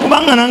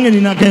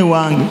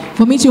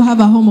 For me to have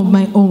a home of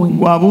my own.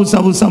 The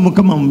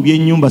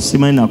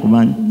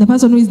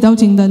person who is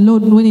doubting the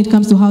Lord when it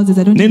comes to houses,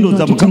 I don't know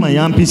what to tell you.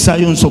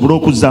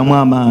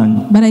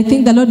 But I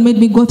think the Lord made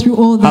me go through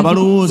all that.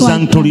 So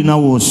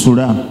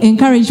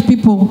encourage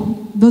people,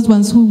 those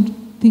ones who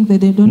think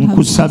that they don't have.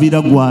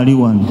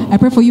 I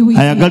pray for you.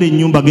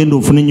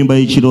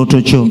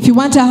 If you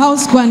want a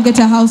house, go and get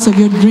a house of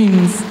your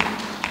dreams.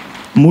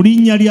 In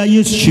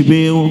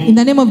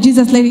the name of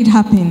Jesus, let it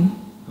happen.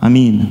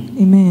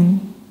 Amen.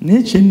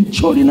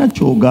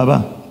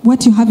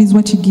 What you have is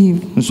what you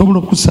give. I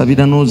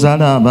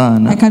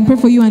can pray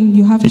for you and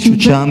you have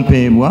children.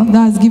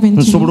 That was given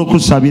to you.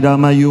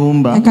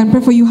 I can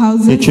pray for you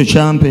houses. That was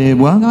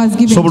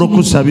given to you.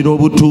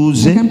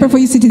 I can pray for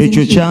you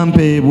citizenship.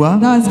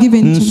 That was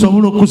given to you.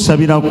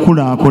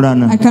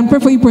 I can pray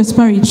for you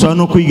prosperity. I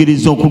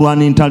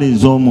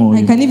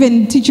can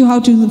even teach you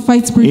how to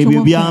fight spiritual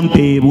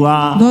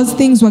warfare. Those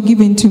things were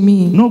given to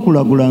me.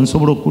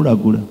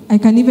 I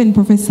can even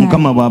prophesy. If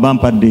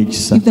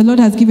the Lord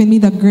has given me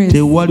the grace,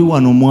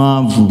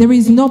 there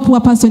is no poor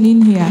person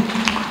in here.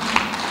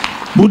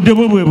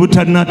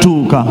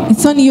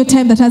 It's only your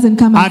time that hasn't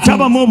come. And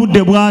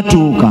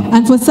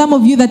for some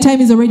of you, the time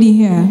is already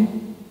here.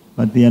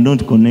 But they are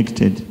not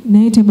connected.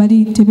 They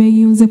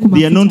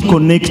are not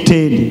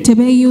connected.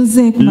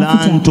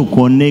 Learn to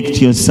connect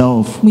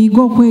yourself.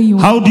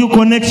 How do you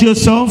connect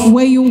yourself?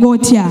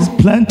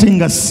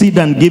 Planting a seed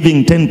and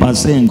giving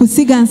 10%.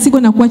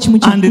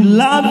 And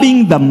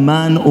loving the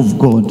man of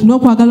God.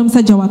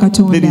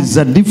 There is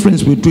a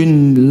difference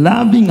between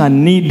loving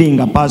and needing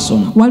a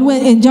person.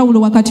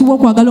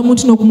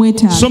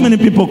 So many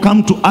people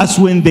come to us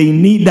when they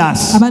need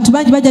us.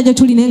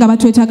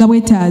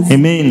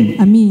 Amen.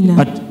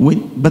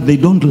 But they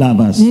don't love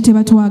us.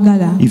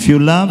 If you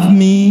love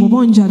me,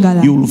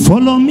 you will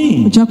follow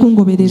me.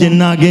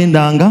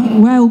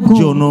 Where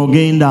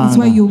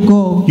you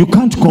go. You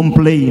can't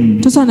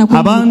complain.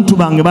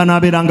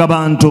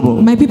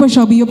 My people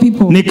shall be your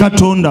people.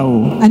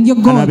 And your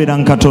God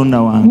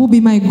will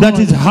be my God. That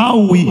is how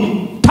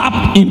we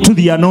tap into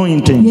the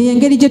anointing.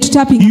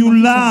 You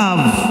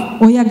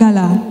love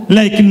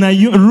like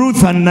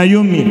Ruth and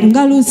Naomi.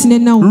 Ruth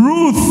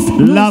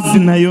loved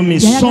Naomi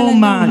so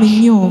much.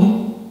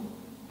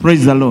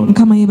 Praise the Lord.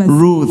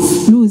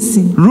 Ruth.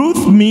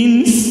 Ruth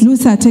means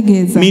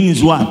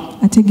what?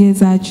 I told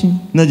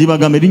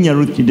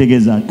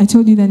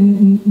you the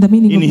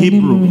meaning in of the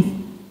Hebrew. name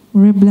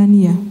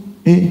Reblania.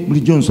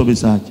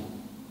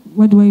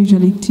 What do I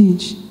usually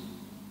teach?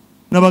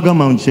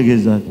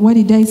 What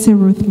did I say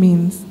Ruth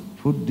means?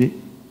 Okay,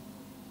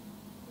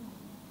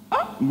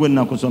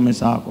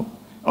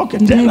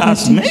 tell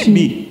us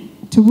maybe.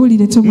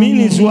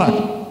 Means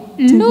what?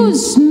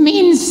 Lose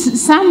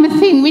means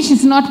something which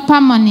is not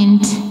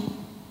permanent.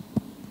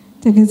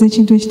 Ruth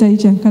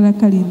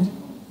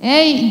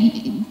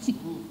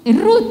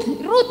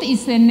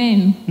is a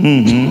name.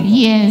 Mm-hmm.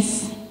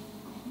 Yes.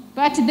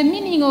 But the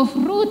meaning of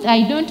Ruth,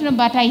 I don't know,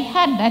 but I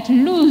heard that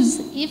lose,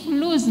 if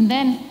lose,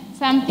 then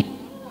something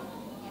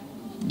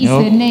is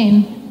a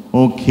name.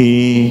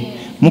 Okay.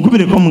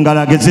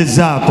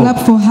 Clap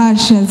for her.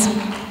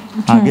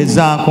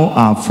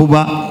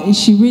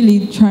 She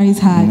really tries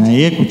hard.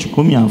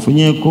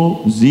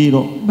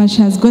 But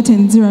she has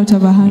gotten 0 out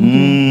of 100.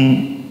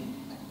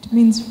 It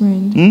means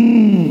friend.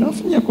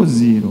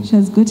 She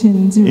has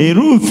gotten 0.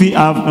 Ruthie.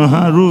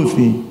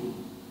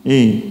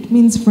 It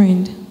means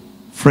friend.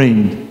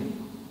 Friend.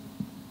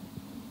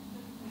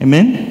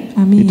 Amen?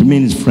 Amen. It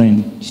means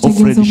friend or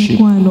friendship.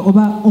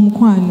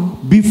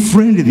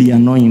 Befriend the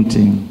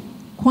anointing.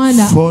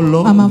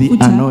 Follow the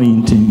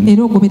anointing.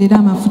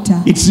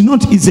 It's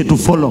not easy to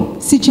follow.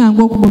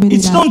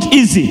 It's not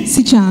easy.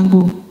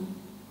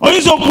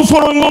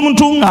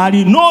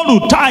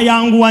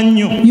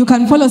 You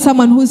can follow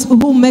someone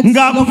who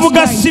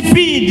makes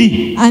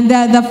speed and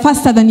they're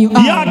faster than you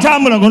are.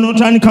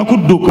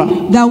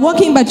 They're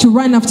walking but you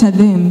run after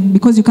them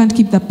because you can't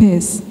keep the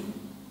pace.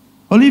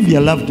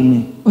 Olivia loved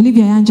me.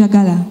 Olivia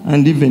yanjagala.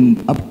 And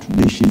even up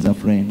today she's a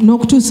friend.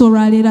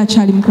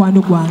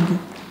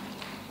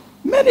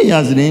 Many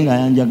years nenga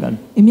yanjagala.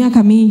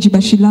 Emyaka mingi,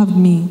 but she loved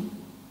me.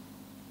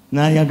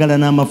 N'ayagala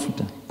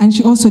n'amafuta. And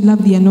she also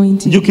loved the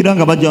anointing.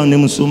 Jukiranga bajja ne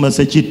Musumba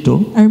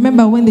Sekitto. I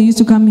remember when they used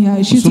to come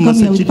here. She used to come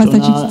here with Pastor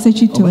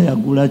Sekitto. I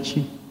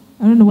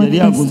don't know what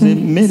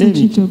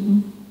Sekitto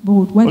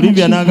bought.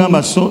 Olivia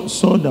n'agamba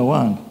soda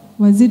wange.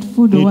 Was it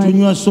food or what?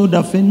 Tunywa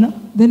soda fenna.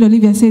 Then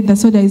Olivia said the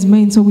soda is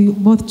mine, so we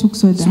both took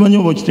soda. Simanyi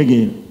oba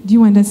okitegeera. Do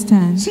you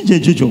understand? Si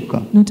kyekyo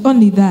kyokka. Not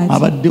only that,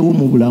 abaddewo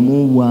mu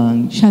bulamu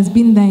bwange. she has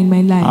been there in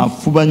my life.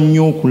 Afuba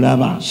nnyo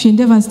okulaba. She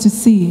endeavors to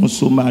see.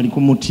 Musumba ali ku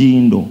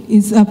mutindo.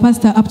 Is a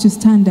pastor up to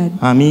standard?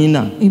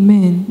 Amina.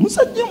 Amen.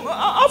 Musajja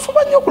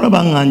afuba nnyo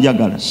okulaba nga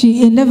njagala.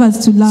 She endeavors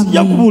to love me.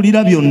 Sijja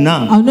kubuulira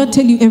byonna. I'll not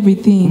tell you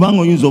everything.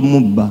 Kubanga oyinza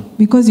omubba.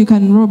 Because you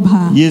can rob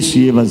her. Yesu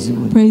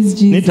yeebazibwe. Praise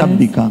Jesus.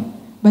 Netabbika.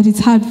 But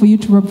it's hard for you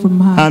to rob from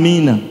her.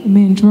 Amina.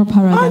 Amen. To rob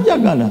her.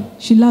 Anjagala.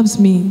 She loves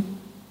me.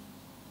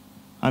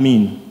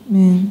 Amina.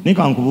 Amen.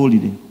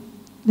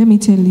 Let me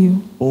tell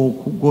you.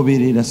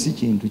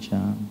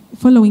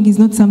 Following is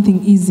not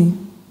something easy.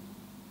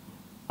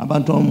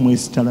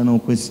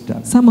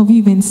 Some of you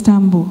even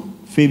stumble.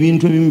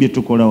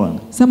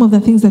 Some of the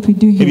things that we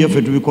do here,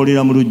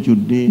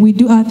 we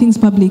do our things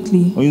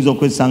publicly.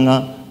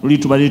 We've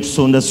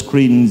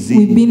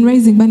been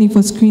raising money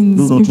for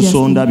screens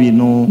previously.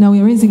 Now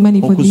we're raising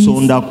money for these.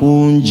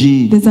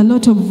 There's a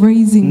lot of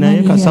raising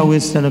money here.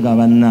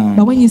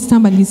 But when you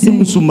stumble, you say,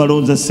 but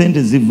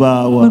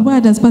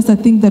where does Pastor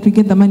think that we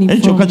get the money from?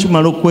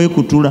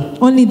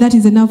 Only that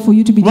is enough for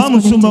you to be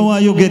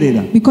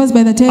disconnected. Because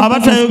by the time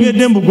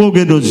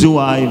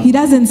he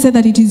doesn't say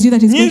that it is you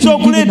that is going to give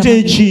it the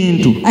money.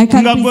 I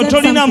can present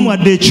something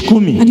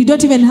and you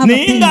don't even have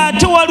a penny.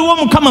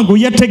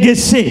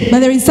 But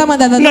there is someone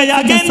that they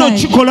are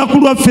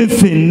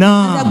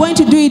going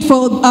to do it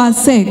for our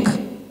sake,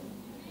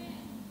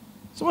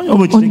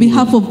 on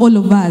behalf of all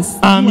of us.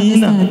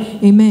 Amen.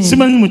 Amen.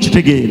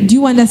 Do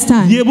you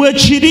understand?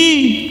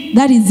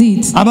 That is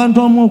it.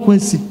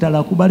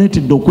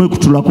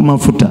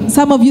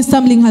 Some of you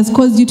stumbling has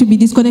caused you to be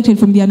disconnected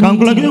from the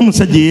anointing.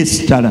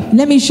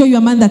 Let me show you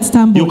a man that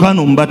stumbled.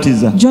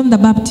 John the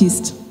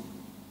Baptist.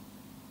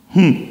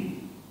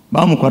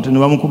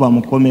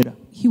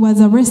 He was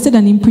arrested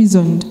and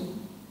imprisoned.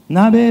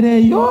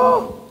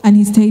 And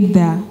he stayed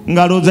there,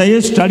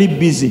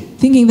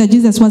 thinking that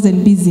Jesus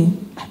wasn't busy.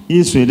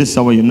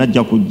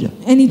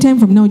 Anytime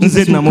from now,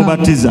 Jesus will come.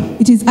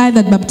 It is I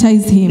that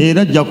baptized him.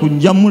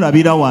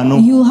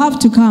 You'll have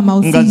to come.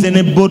 I'll see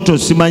him. With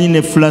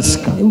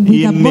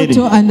a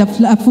bottle and a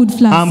food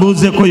flask.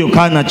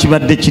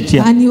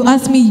 And you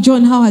ask me,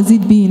 John, how has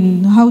it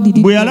been? How did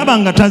it go?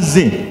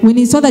 When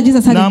he saw that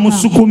Jesus had come,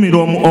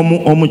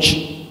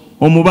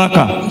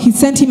 he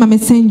sent him a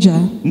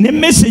messenger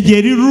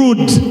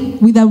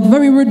with a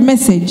very rude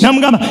message.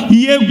 And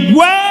he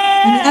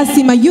asked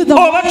him, are you the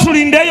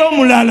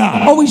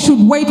one? Or we should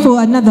wait for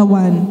another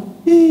one?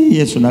 And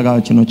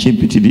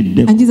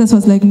Jesus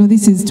was like, no,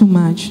 this is too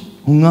much.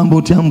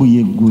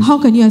 How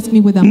can you ask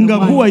me whether I'm the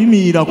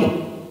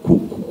one?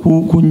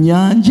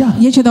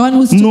 Yet you're the one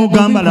who stood at the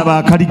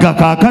river.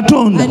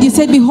 And you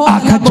said, behold,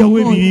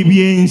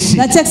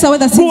 that takes away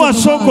the sins of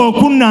the world.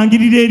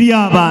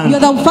 You're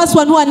the first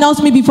one who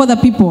announced me before the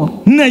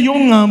people.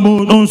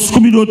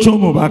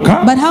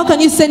 But how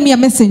can you send me a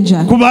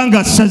messenger?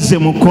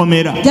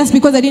 Just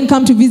because I didn't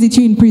come to visit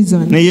you in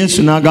prison.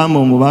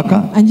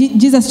 And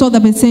Jesus told the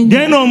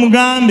messenger,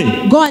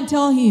 go and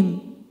tell him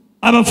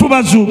that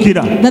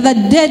the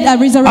dead are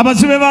resurrected,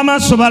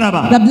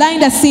 the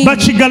blind are seeing,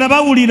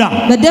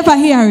 the deaf are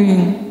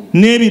hearing,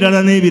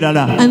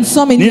 and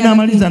so many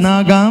other things.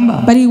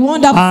 But he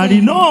wound up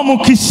saying,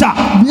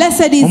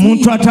 blessed is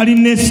he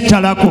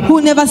who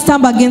never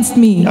stumble against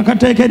me.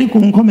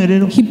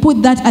 He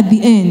put that at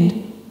the end.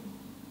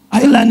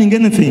 Are you learning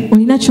anything?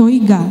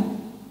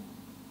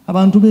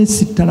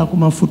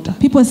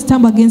 People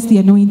stumble against the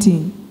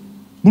anointing.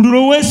 Every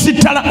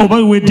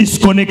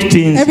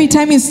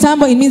time you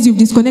stumble, it means you've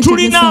disconnected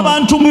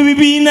yourself.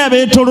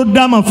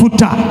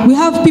 We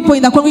have people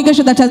in the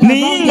congregation that are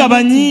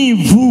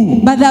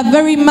but they are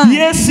very mad.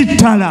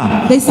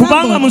 They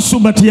stumble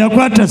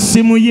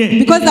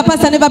because the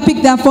pastor never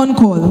picked their phone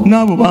call.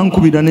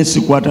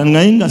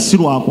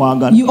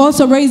 You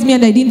also raised me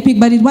and I didn't pick,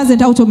 but it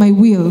wasn't out of my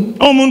will.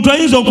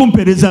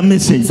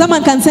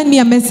 Someone can send me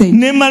a message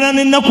and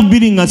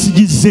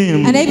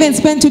I even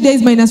spent 2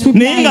 days minus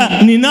replying.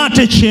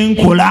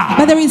 kyenkola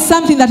but there is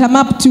something that I'm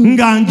up to.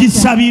 Nga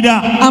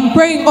ngisabira. I'm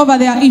praying over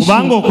their issue.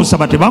 Kubanga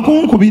okusaba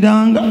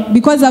tebakunkubiranga.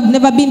 Because I've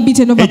never been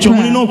beaten over Ekyo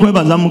prayer. mulina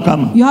okwebaza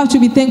Mukama. You have to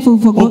be thankful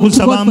for God, to God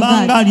Okusaba for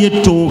mbanga that. ali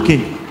ettooke.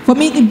 For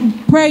me,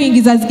 praying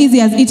is as easy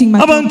as eating my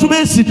Abantu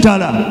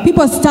beesittala.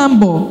 People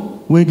stumble.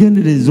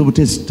 Weegendereze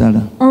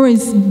obutesittala.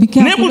 Always be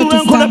careful not to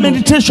nkola stumble.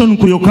 meditation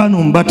ku Yokaana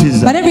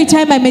Omubatiza. But every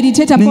time I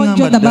meditate upon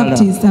John the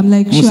Baptist, I'm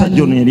like,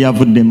 musajja ono yali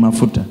avudde mu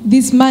mafuta.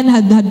 This man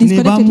had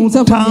disconnected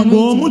himself from the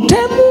anointing.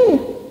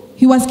 omutemu.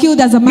 He was killed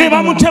as a Ne murderer.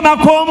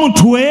 bamutemako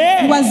omutwe.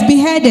 He was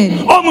beheaded.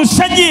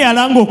 Omusajja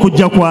eyalanga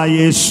okujja kwa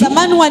Yesu. The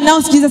man who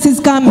announced Jesus is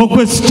coming.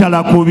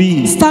 Okwesittala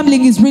kubi.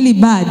 Stumbling is really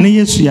bad. Ne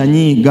Yesu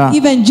yanyiiga.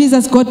 Even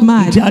Jesus got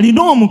mad. Nti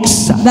alina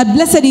omukisa. That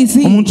blessed is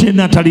he Omuntu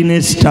yenna atalina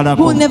esittalako.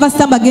 who will never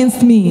stumble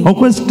against me.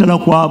 Okwesittala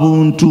kwa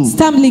buntu.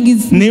 Stumbling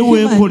is Ne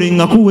human.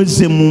 weekolenga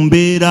kuwezze mu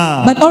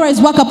mbeera. But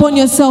always work upon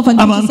yourself and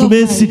Abantu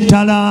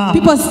beesittala.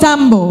 people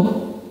stumble.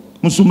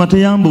 Musuma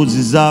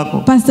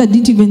teyambuuzizaako. Pastor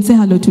didn't even say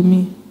hello to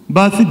me.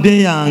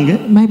 Birthday yange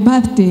My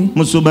birthday.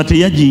 Musumba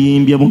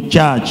teyagiyimbye mu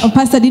church. A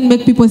pastor didn't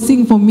make people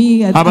sing for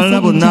me at the Abalala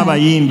same bonna time.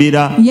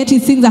 abayimbira. Yet he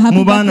sings a happy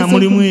Mu baana birthday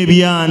song. mulimu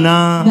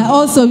ebyana. There are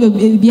also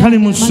Kale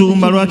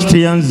Musumba lwaki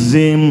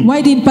teyanzeemu?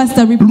 Why didn't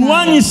Pastor reply?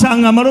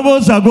 Lwanyisanga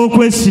amaloboozi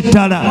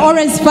ag'okwesittala.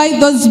 Always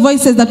fight those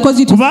voices that cause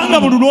you to Kubanga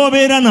buli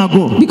lw'obeera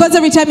nago. because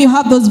every time you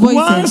have those Once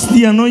voices,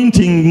 the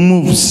anointing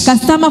moves,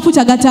 kasita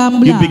amafuta you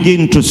gatambula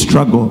begin to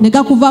struggle. ne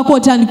gakuvaako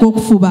otandika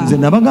okufuba. Nze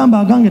nabagamba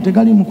agange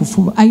tegali mu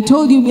kufuba. I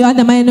told you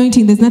under my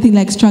anointing there's nothing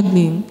like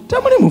struggling.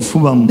 Temuli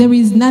mufubamu. There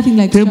is nothing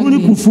like Tebuli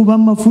struggling. kufuba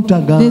mu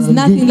mafuta There's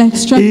nothing like gange.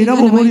 struggling Era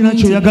under bw'oba my olina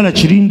anointing. ky'oyagala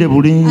kirinde And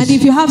bulinzi.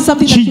 if you have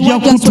something that you Kijja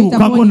want, just wait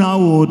kutuukako upon it.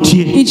 naawe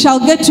otye. It shall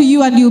get to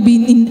you and you'll be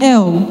in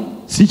hell.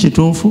 Si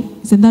kituufu?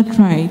 Isn't that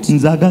right?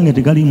 Nze agange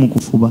tegali mu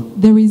kufuba.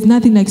 There is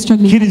nothing like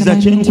struggling under Kkiriza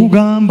my kye anointing.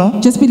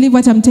 nkugamba. Just believe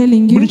what I'm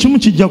telling Buli you. kimu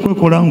kijja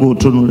kwekola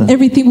ng'otunula.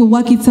 Everything will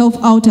work itself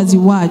out as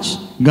you watch.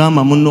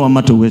 Gamba munno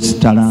wamma Say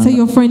teweesitalanga.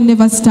 your friend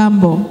never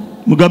stumble.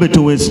 Mugabe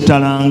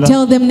teweesitalanga.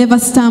 Tell them never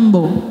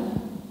stumble.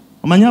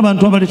 Omanyi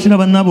abantu abaletera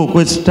bannaabwe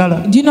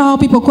okwesittala. Do you know how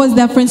people cause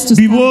their friends to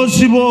stumble?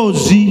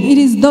 Bibooziboozi. It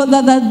is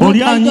that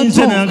Oli anyinze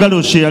talk. n'ayagala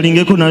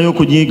osheyalingeko naye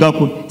okunyiiga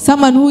kwe.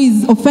 Someone who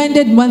is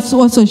offended wants to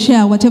also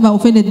share whatever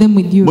offended them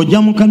with you.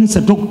 Bw'ojja mu kanisa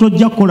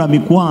tojja kukola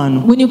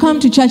mikwano. When you come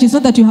to church, it's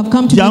not that you have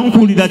come to Jja make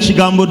nkuwulira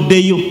kigambo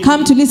ddeyo.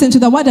 come to listen to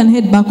the word and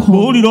head back home.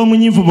 Bw'owulira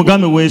omunyiivu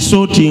mugambe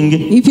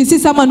weesootinge. If you see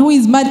someone who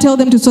is mad, tell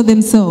them to sort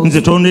themselves.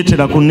 Nze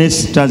tondeetera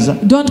kuneesitaza.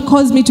 Don't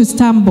cause me to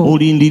stumble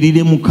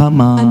Olindirire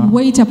Mukama. and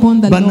wait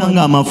upon the Bannange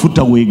Lord. amafuta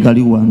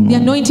weegali wano. The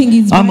anointing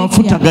is right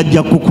Amafuta here.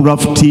 gajja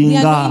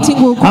kukurafutinga. The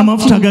anointing will craft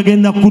Amafuta you.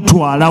 gagenda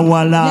kutwala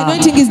wala. The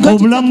anointing is going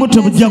to Obulamu take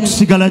you tebujja places.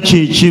 kusigala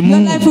kye Your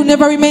kimu. life will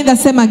never remain the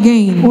same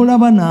again.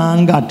 Olaba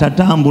nange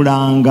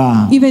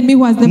tatambulanga. Even me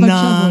who has never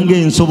Nange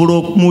traveled.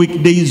 nsobola mu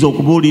weekdays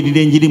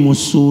okubuulirira enjiri mu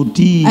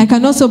suuti. I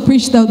can also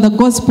preach the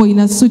gospel in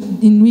a suit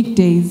in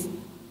weekdays.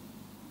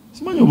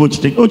 Simanyi oba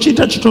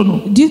okiyita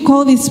kitono. Do you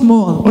call this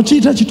small?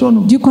 Okiyita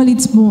kitono. Do you call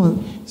it small?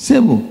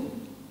 Sebo.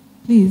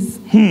 Please.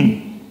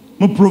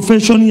 Mu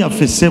profession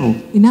yaffe sebo.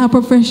 In our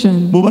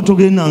profession, Bw'oba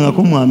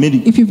togendangako mu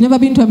America. if you've never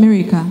been to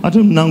America,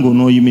 Ate nange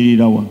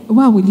onooyimirira wa.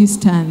 where will you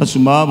stand?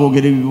 Basumba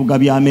boogera ebibuga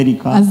bya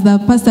America. As the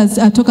pastors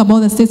talk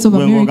about the states of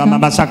Bwe ng'ogamba America,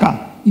 Masaka.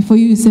 before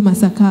you say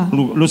Masaka,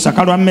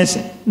 Lusaka lwa mmese.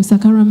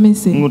 Lusakara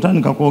Mese,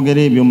 Ng'otandika kwogera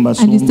ebyo mu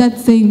and you basumba. start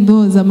saying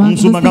those among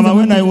those Nsuma gamba things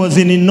when I among- was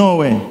in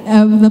Norway.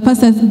 the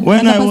pastors,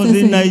 When I was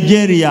in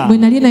Nigeria.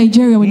 when I in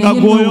Nigeria, when I Nga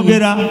in Norway,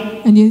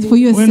 gw'oyogera. and yes, for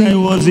you are When I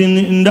saying, was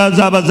in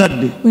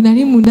Ndazabazadde. when I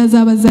in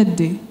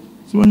Mundazabazade,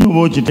 Simanyi oba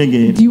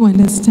okitegeera. do you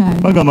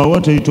understand? Bagamba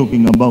what are you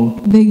talking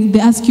about? They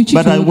ask you,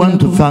 But I want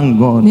to thank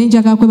God. naye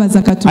njagala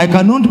kwebaza Katonda. I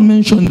cannot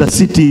mention the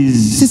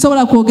cities,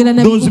 Sisobola kwogera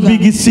na those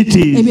big ebyo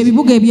cities,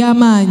 ebibuga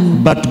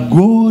eby'amaanyi, but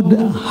God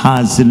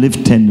has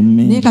lifted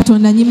naye me.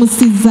 Katonda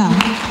nyimusizza,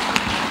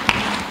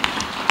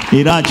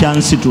 Era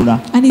akyansitula.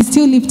 and he's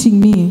still lifting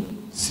me.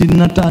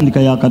 Sinnatandika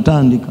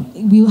yakatandika.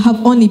 We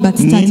have only but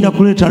Ngenda started.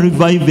 kuleeta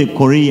revive e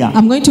Korea.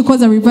 I'm going to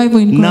cause a revival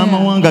in Korea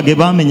N'amawanga ge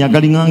baamenya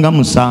galinganga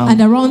musanvu.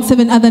 and around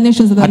 7 other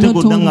nations that Ate are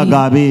not gonna told nga me,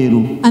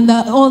 g'abeeru. and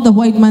all the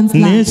white man's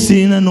Naye land.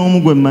 siina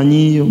n'omu gwe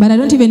mmanyiiyo. But I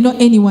don't even know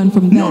anyone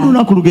from Naye there.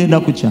 olunaku lugenda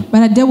kukya.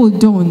 But a day will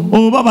dawn.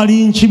 Oba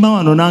bali nkima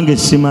wano nange I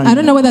simanyi.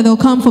 don't know whether they'll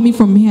come for me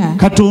from here.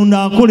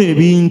 Katonda akola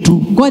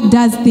ebintu. God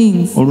does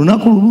things.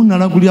 Olunaku lumu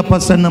nalagulya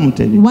Pastor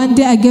Namutebi. One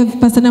day I gave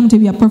Pastor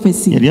Namutebi a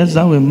prophecy. Yali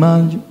azzaawo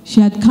emmanju She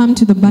had come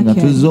to the nga backyard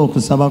tuzze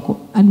okusabako.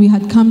 and we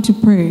had come to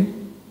pray.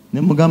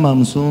 Ne mugamba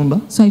Musumba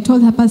So I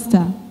told her,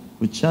 Pastor,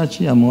 ku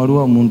kyaki yammwe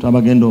waliwo omuntu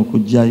abagenda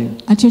okujjayo.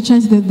 at your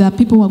church that the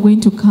people were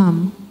going to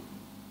come,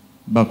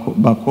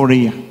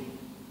 Bakorea.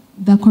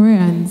 the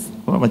Koreans,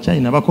 Kuba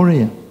Bachina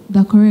Bakorea.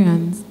 the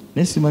Koreans.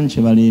 Naye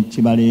simanyi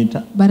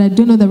kibaleeta. But I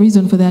don't know the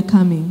reason for their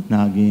coming.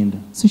 N'agenda.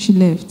 So she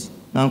left.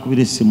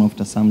 Nankubira essimu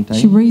after some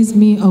She time. raised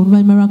me on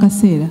my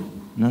Marakasera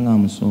Nanga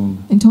Musumba.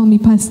 and told me,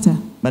 Pastor,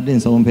 I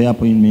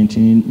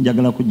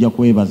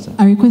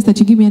request that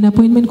you give me an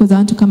appointment because I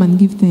want to come and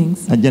give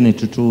thanks.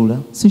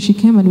 So she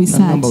came and we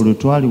sat.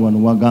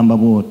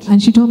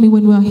 And she told me,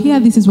 when we are here,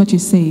 this is what you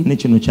said.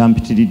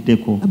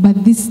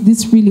 But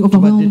this really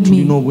overwhelmed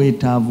me.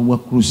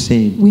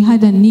 We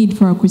had a need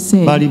for a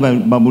crusade.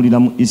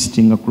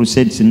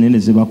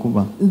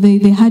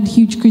 They had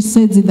huge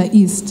crusades in the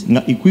East.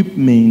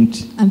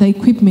 And the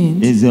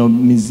equipment,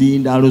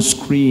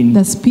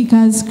 the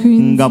speakers,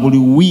 screens,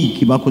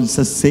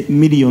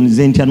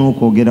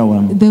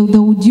 they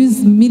would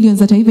use millions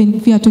that I even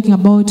fear talking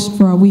about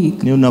for a week.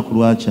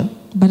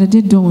 But a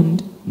day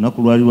dawned. It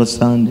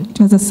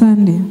was a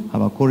Sunday.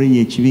 And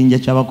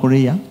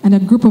a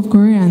group of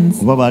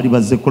Koreans, I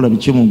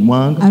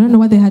don't know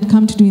what they had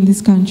come to do in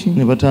this country.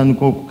 They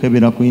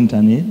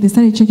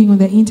started checking on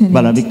the internet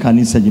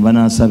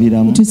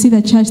to see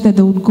the church that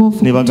they would go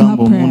for to have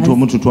prayers.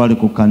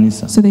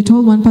 So they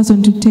told one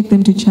person to take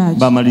them to church.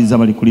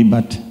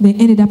 They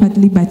ended up at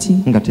Liberty.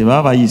 They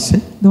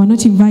were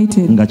not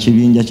invited.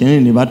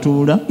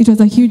 It was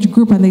a huge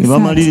group and they sat.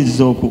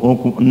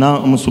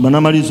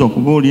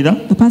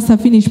 The pastor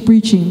finished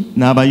preaching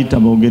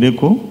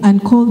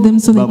and called them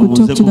so they could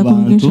talk to the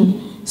congregation,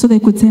 so they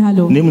could say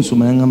hello.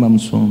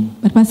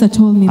 But pastor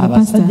told me,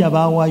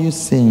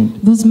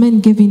 those men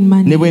gave in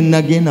money.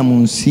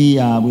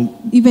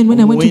 Even when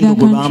I went to their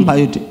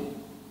country,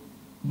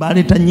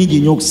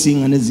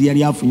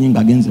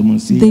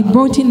 they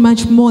brought in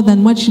much more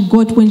than what she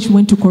got when she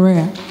went to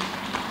Korea.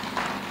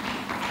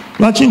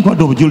 Why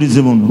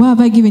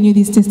have I given you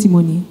this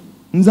testimony?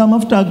 My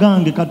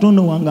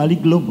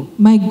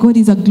God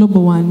is a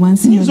global one. I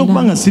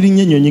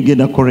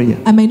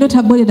might not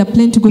have boarded a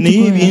plane to go to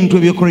Korea,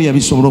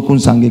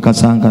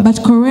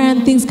 but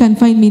Korean things can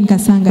find me in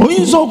Kasanga.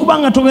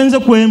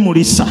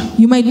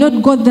 You might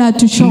not go there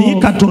to show off,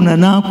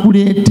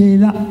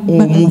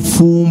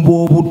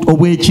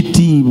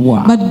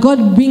 but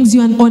God brings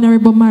you an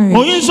honorable marriage.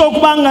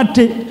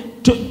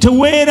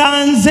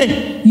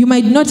 You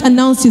might not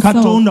announce yourself,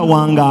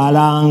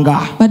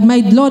 but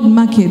my Lord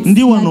markets,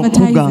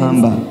 advertises.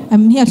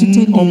 I'm here to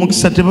tell you,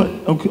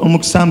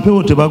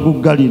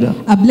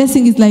 a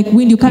blessing is like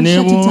wind, you can't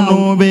shut it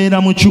out.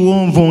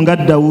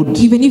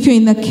 Even if you're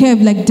in the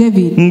cave like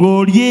David, and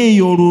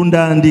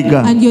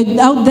you're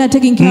out there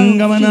taking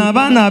care of sheep,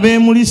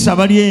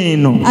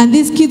 and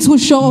these kids who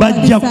show up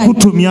at this side,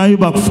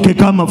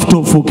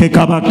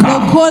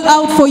 they'll call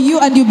out for you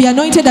and you'll be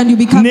anointed and you'll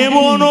become king.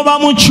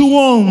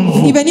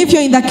 Even if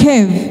you're in the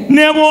cave, even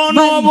if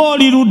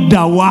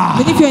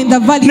you're in the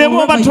valley,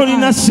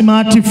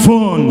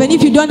 even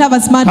if you don't have a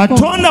smartphone,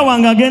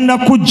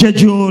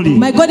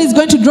 my God is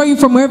going to draw you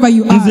from wherever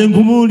you are.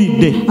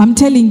 I'm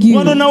telling you.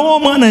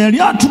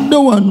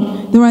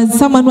 There was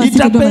someone who was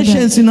seated over there.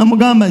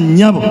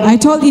 I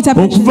told Ita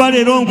Patience,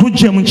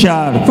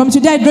 from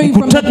today I draw you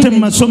from the village.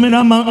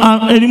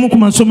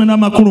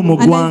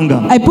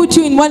 I put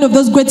you in one of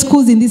those great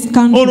schools in this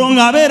country.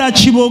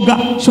 She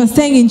was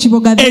staying in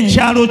Chiboga then.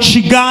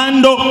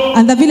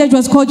 And the village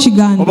was called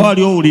Chigando. I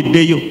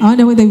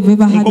wonder whether you've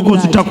ever heard of that.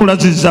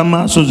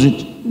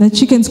 The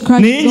chickens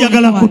cried, but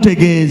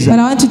I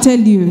want to tell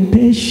you,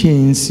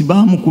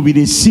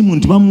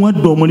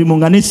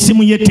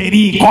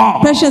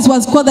 Patience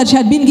was called that she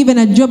had been given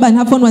a job and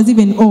her phone was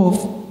even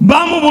off.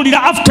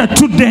 After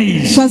 2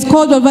 days, she was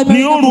called over by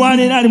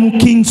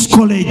King's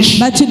College.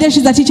 But today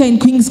she's a teacher in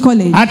King's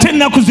College. And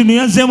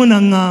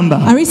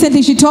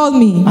recently she told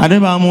me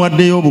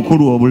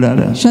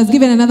she was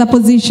given another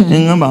position.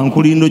 And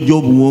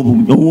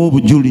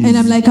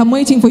I'm like, I'm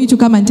waiting for you to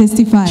come and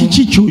testify.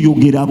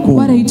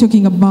 What are you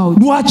talking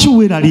about? Why are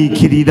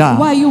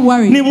you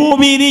worried?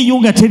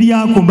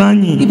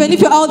 Even if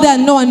you're out there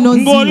and no one knows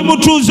you,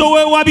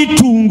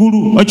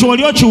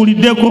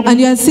 and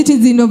you're a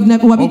citizen of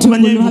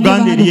Wabitungulu, have you ever heard of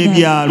that?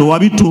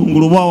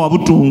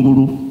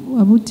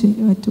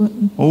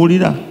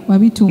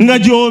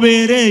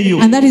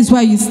 And that is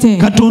why you stay.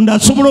 God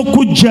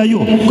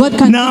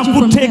can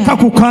put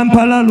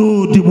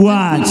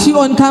you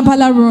on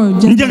Kampala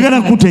Road. I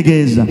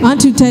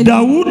want to tell you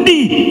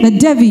that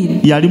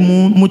David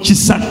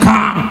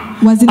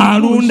was in the bush,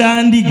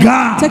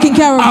 taking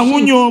care of sheep,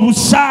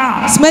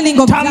 smelling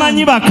of dung,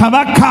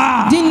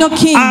 didn't know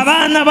kings.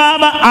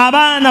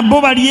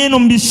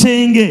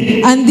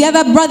 And the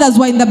other brothers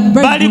were in the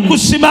bedroom.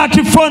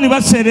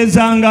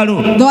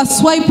 They were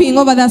swiping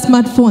over their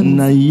smartphones.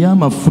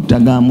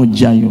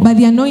 But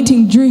the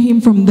anointing drew him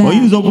from there.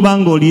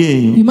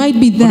 You might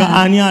be there.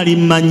 And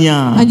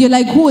you're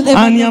like, who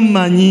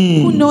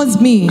knows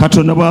me?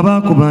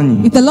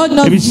 If the Lord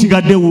knows me,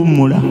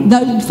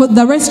 for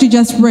the rest you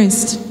just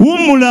rest.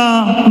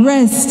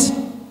 Rest.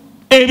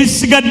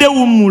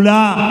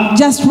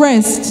 Just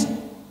rest.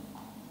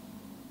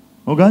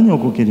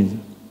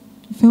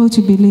 Fail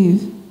to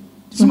believe.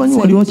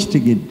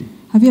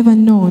 Have you ever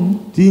known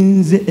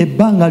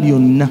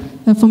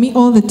that for me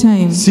all the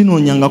time,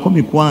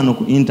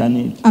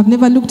 I've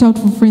never looked out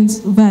for friends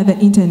via the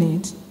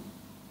internet.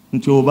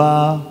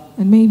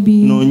 And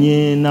maybe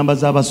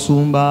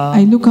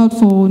I look out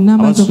for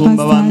numbers of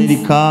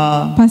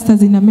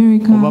pastors in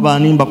America,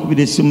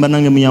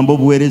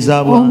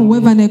 or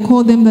whoever, and I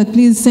call them that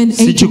please send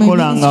aid to my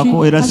ministry.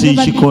 I've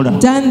never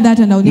done that,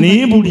 and I'll never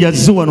do it.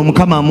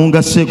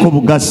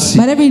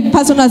 But every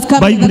person has come,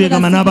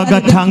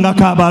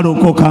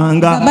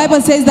 the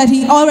Bible says that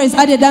he always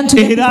added unto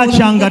them.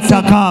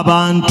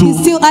 He's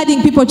still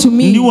adding people to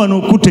me.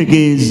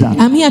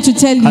 I'm here to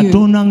tell you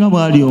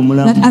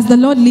that as the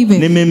Lord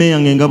liveth,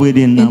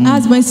 and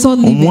as my soul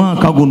liveth,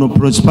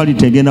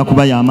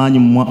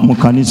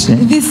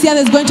 this year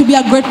there's going to be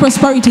a great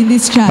prosperity in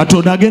this church.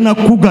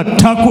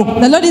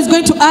 The Lord is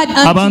going to add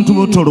unto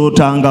you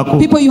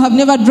people you have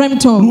never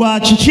dreamt of.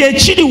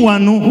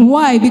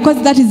 Why?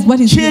 Because that is what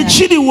is here.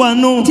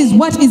 It is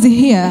what is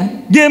here.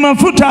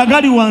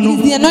 It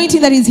is the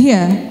anointing that is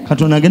here.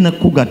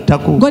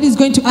 God is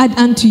going to add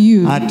unto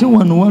you.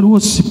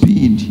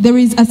 There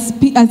is a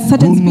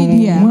certain speed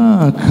here.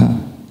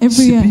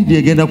 Every year.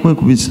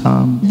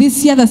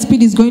 This year the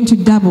speed is going to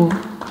double.